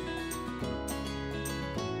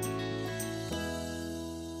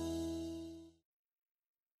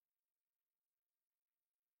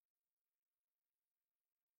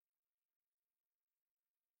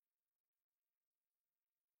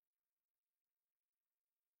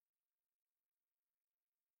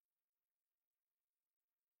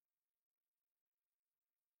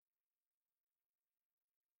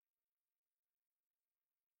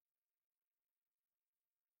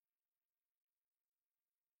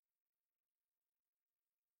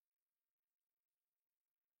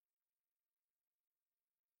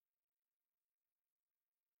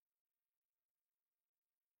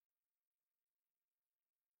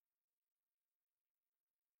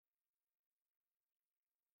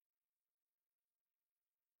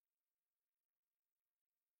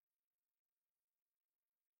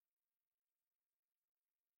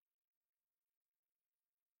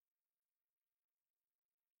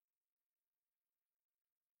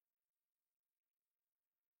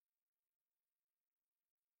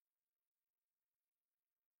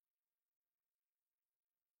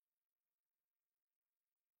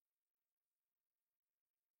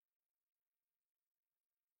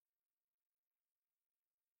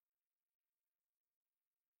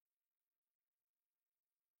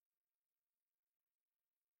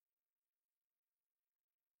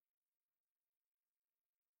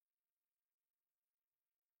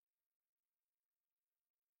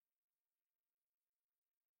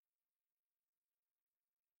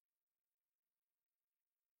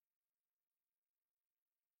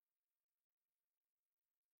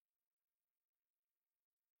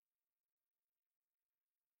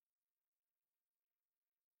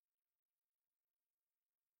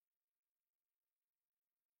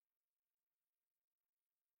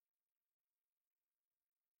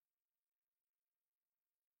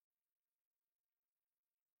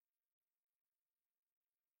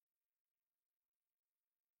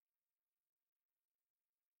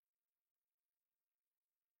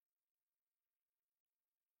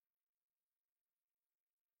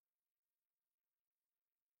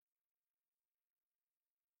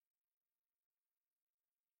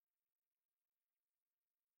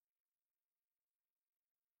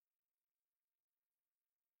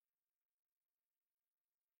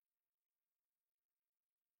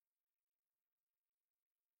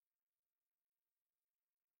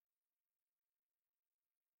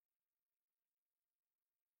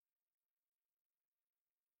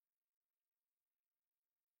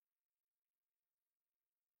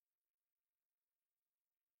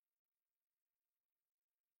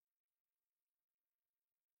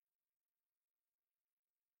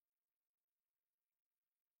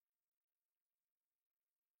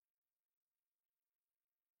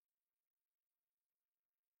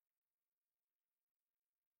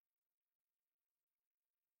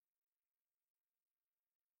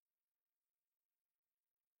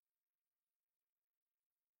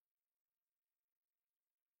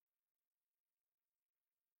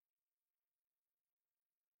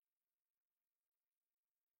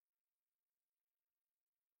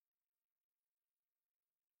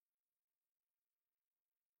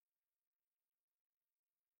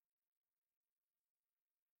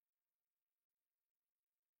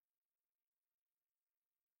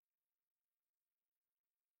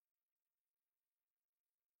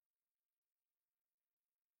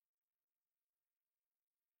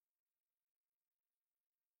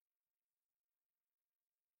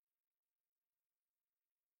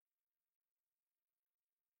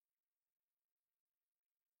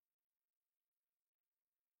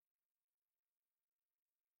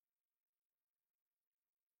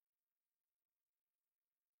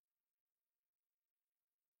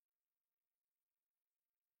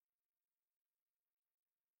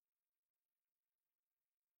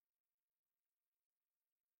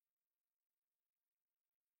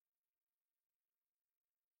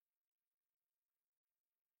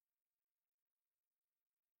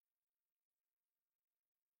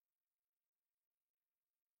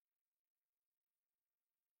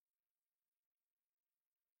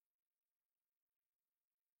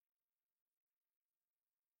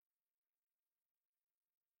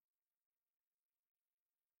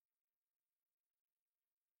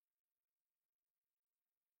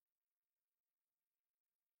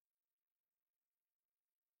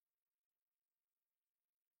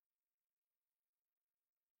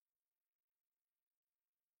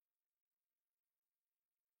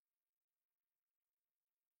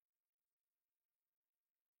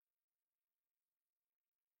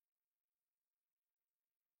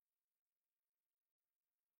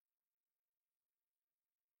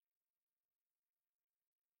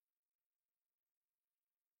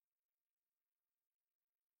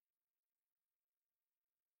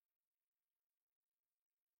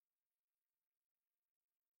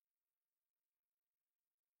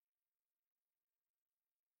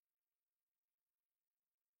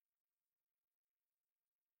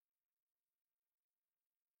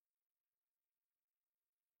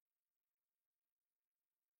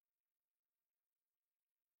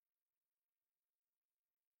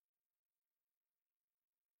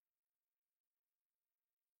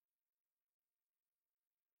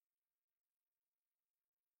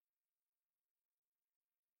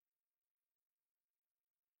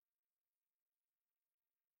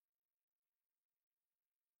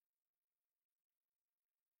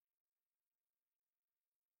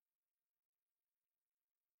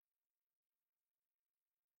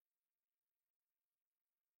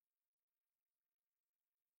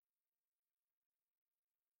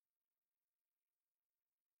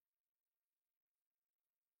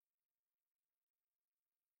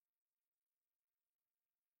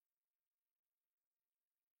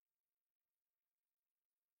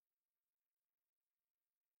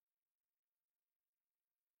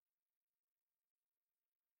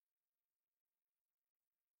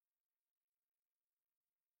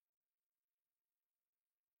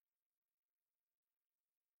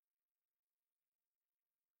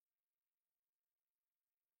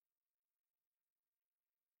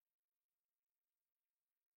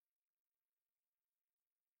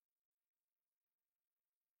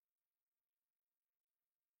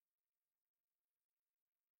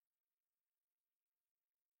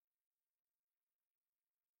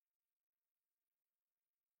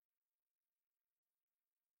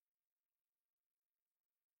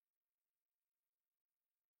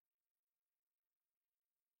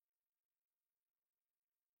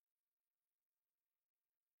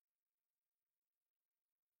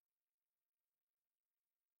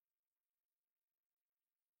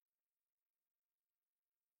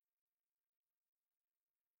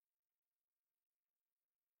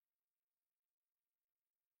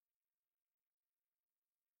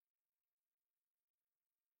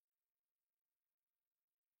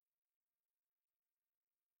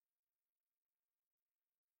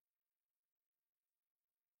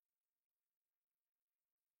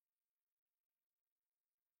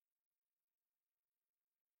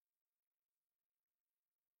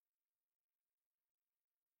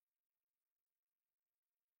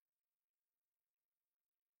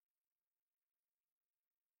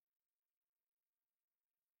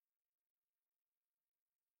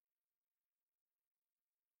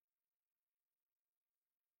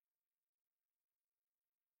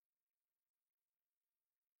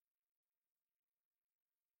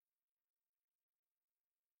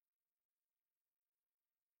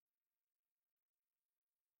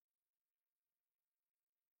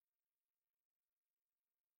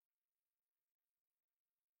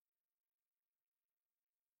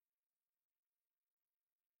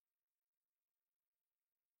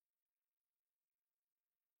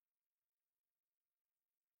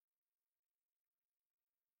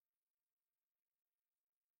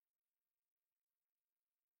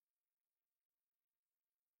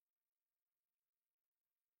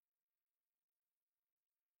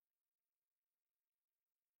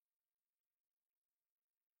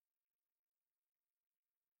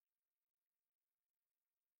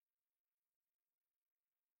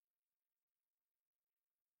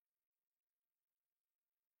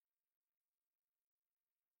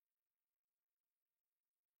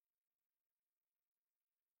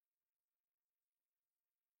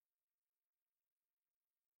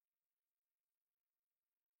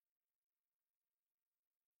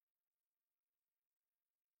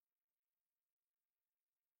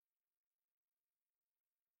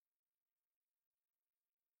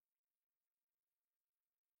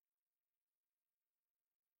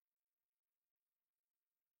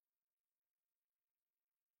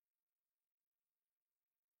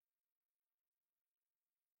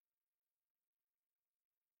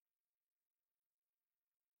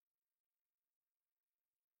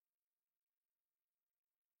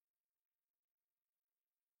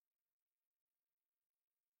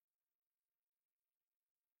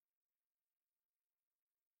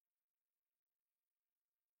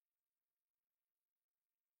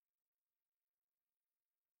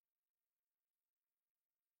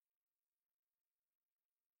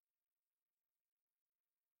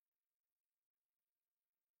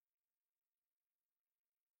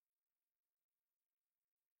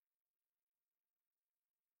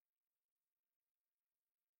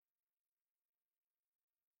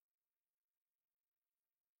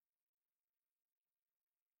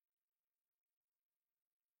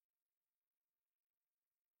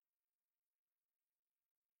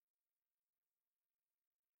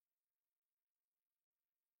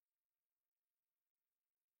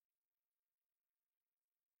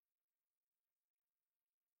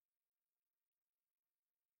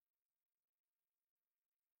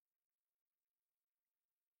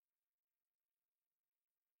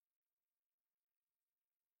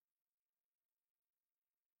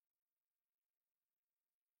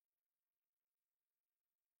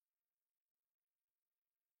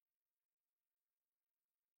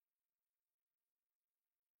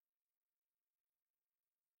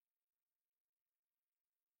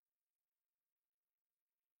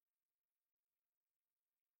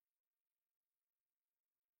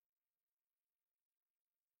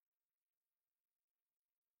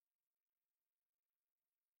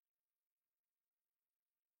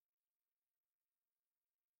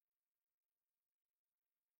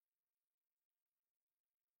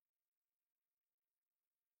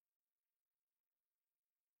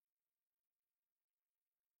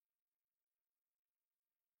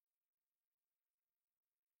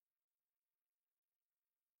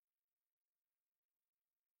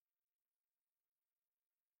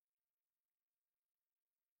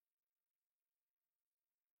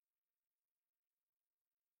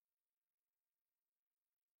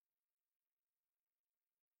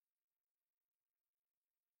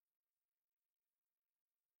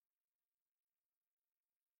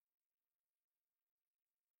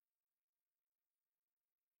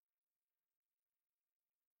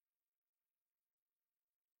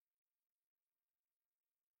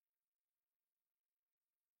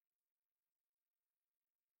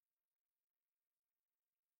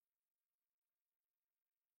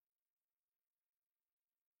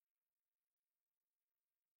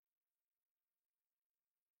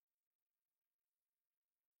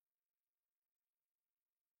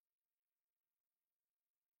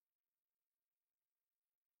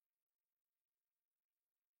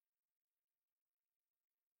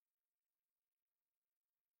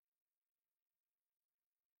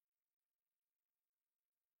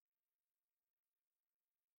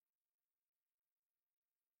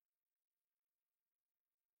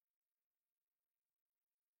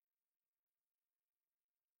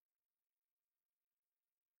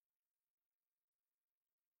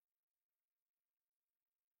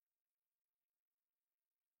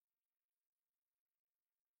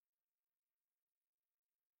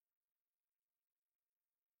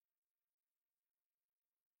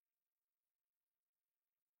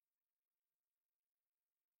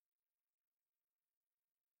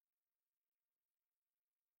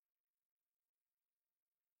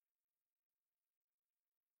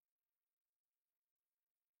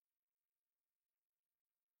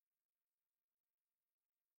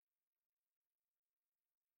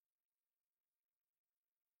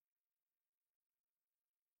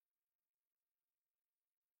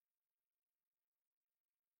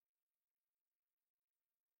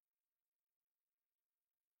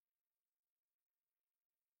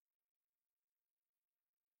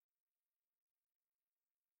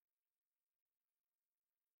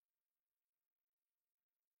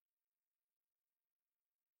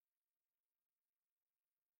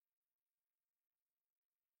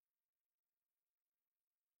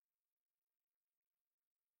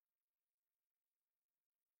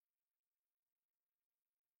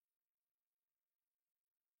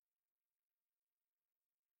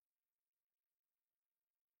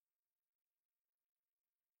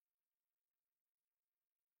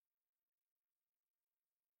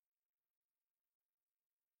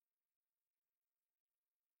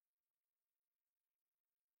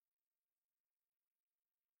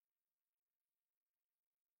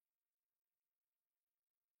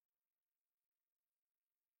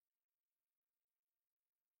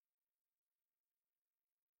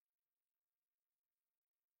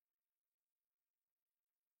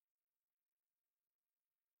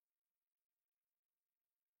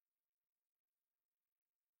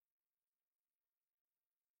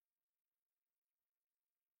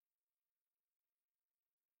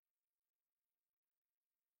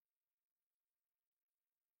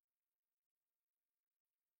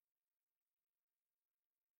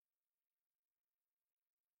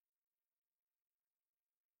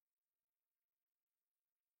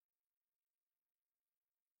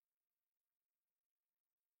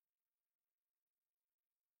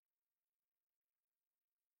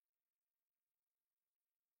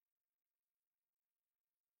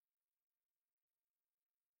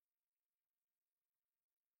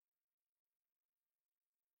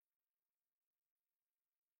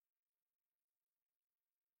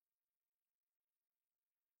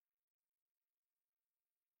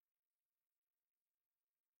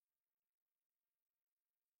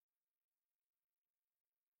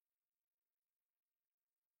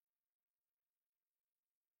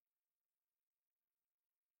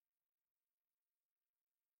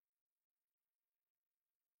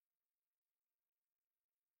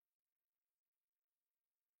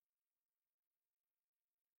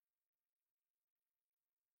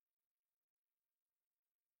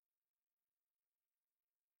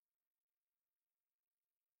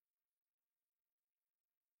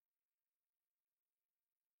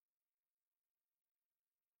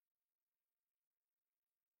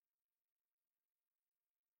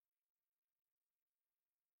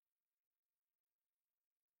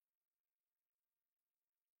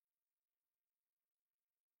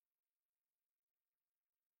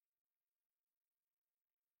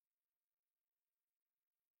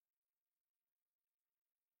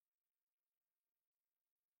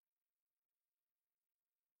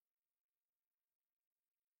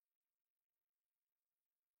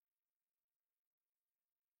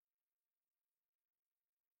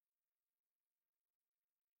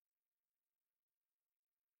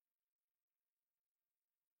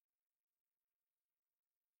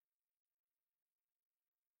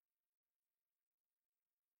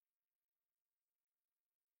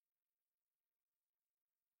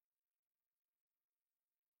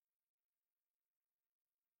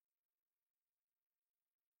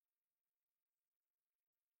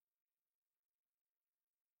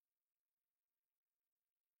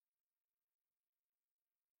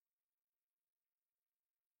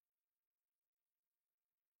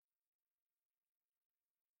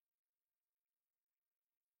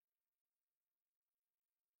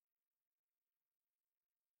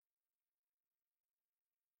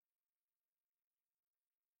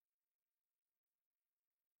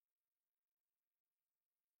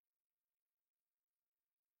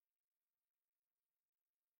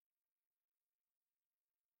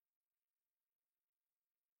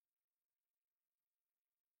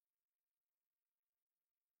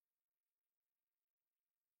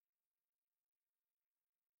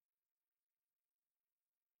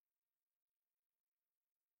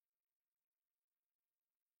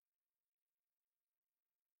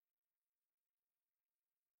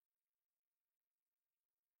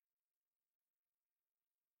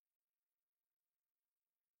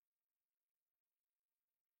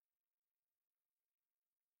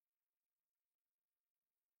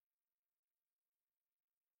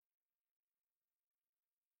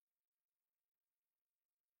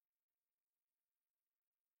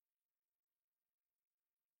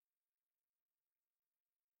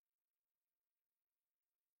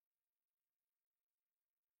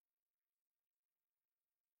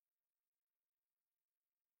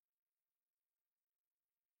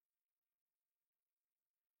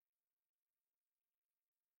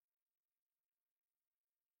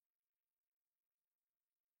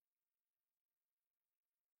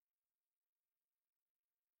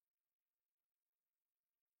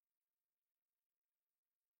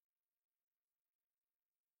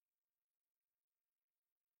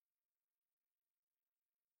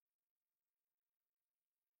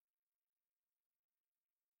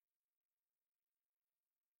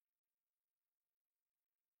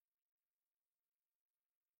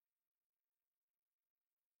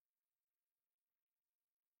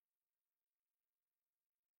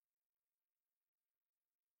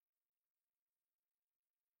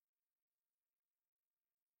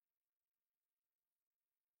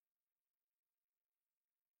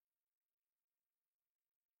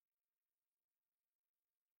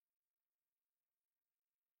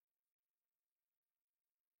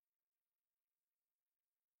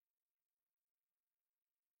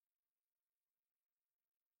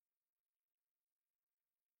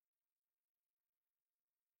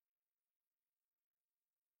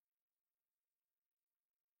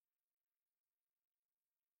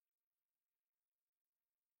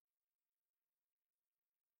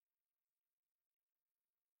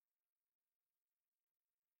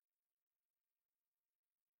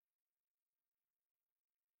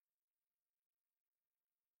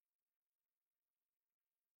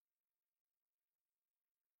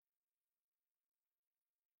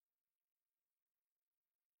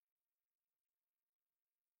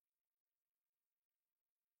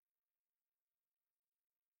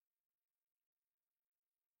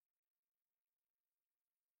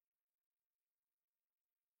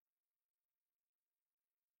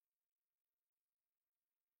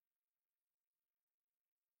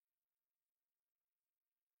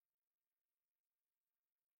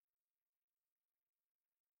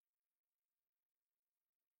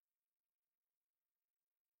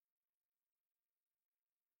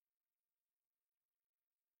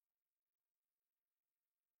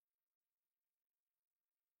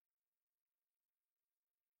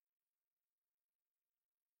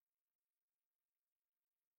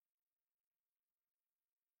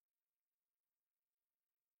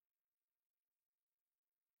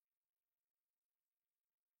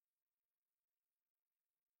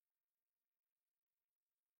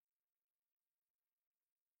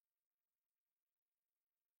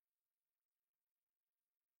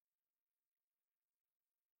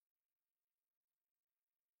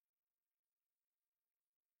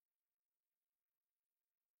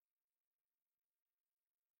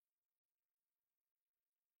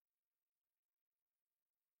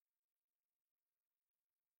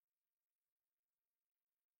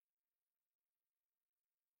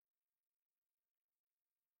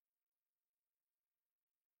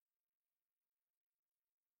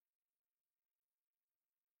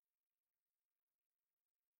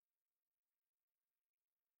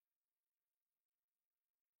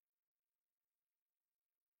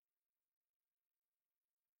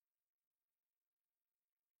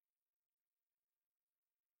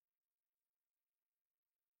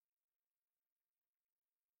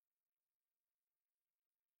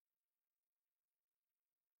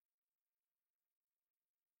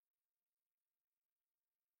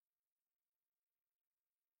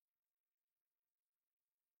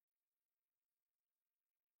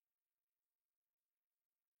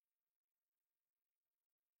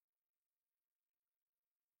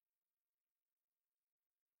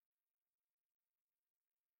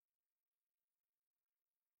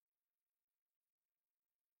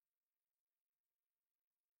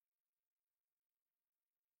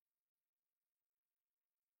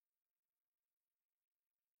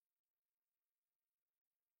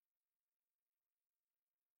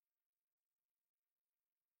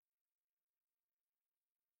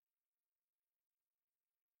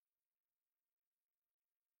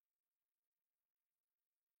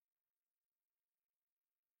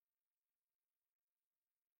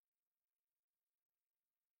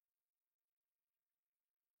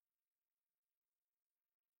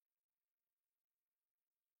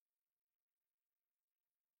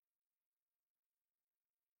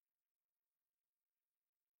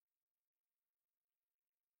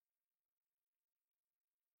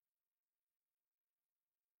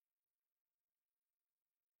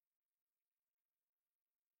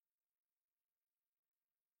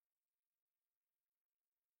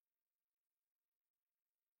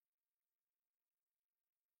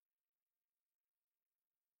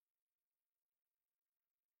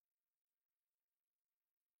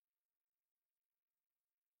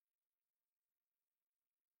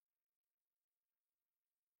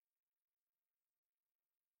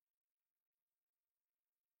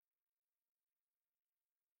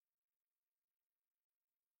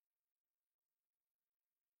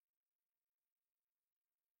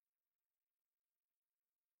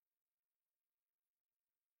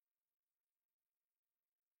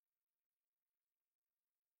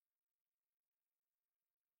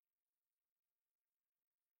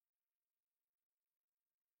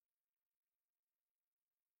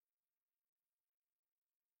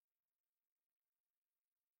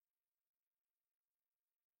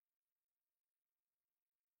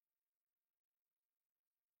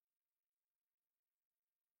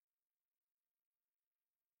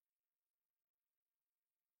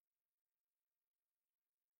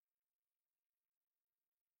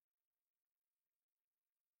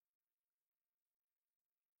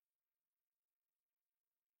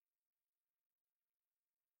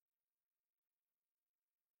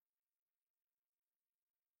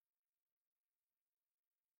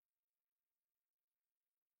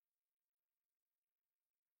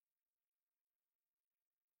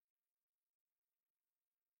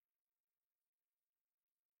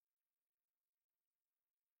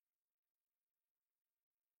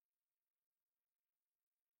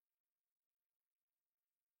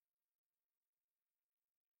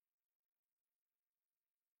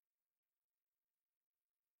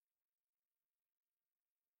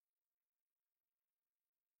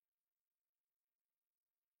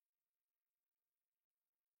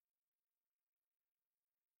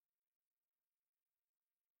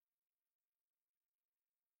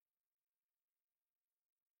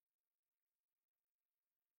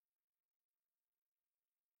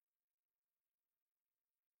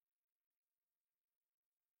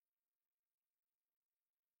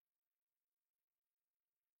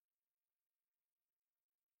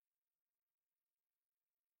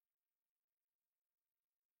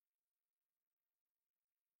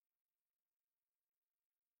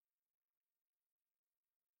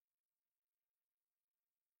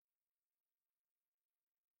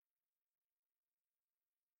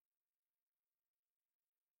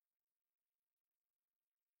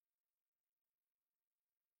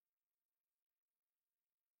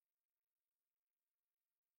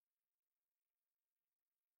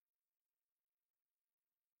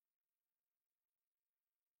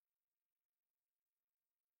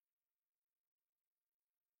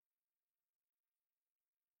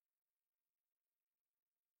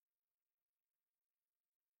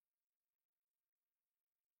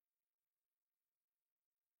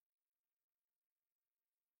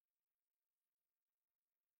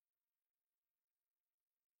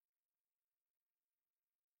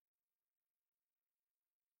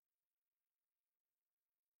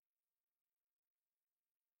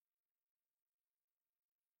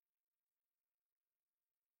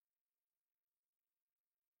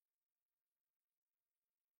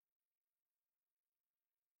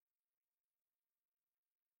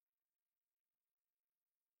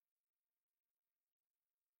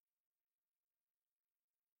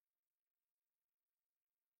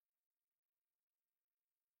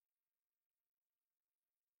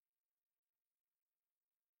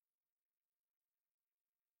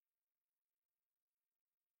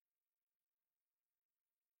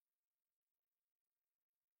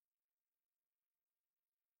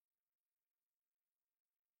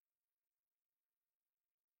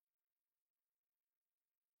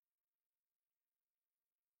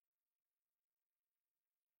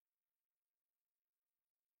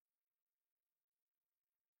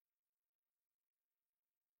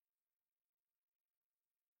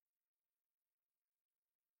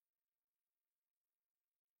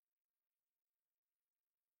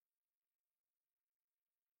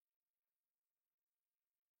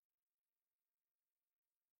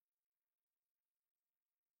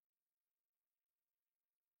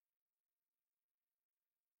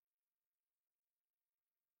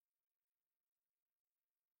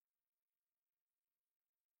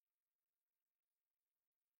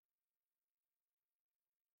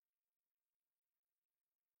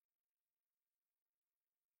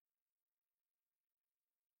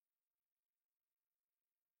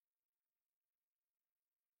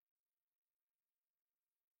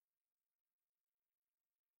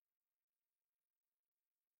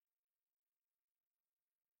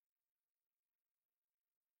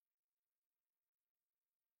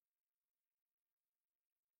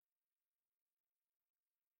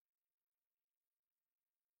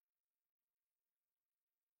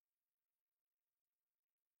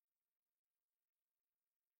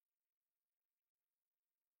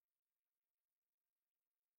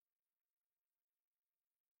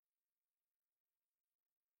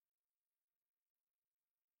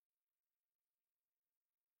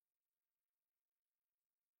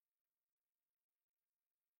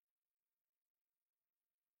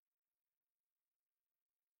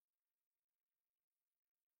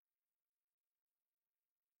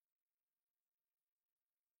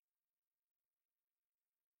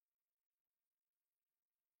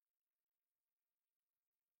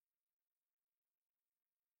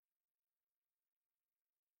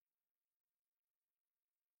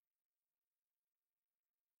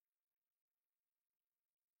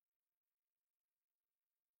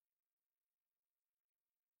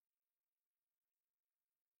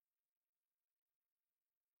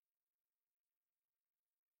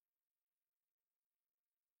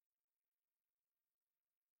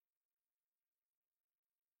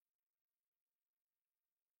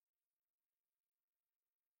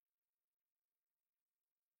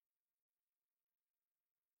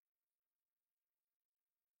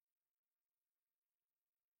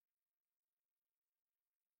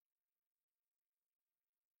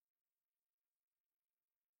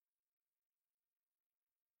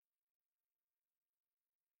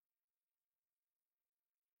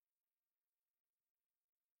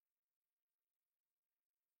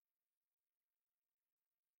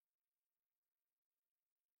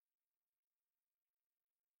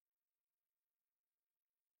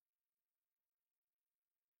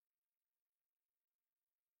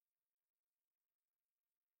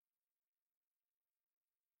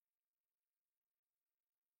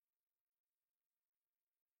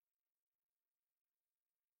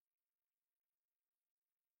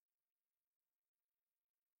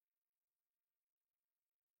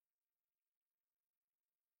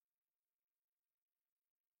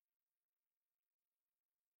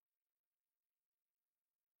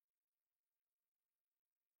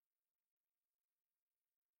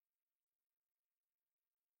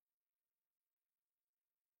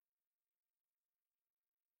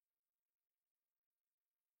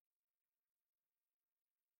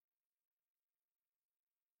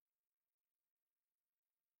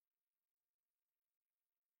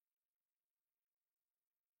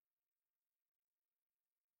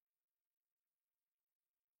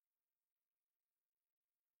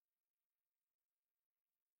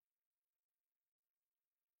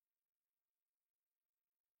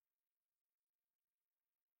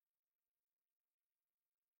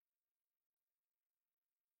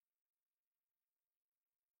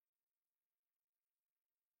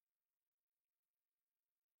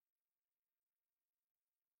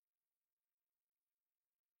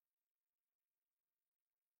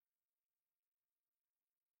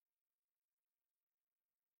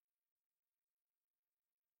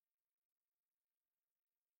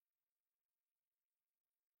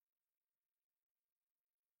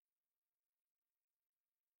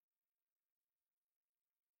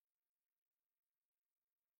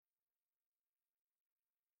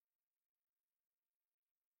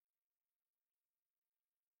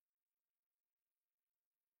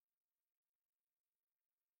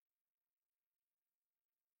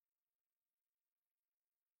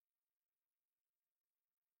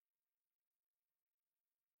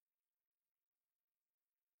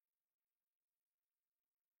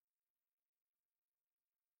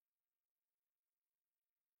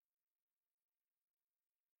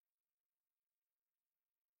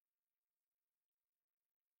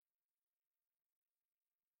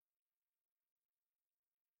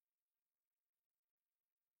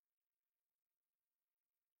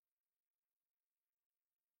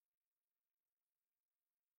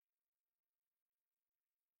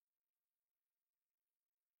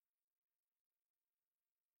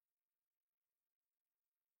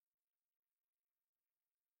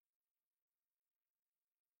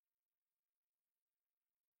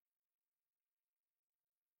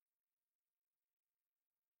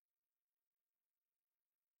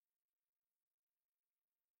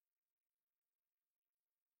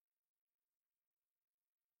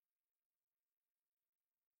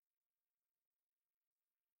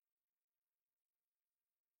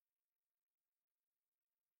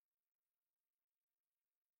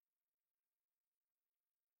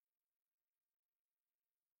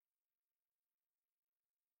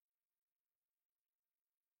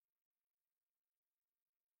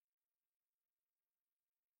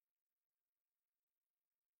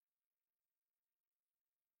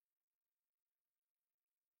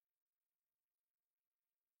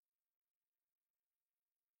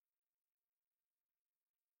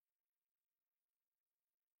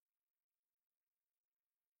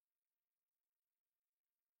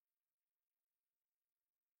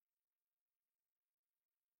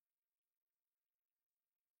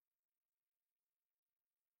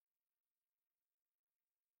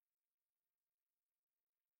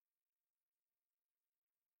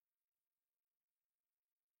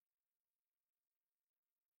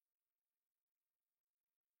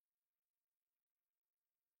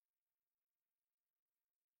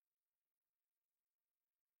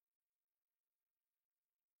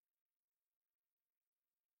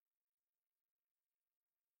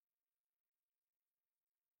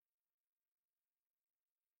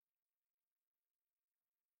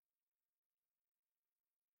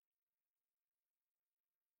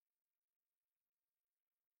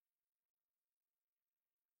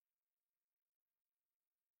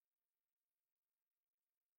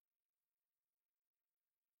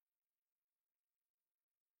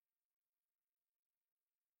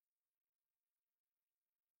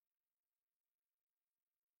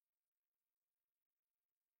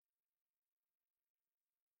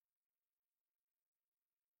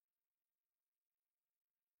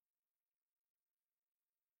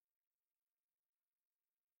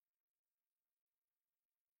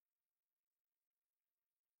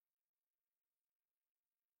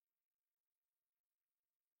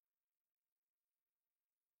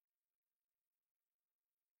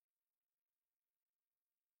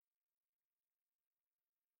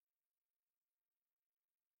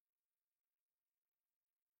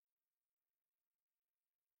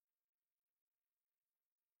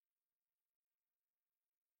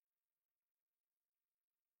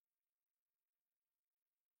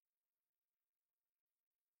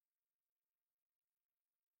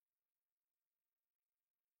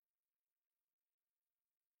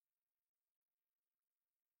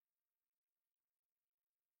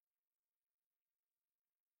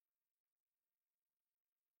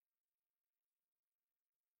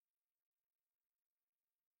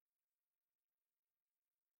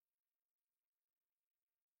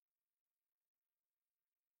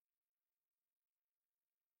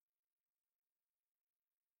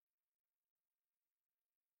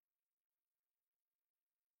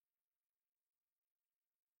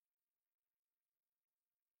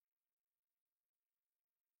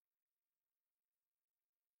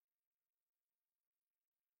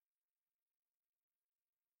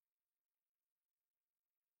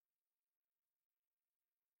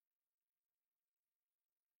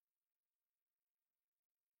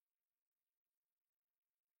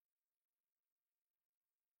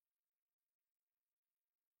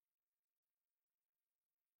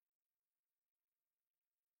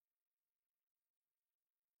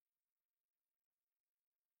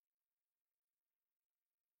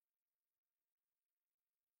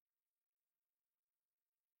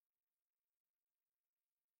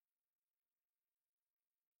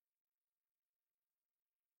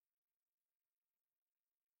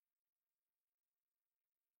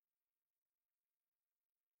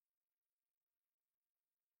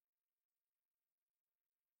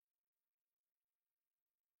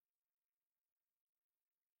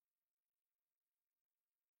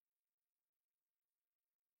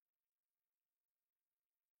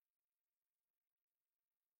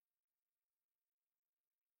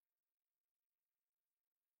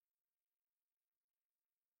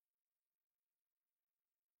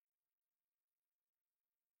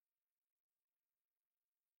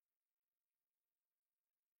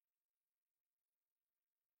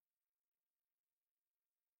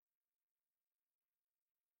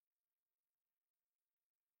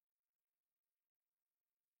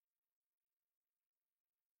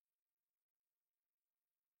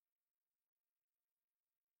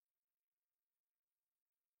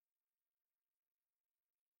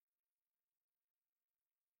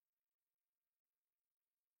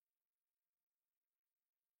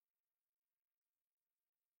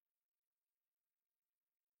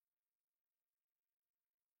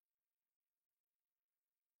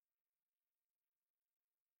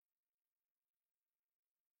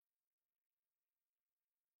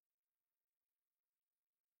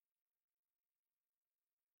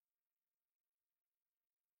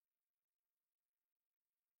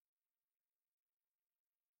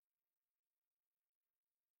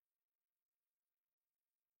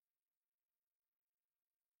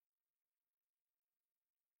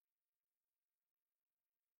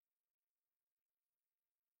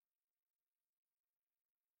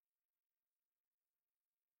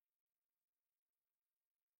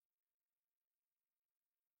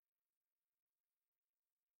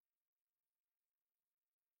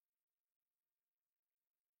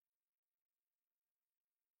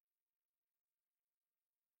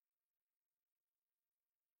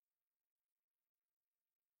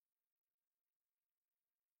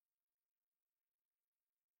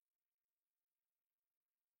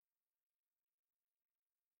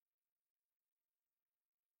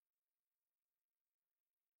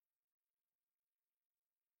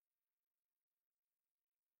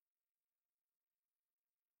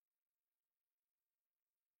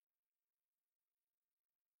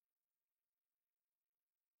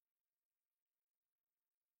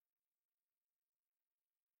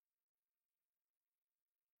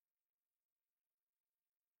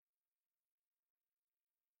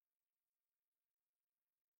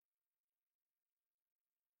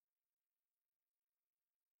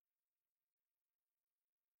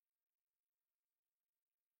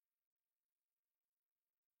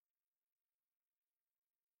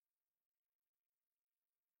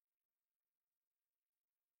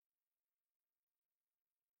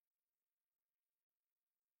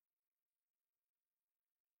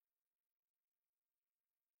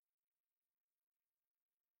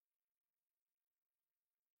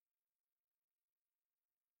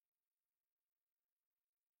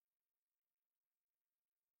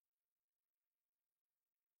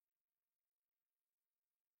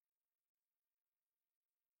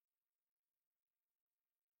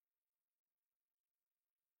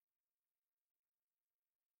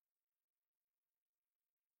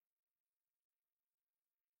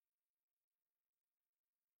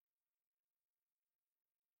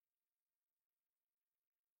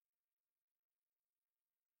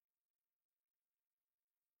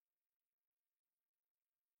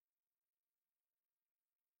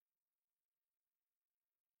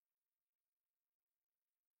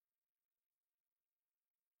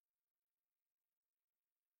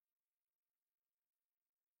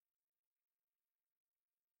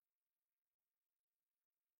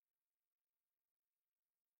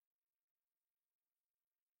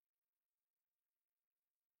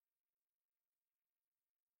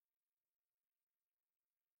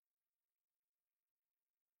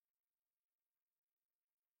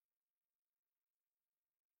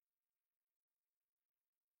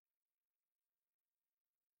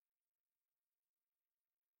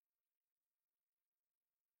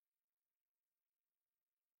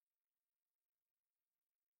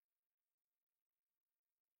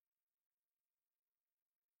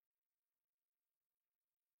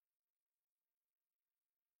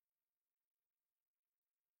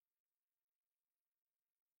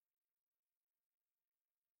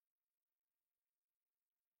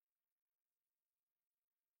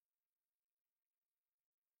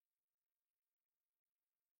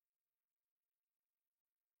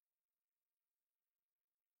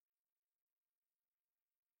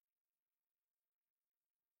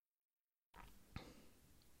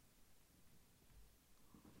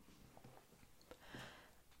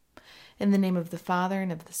 In the name of the Father,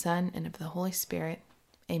 and of the Son, and of the Holy Spirit.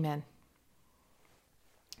 Amen.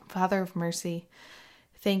 Father of mercy,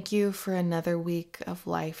 thank you for another week of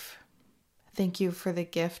life. Thank you for the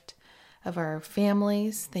gift of our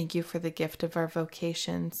families. Thank you for the gift of our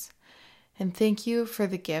vocations. And thank you for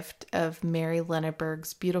the gift of Mary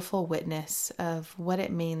Lenneberg's beautiful witness of what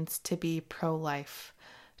it means to be pro-life,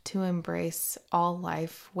 to embrace all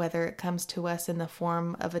life, whether it comes to us in the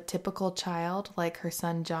form of a typical child like her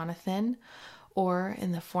son Jonathan, or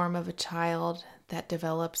in the form of a child that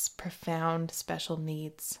develops profound special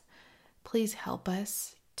needs. Please help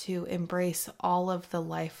us to embrace all of the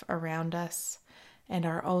life around us and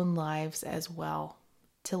our own lives as well,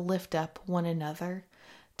 to lift up one another,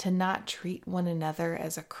 to not treat one another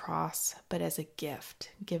as a cross, but as a gift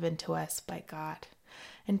given to us by God.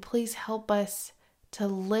 And please help us to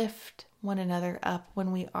lift one another up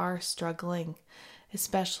when we are struggling,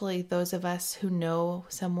 especially those of us who know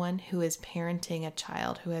someone who is parenting a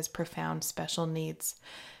child who has profound special needs.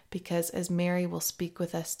 Because as Mary will speak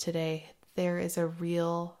with us today, there is a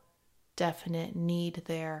real, definite need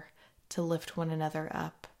there to lift one another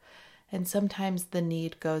up. And sometimes the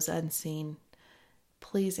need goes unseen.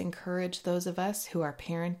 Please encourage those of us who are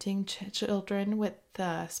parenting children with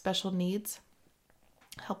special needs.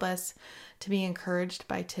 Help us to be encouraged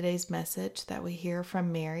by today's message that we hear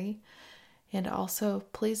from Mary. And also,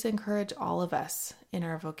 please encourage all of us in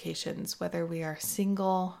our vocations, whether we are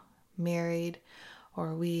single, married,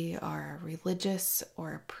 or we are religious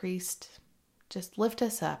or a priest. Just lift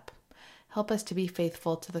us up. Help us to be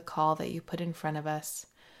faithful to the call that you put in front of us,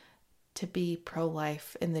 to be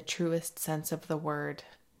pro-life in the truest sense of the word,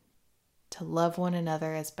 to love one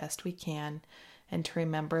another as best we can, and to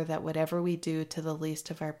remember that whatever we do to the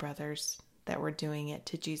least of our brothers, that we're doing it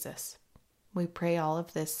to Jesus. We pray all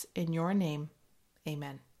of this in your name.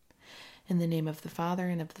 Amen. In the name of the Father,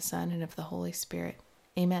 and of the Son, and of the Holy Spirit.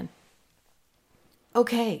 Amen.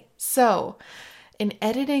 Okay, so in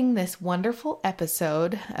editing this wonderful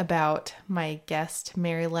episode about my guest,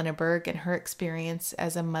 Mary Lenneberg, and her experience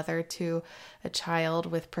as a mother to a child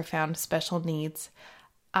with profound special needs,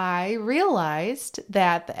 I realized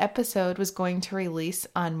that the episode was going to release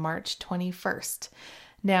on March 21st.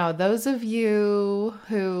 Now, those of you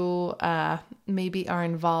who maybe are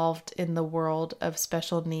involved in the world of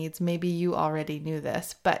special needs, maybe you already knew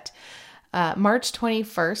this, but March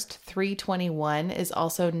 21st, 3/21, is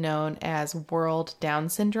also known as World Down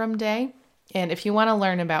Syndrome Day. And if you want to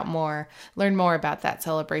learn more about that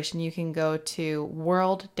celebration, you can go to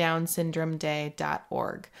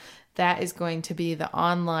worlddownsyndromeday.org. That is going to be the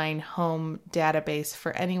online home database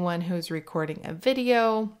for anyone who's recording a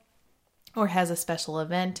video or has a special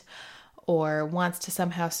event or wants to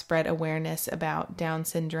somehow spread awareness about Down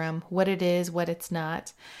syndrome, what it is, what it's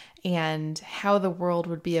not, and how the world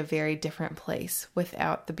would be a very different place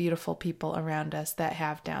without the beautiful people around us that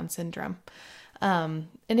have Down syndrome. And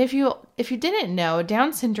if you didn't know,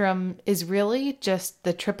 Down syndrome is really just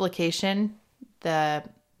the tripling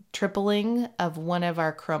of one of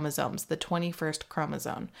our chromosomes, the 21st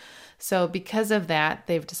chromosome. So because of that,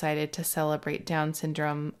 they've decided to celebrate Down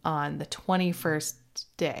syndrome on the 21st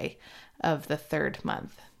day of the third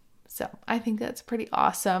month. So I think that's pretty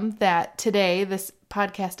awesome that today, this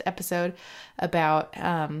podcast episode about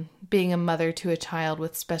being a mother to a child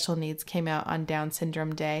with special needs came out on Down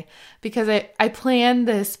Syndrome Day, because I planned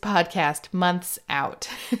this podcast months out.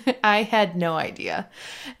 I had no idea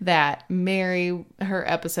that Mary, her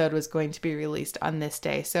episode was going to be released on this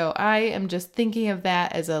day. So I am just thinking of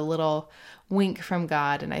that as a little wink from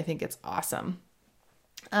God, and I think it's awesome.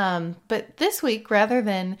 But this week, rather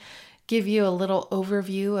than give you a little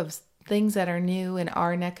overview of things that are new in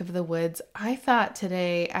our neck of the woods, I thought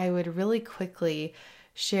today I would really quickly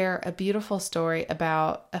share a beautiful story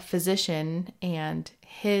about a physician and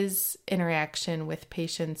his interaction with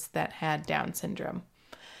patients that had Down syndrome.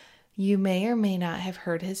 You may or may not have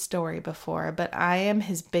heard his story before, but I am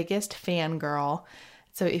his biggest fangirl.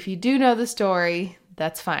 So if you do know the story,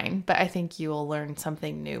 that's fine, but I think you will learn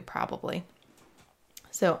something new probably.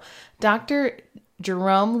 So Dr.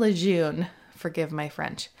 Jerome Lejeune, forgive my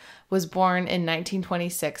French, was born in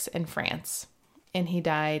 1926 in France, and he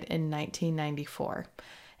died in 1994.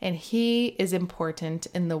 And he is important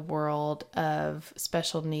in the world of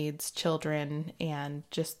special needs children and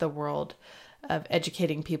just the world of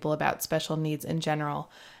educating people about special needs in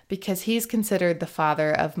general, because he's considered the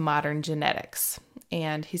father of modern genetics.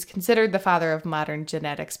 And he's considered the father of modern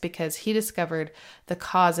genetics because he discovered the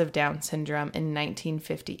cause of Down syndrome in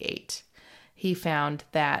 1958. He found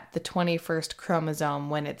that the 21st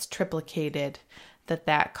chromosome, when it's triplicated,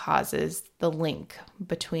 that causes the link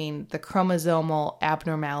between the chromosomal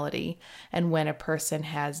abnormality and when a person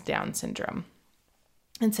has Down syndrome.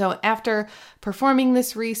 And so after performing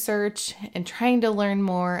this research and trying to learn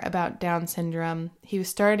more about Down syndrome, he was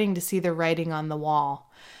starting to see the writing on the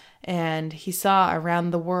wall. And he saw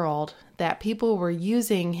around the world that people were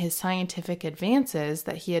using his scientific advances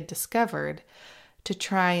that he had discovered to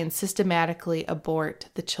try and systematically abort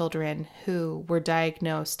the children who were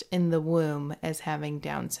diagnosed in the womb as having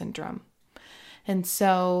Down syndrome. And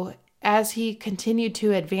so as he continued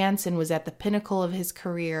to advance and was at the pinnacle of his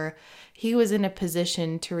career, he was in a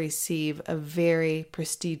position to receive a very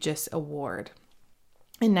prestigious award.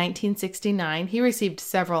 In 1969, he received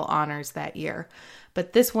several honors that year,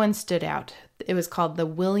 but this one stood out. It was called the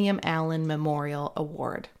William Allen Memorial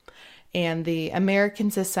Award. And the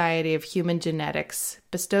American Society of Human Genetics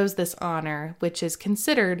bestows this honor, which is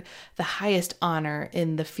considered the highest honor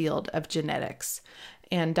in the field of genetics.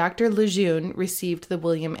 And Dr. Lejeune received the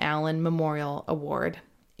William Allen Memorial Award.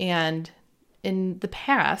 And in the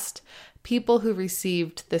past, people who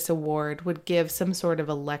received this award would give some sort of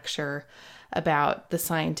a lecture about the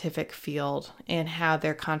scientific field and how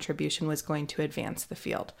their contribution was going to advance the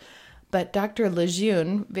field. But Dr.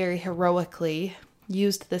 Lejeune very heroically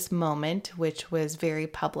used this moment, which was very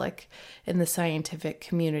public in the scientific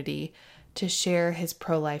community, to share his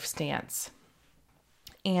pro-life stance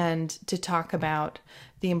and to talk about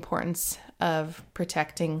the importance of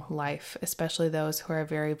protecting life, especially those who are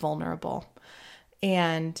very vulnerable.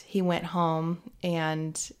 And he went home,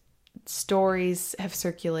 and stories have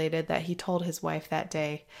circulated that he told his wife that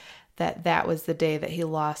day that that was the day that he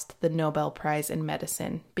lost the Nobel Prize in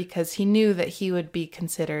medicine, because he knew that he would be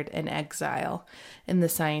considered an exile in the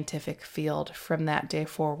scientific field from that day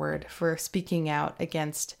forward for speaking out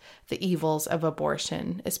against the evils of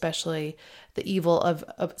abortion, especially the evil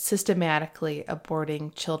of systematically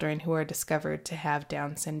aborting children who are discovered to have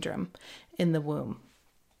Down syndrome in the womb.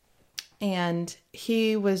 And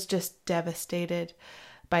he was just devastated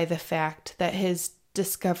by the fact that his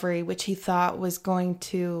discovery, which he thought was going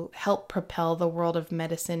to help propel the world of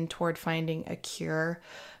medicine toward finding a cure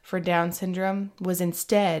for Down syndrome, was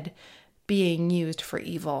instead being used for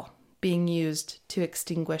evil, being used to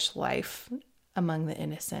extinguish life among the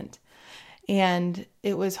innocent. And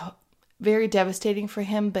it was very devastating for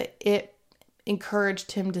him, but it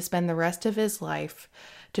encouraged him to spend the rest of his life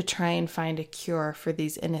to try and find a cure for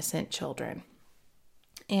these innocent children.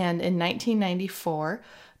 And in 1994,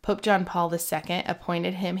 Pope John Paul II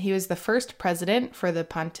appointed him. He was the first president for the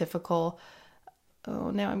Pontifical,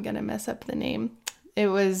 now I'm going to mess up the name. It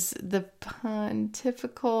was the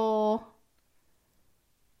Pontifical,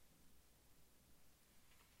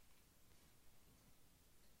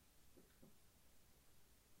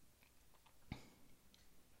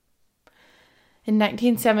 in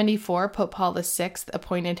 1974, Pope Paul VI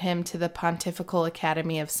appointed him to the Pontifical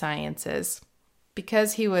Academy of Sciences.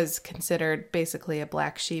 Because he was considered basically a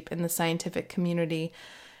black sheep in the scientific community,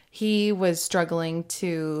 he was struggling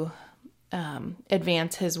to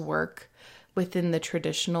advance his work within the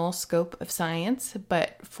traditional scope of science.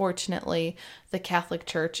 But fortunately, the Catholic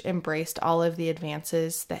Church embraced all of the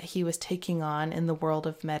advances that he was taking on in the world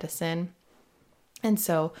of medicine. And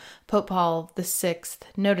so Pope Paul VI,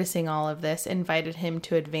 noticing all of this, invited him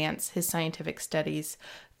to advance his scientific studies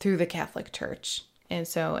through the Catholic Church. And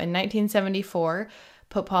so in 1974,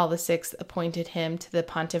 Pope Paul VI appointed him to the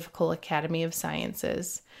Pontifical Academy of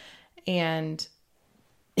Sciences. And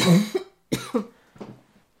in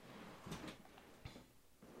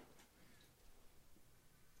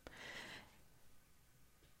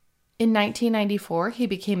 1994, he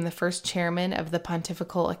became the first chairman of the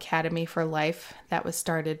Pontifical Academy for Life that was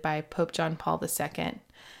started by Pope John Paul II.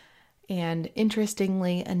 And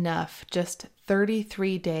interestingly enough, just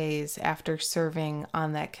 33 days after serving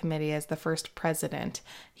on that committee as the first president,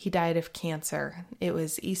 he died of cancer. It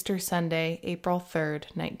was Easter Sunday, April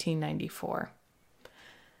 3rd, 1994.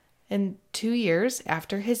 And 2 years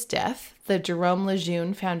after his death, the Jerome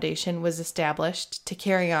Lejeune Foundation was established to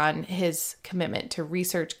carry on his commitment to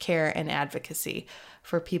research, care, and advocacy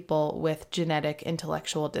for people with genetic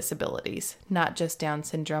intellectual disabilities, not just Down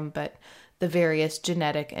syndrome, but the various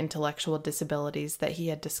genetic intellectual disabilities that he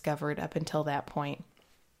had discovered up until that point.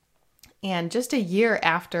 And just a year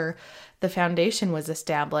after the foundation was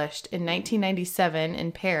established, in 1997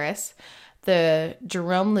 in Paris, the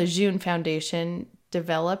Jerome Lejeune Foundation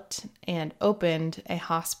developed and opened a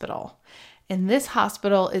hospital. And this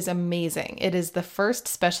hospital is amazing. It is the first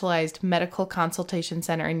specialized medical consultation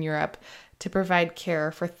center in Europe to provide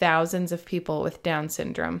care for thousands of people with Down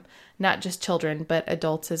syndrome, not just children, but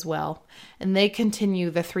adults as well. And they continue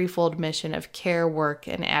the threefold mission of care, work,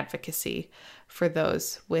 and advocacy for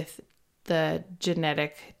those with the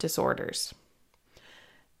genetic disorders.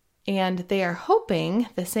 And they are hoping,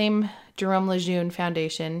 the same Jerome Lejeune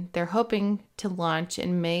Foundation, they're hoping to launch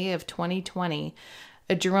in May of 2020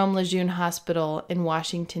 a Jerome Lejeune Hospital in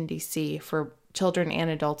Washington, D.C. for children and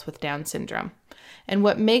adults with Down syndrome. And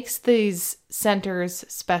what makes these centers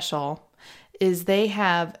special is they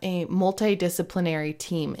have a multidisciplinary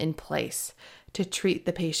team in place to treat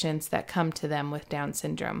the patients that come to them with Down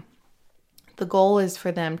syndrome. The goal is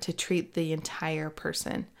for them to treat the entire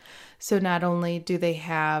person. So not only do they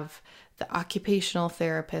have the occupational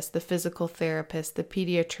therapist, the physical therapist, the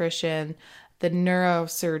pediatrician, the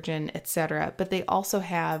neurosurgeon, etc., but they also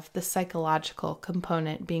have the psychological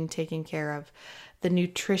component being taken care of, the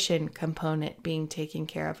nutrition component being taken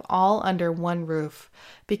care of, all under one roof.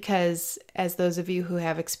 Because as those of you who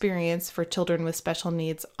have experience for children with special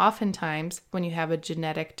needs, oftentimes when you have a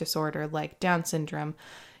genetic disorder like Down syndrome,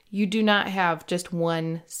 you do not have just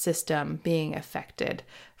one system being affected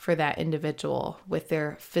for that individual with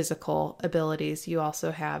their physical abilities. You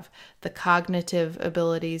also have the cognitive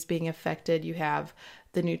abilities being affected. You have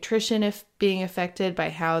the nutrition being affected by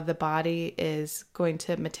how the body is going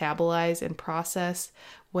to metabolize and process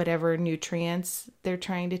whatever nutrients they're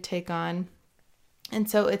trying to take on. And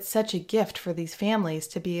so it's such a gift for these families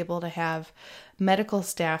to be able to have medical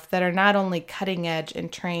staff that are not only cutting edge and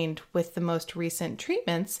trained with the most recent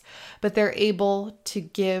treatments, but they're able to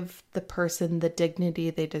give the person the dignity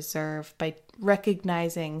they deserve by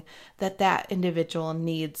recognizing that that individual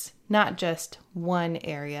needs not just one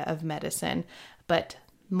area of medicine, but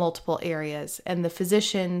multiple areas. And the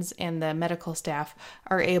physicians and the medical staff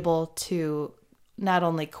are able to not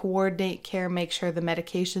only coordinate care, make sure the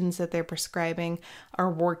medications that they're prescribing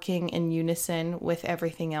are working in unison with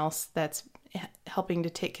everything else that's helping to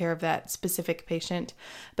take care of that specific patient,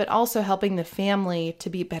 but also helping the family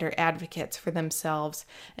to be better advocates for themselves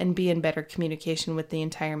and be in better communication with the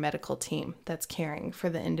entire medical team that's caring for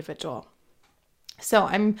the individual. So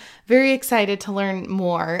I'm very excited to learn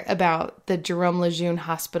more about the Jerome Lejeune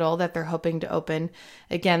Hospital that they're hoping to open.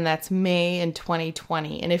 Again, that's May in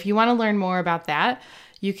 2020. And if you want to learn more about that,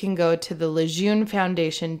 you can go to the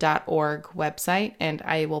LejeuneFoundation.org website, and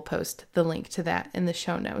I will post the link to that in the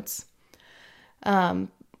show notes.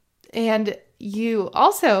 And you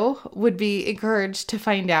also would be encouraged to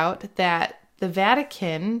find out that the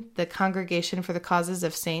Vatican, the Congregation for the Causes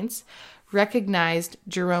of Saints, recognized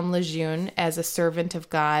Jerome Lejeune as a servant of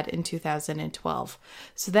God in 2012.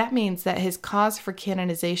 So that means that his cause for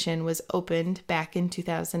canonization was opened back in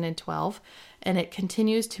 2012, and it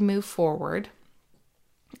continues to move forward.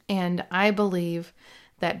 And I believe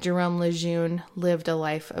that Jerome Lejeune lived a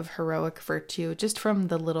life of heroic virtue, just from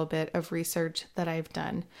the little bit of research that I've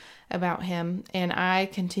done about him. And I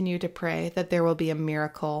continue to pray that there will be a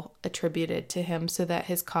miracle attributed to him so that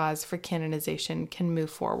his cause for canonization can move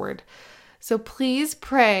forward. So please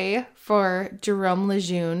pray for Jerome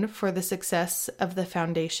Lejeune for the success of the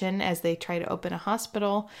foundation as they try to open a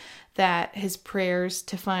hospital, that his prayers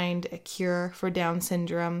to find a cure for Down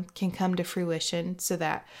syndrome can come to fruition so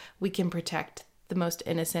that we can protect the most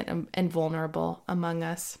innocent and vulnerable among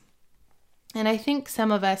us. And I think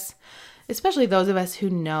some of us, especially those of us who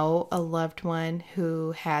know a loved one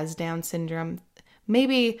who has Down syndrome,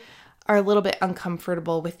 maybe are a little bit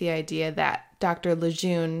uncomfortable with the idea that Dr.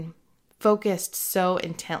 Lejeune focused so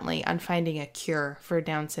intently on finding a cure for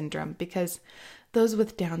Down syndrome, because those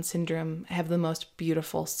with Down syndrome have the most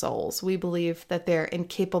beautiful souls. We believe that they're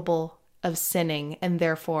incapable of sinning, and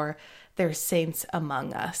therefore they're saints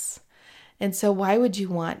among us. And so why would you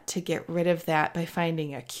want to get rid of that by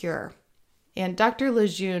finding a cure? And Dr.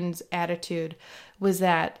 Lejeune's attitude was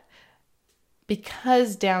that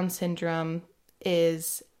because Down syndrome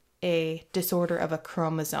is a disorder of a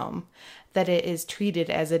chromosome, that it is treated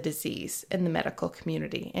as a disease in the medical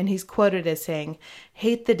community. And he's quoted as saying,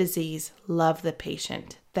 "Hate the disease, love the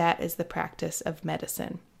patient. That is the practice of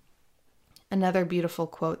medicine." Another beautiful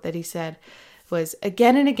quote that he said was,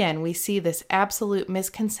 "Again and again, we see this absolute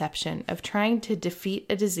misconception of trying to defeat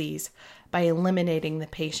a disease by eliminating the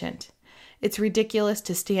patient. It's ridiculous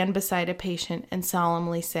to stand beside a patient and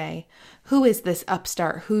solemnly say, 'Who is this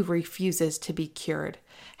upstart who refuses to be cured?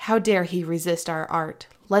 How dare he resist our art?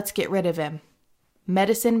 Let's get rid of him.'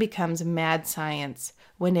 Medicine becomes mad science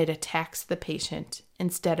when it attacks the patient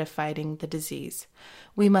instead of fighting the disease.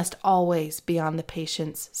 We must always be on the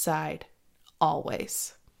patient's side.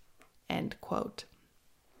 Always." end quote.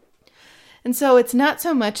 And so it's not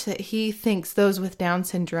so much that he thinks those with Down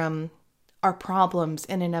syndrome are problems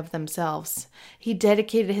in and of themselves. He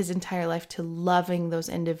dedicated his entire life to loving those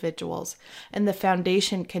individuals, and the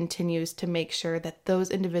foundation continues to make sure that those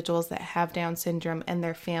individuals that have Down syndrome and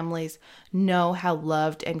their families know how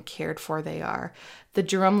loved and cared for they are. The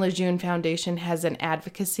Jerome Lejeune Foundation has an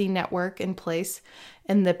advocacy network in place,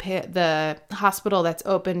 and the hospital that's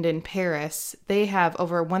opened in Paris, they have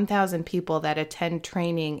over 1,000 people that attend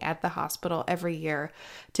training at the hospital every year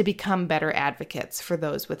to become better advocates for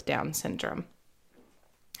those with Down syndrome.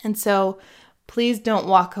 And so please don't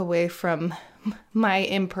walk away from my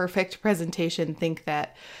imperfect presentation think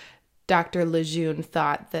that Dr. Lejeune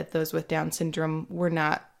thought that those with Down syndrome were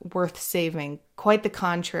not worth saving. Quite the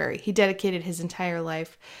contrary. He dedicated his entire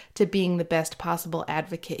life to being the best possible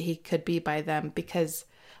advocate he could be because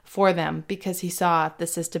he saw the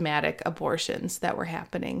systematic abortions that were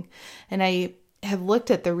happening. And I have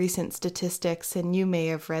looked at the recent statistics, and you may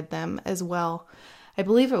have read them as well. I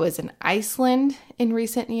believe it was in Iceland in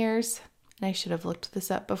recent years. I should have looked this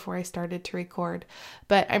up before I started to record,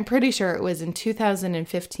 but I'm pretty sure it was in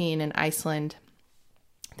 2015 in Iceland.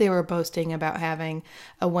 They were boasting about having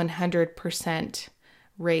a 100%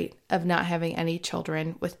 rate of not having any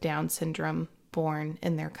children with Down syndrome born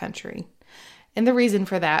in their country. And the reason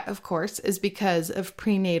for that, of course, is because of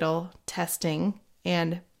prenatal testing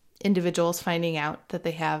and individuals finding out that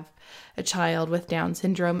they have a child with Down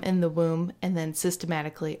syndrome in the womb and then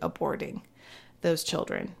systematically aborting those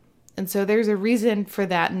children. And so there's a reason for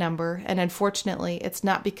that number, and unfortunately, it's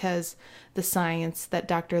not because the science that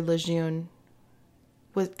Dr. Lejeune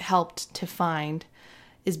helped to find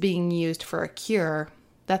is being used for a cure.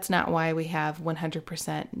 That's not why we have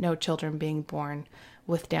 100% no children being born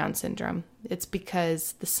with Down syndrome. It's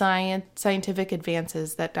because the scientific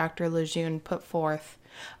advances that Dr. Lejeune put forth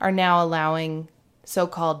are now allowing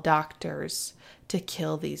so-called doctors to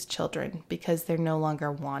kill these children because they're no longer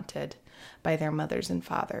wanted by their mothers and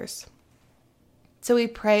fathers. So we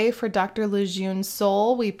pray for Dr. Lejeune's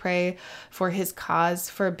soul. We pray for his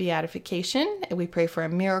cause for beatification. And we pray for a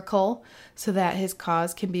miracle so that his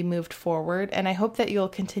cause can be moved forward. And I hope that you'll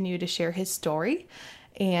continue to share his story.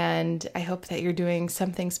 And I hope that you're doing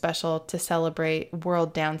something special to celebrate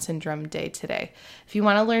World Down Syndrome Day today. If you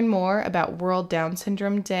want to learn more about World Down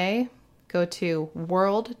Syndrome Day, go to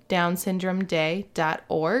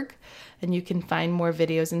worlddownsyndromeday.org, and you can find more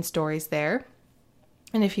videos and stories there.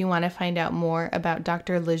 And if you want to find out more about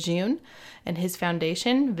Dr. Lejeune and his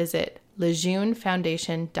foundation, visit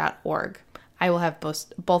lejeunefoundation.org. I will have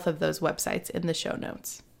both of those websites in the show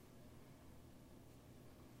notes.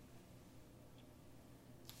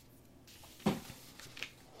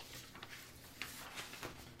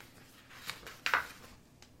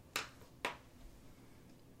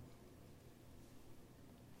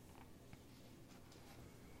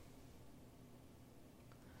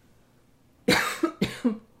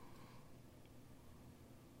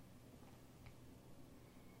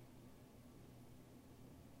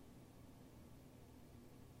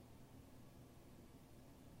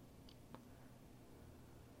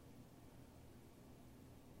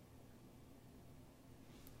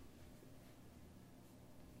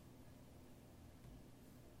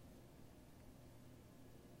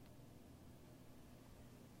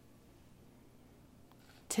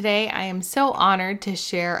 Today, I am so honored to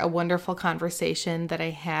share a wonderful conversation that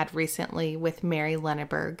I had recently with Mary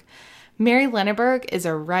Lenneberg. Mary Lenneberg is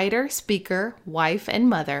a writer, speaker, wife, and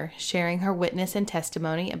mother, sharing her witness and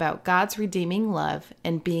testimony about God's redeeming love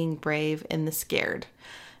and being brave in the scared.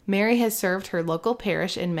 Mary has served her local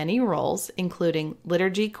parish in many roles, including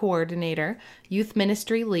liturgy coordinator, youth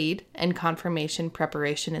ministry lead, and confirmation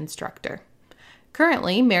preparation instructor.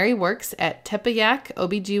 Currently, Mary works at Tepeyac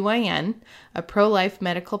OBGYN, a pro-life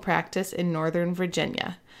medical practice in Northern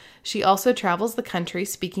Virginia. She also travels the country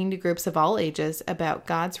speaking to groups of all ages about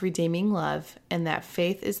God's redeeming love and that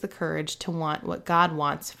faith is the courage to want what God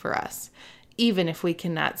wants for us, even if we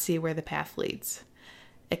cannot see where the path leads.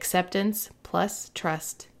 Acceptance plus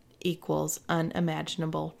trust equals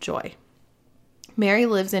unimaginable joy. Mary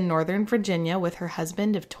lives in Northern Virginia with her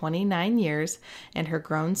husband of 29 years and her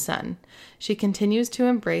grown son. She continues to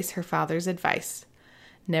embrace her father's advice.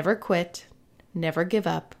 Never quit, never give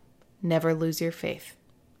up, never lose your faith.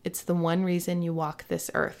 It's the one reason you walk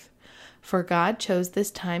this earth. For God chose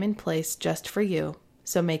this time and place just for you,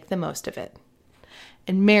 so make the most of it.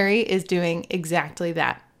 And Mary is doing exactly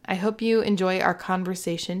that. I hope you enjoy our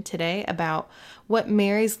conversation today about what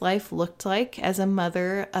Mary's life looked like as a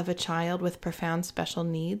mother of a child with profound special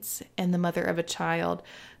needs and the mother of a child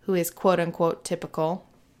who is quote unquote typical.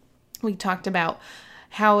 We talked about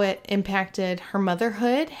how it impacted her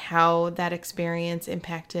motherhood, how that experience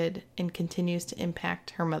impacted and continues to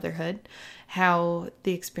impact her motherhood, how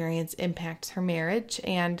the experience impacts her marriage,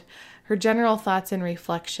 and her general thoughts and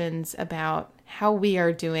reflections about how we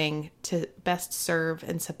are doing to best serve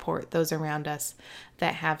and support those around us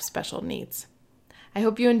that have special needs. I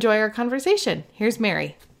hope you enjoy our conversation. Here's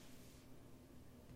Mary.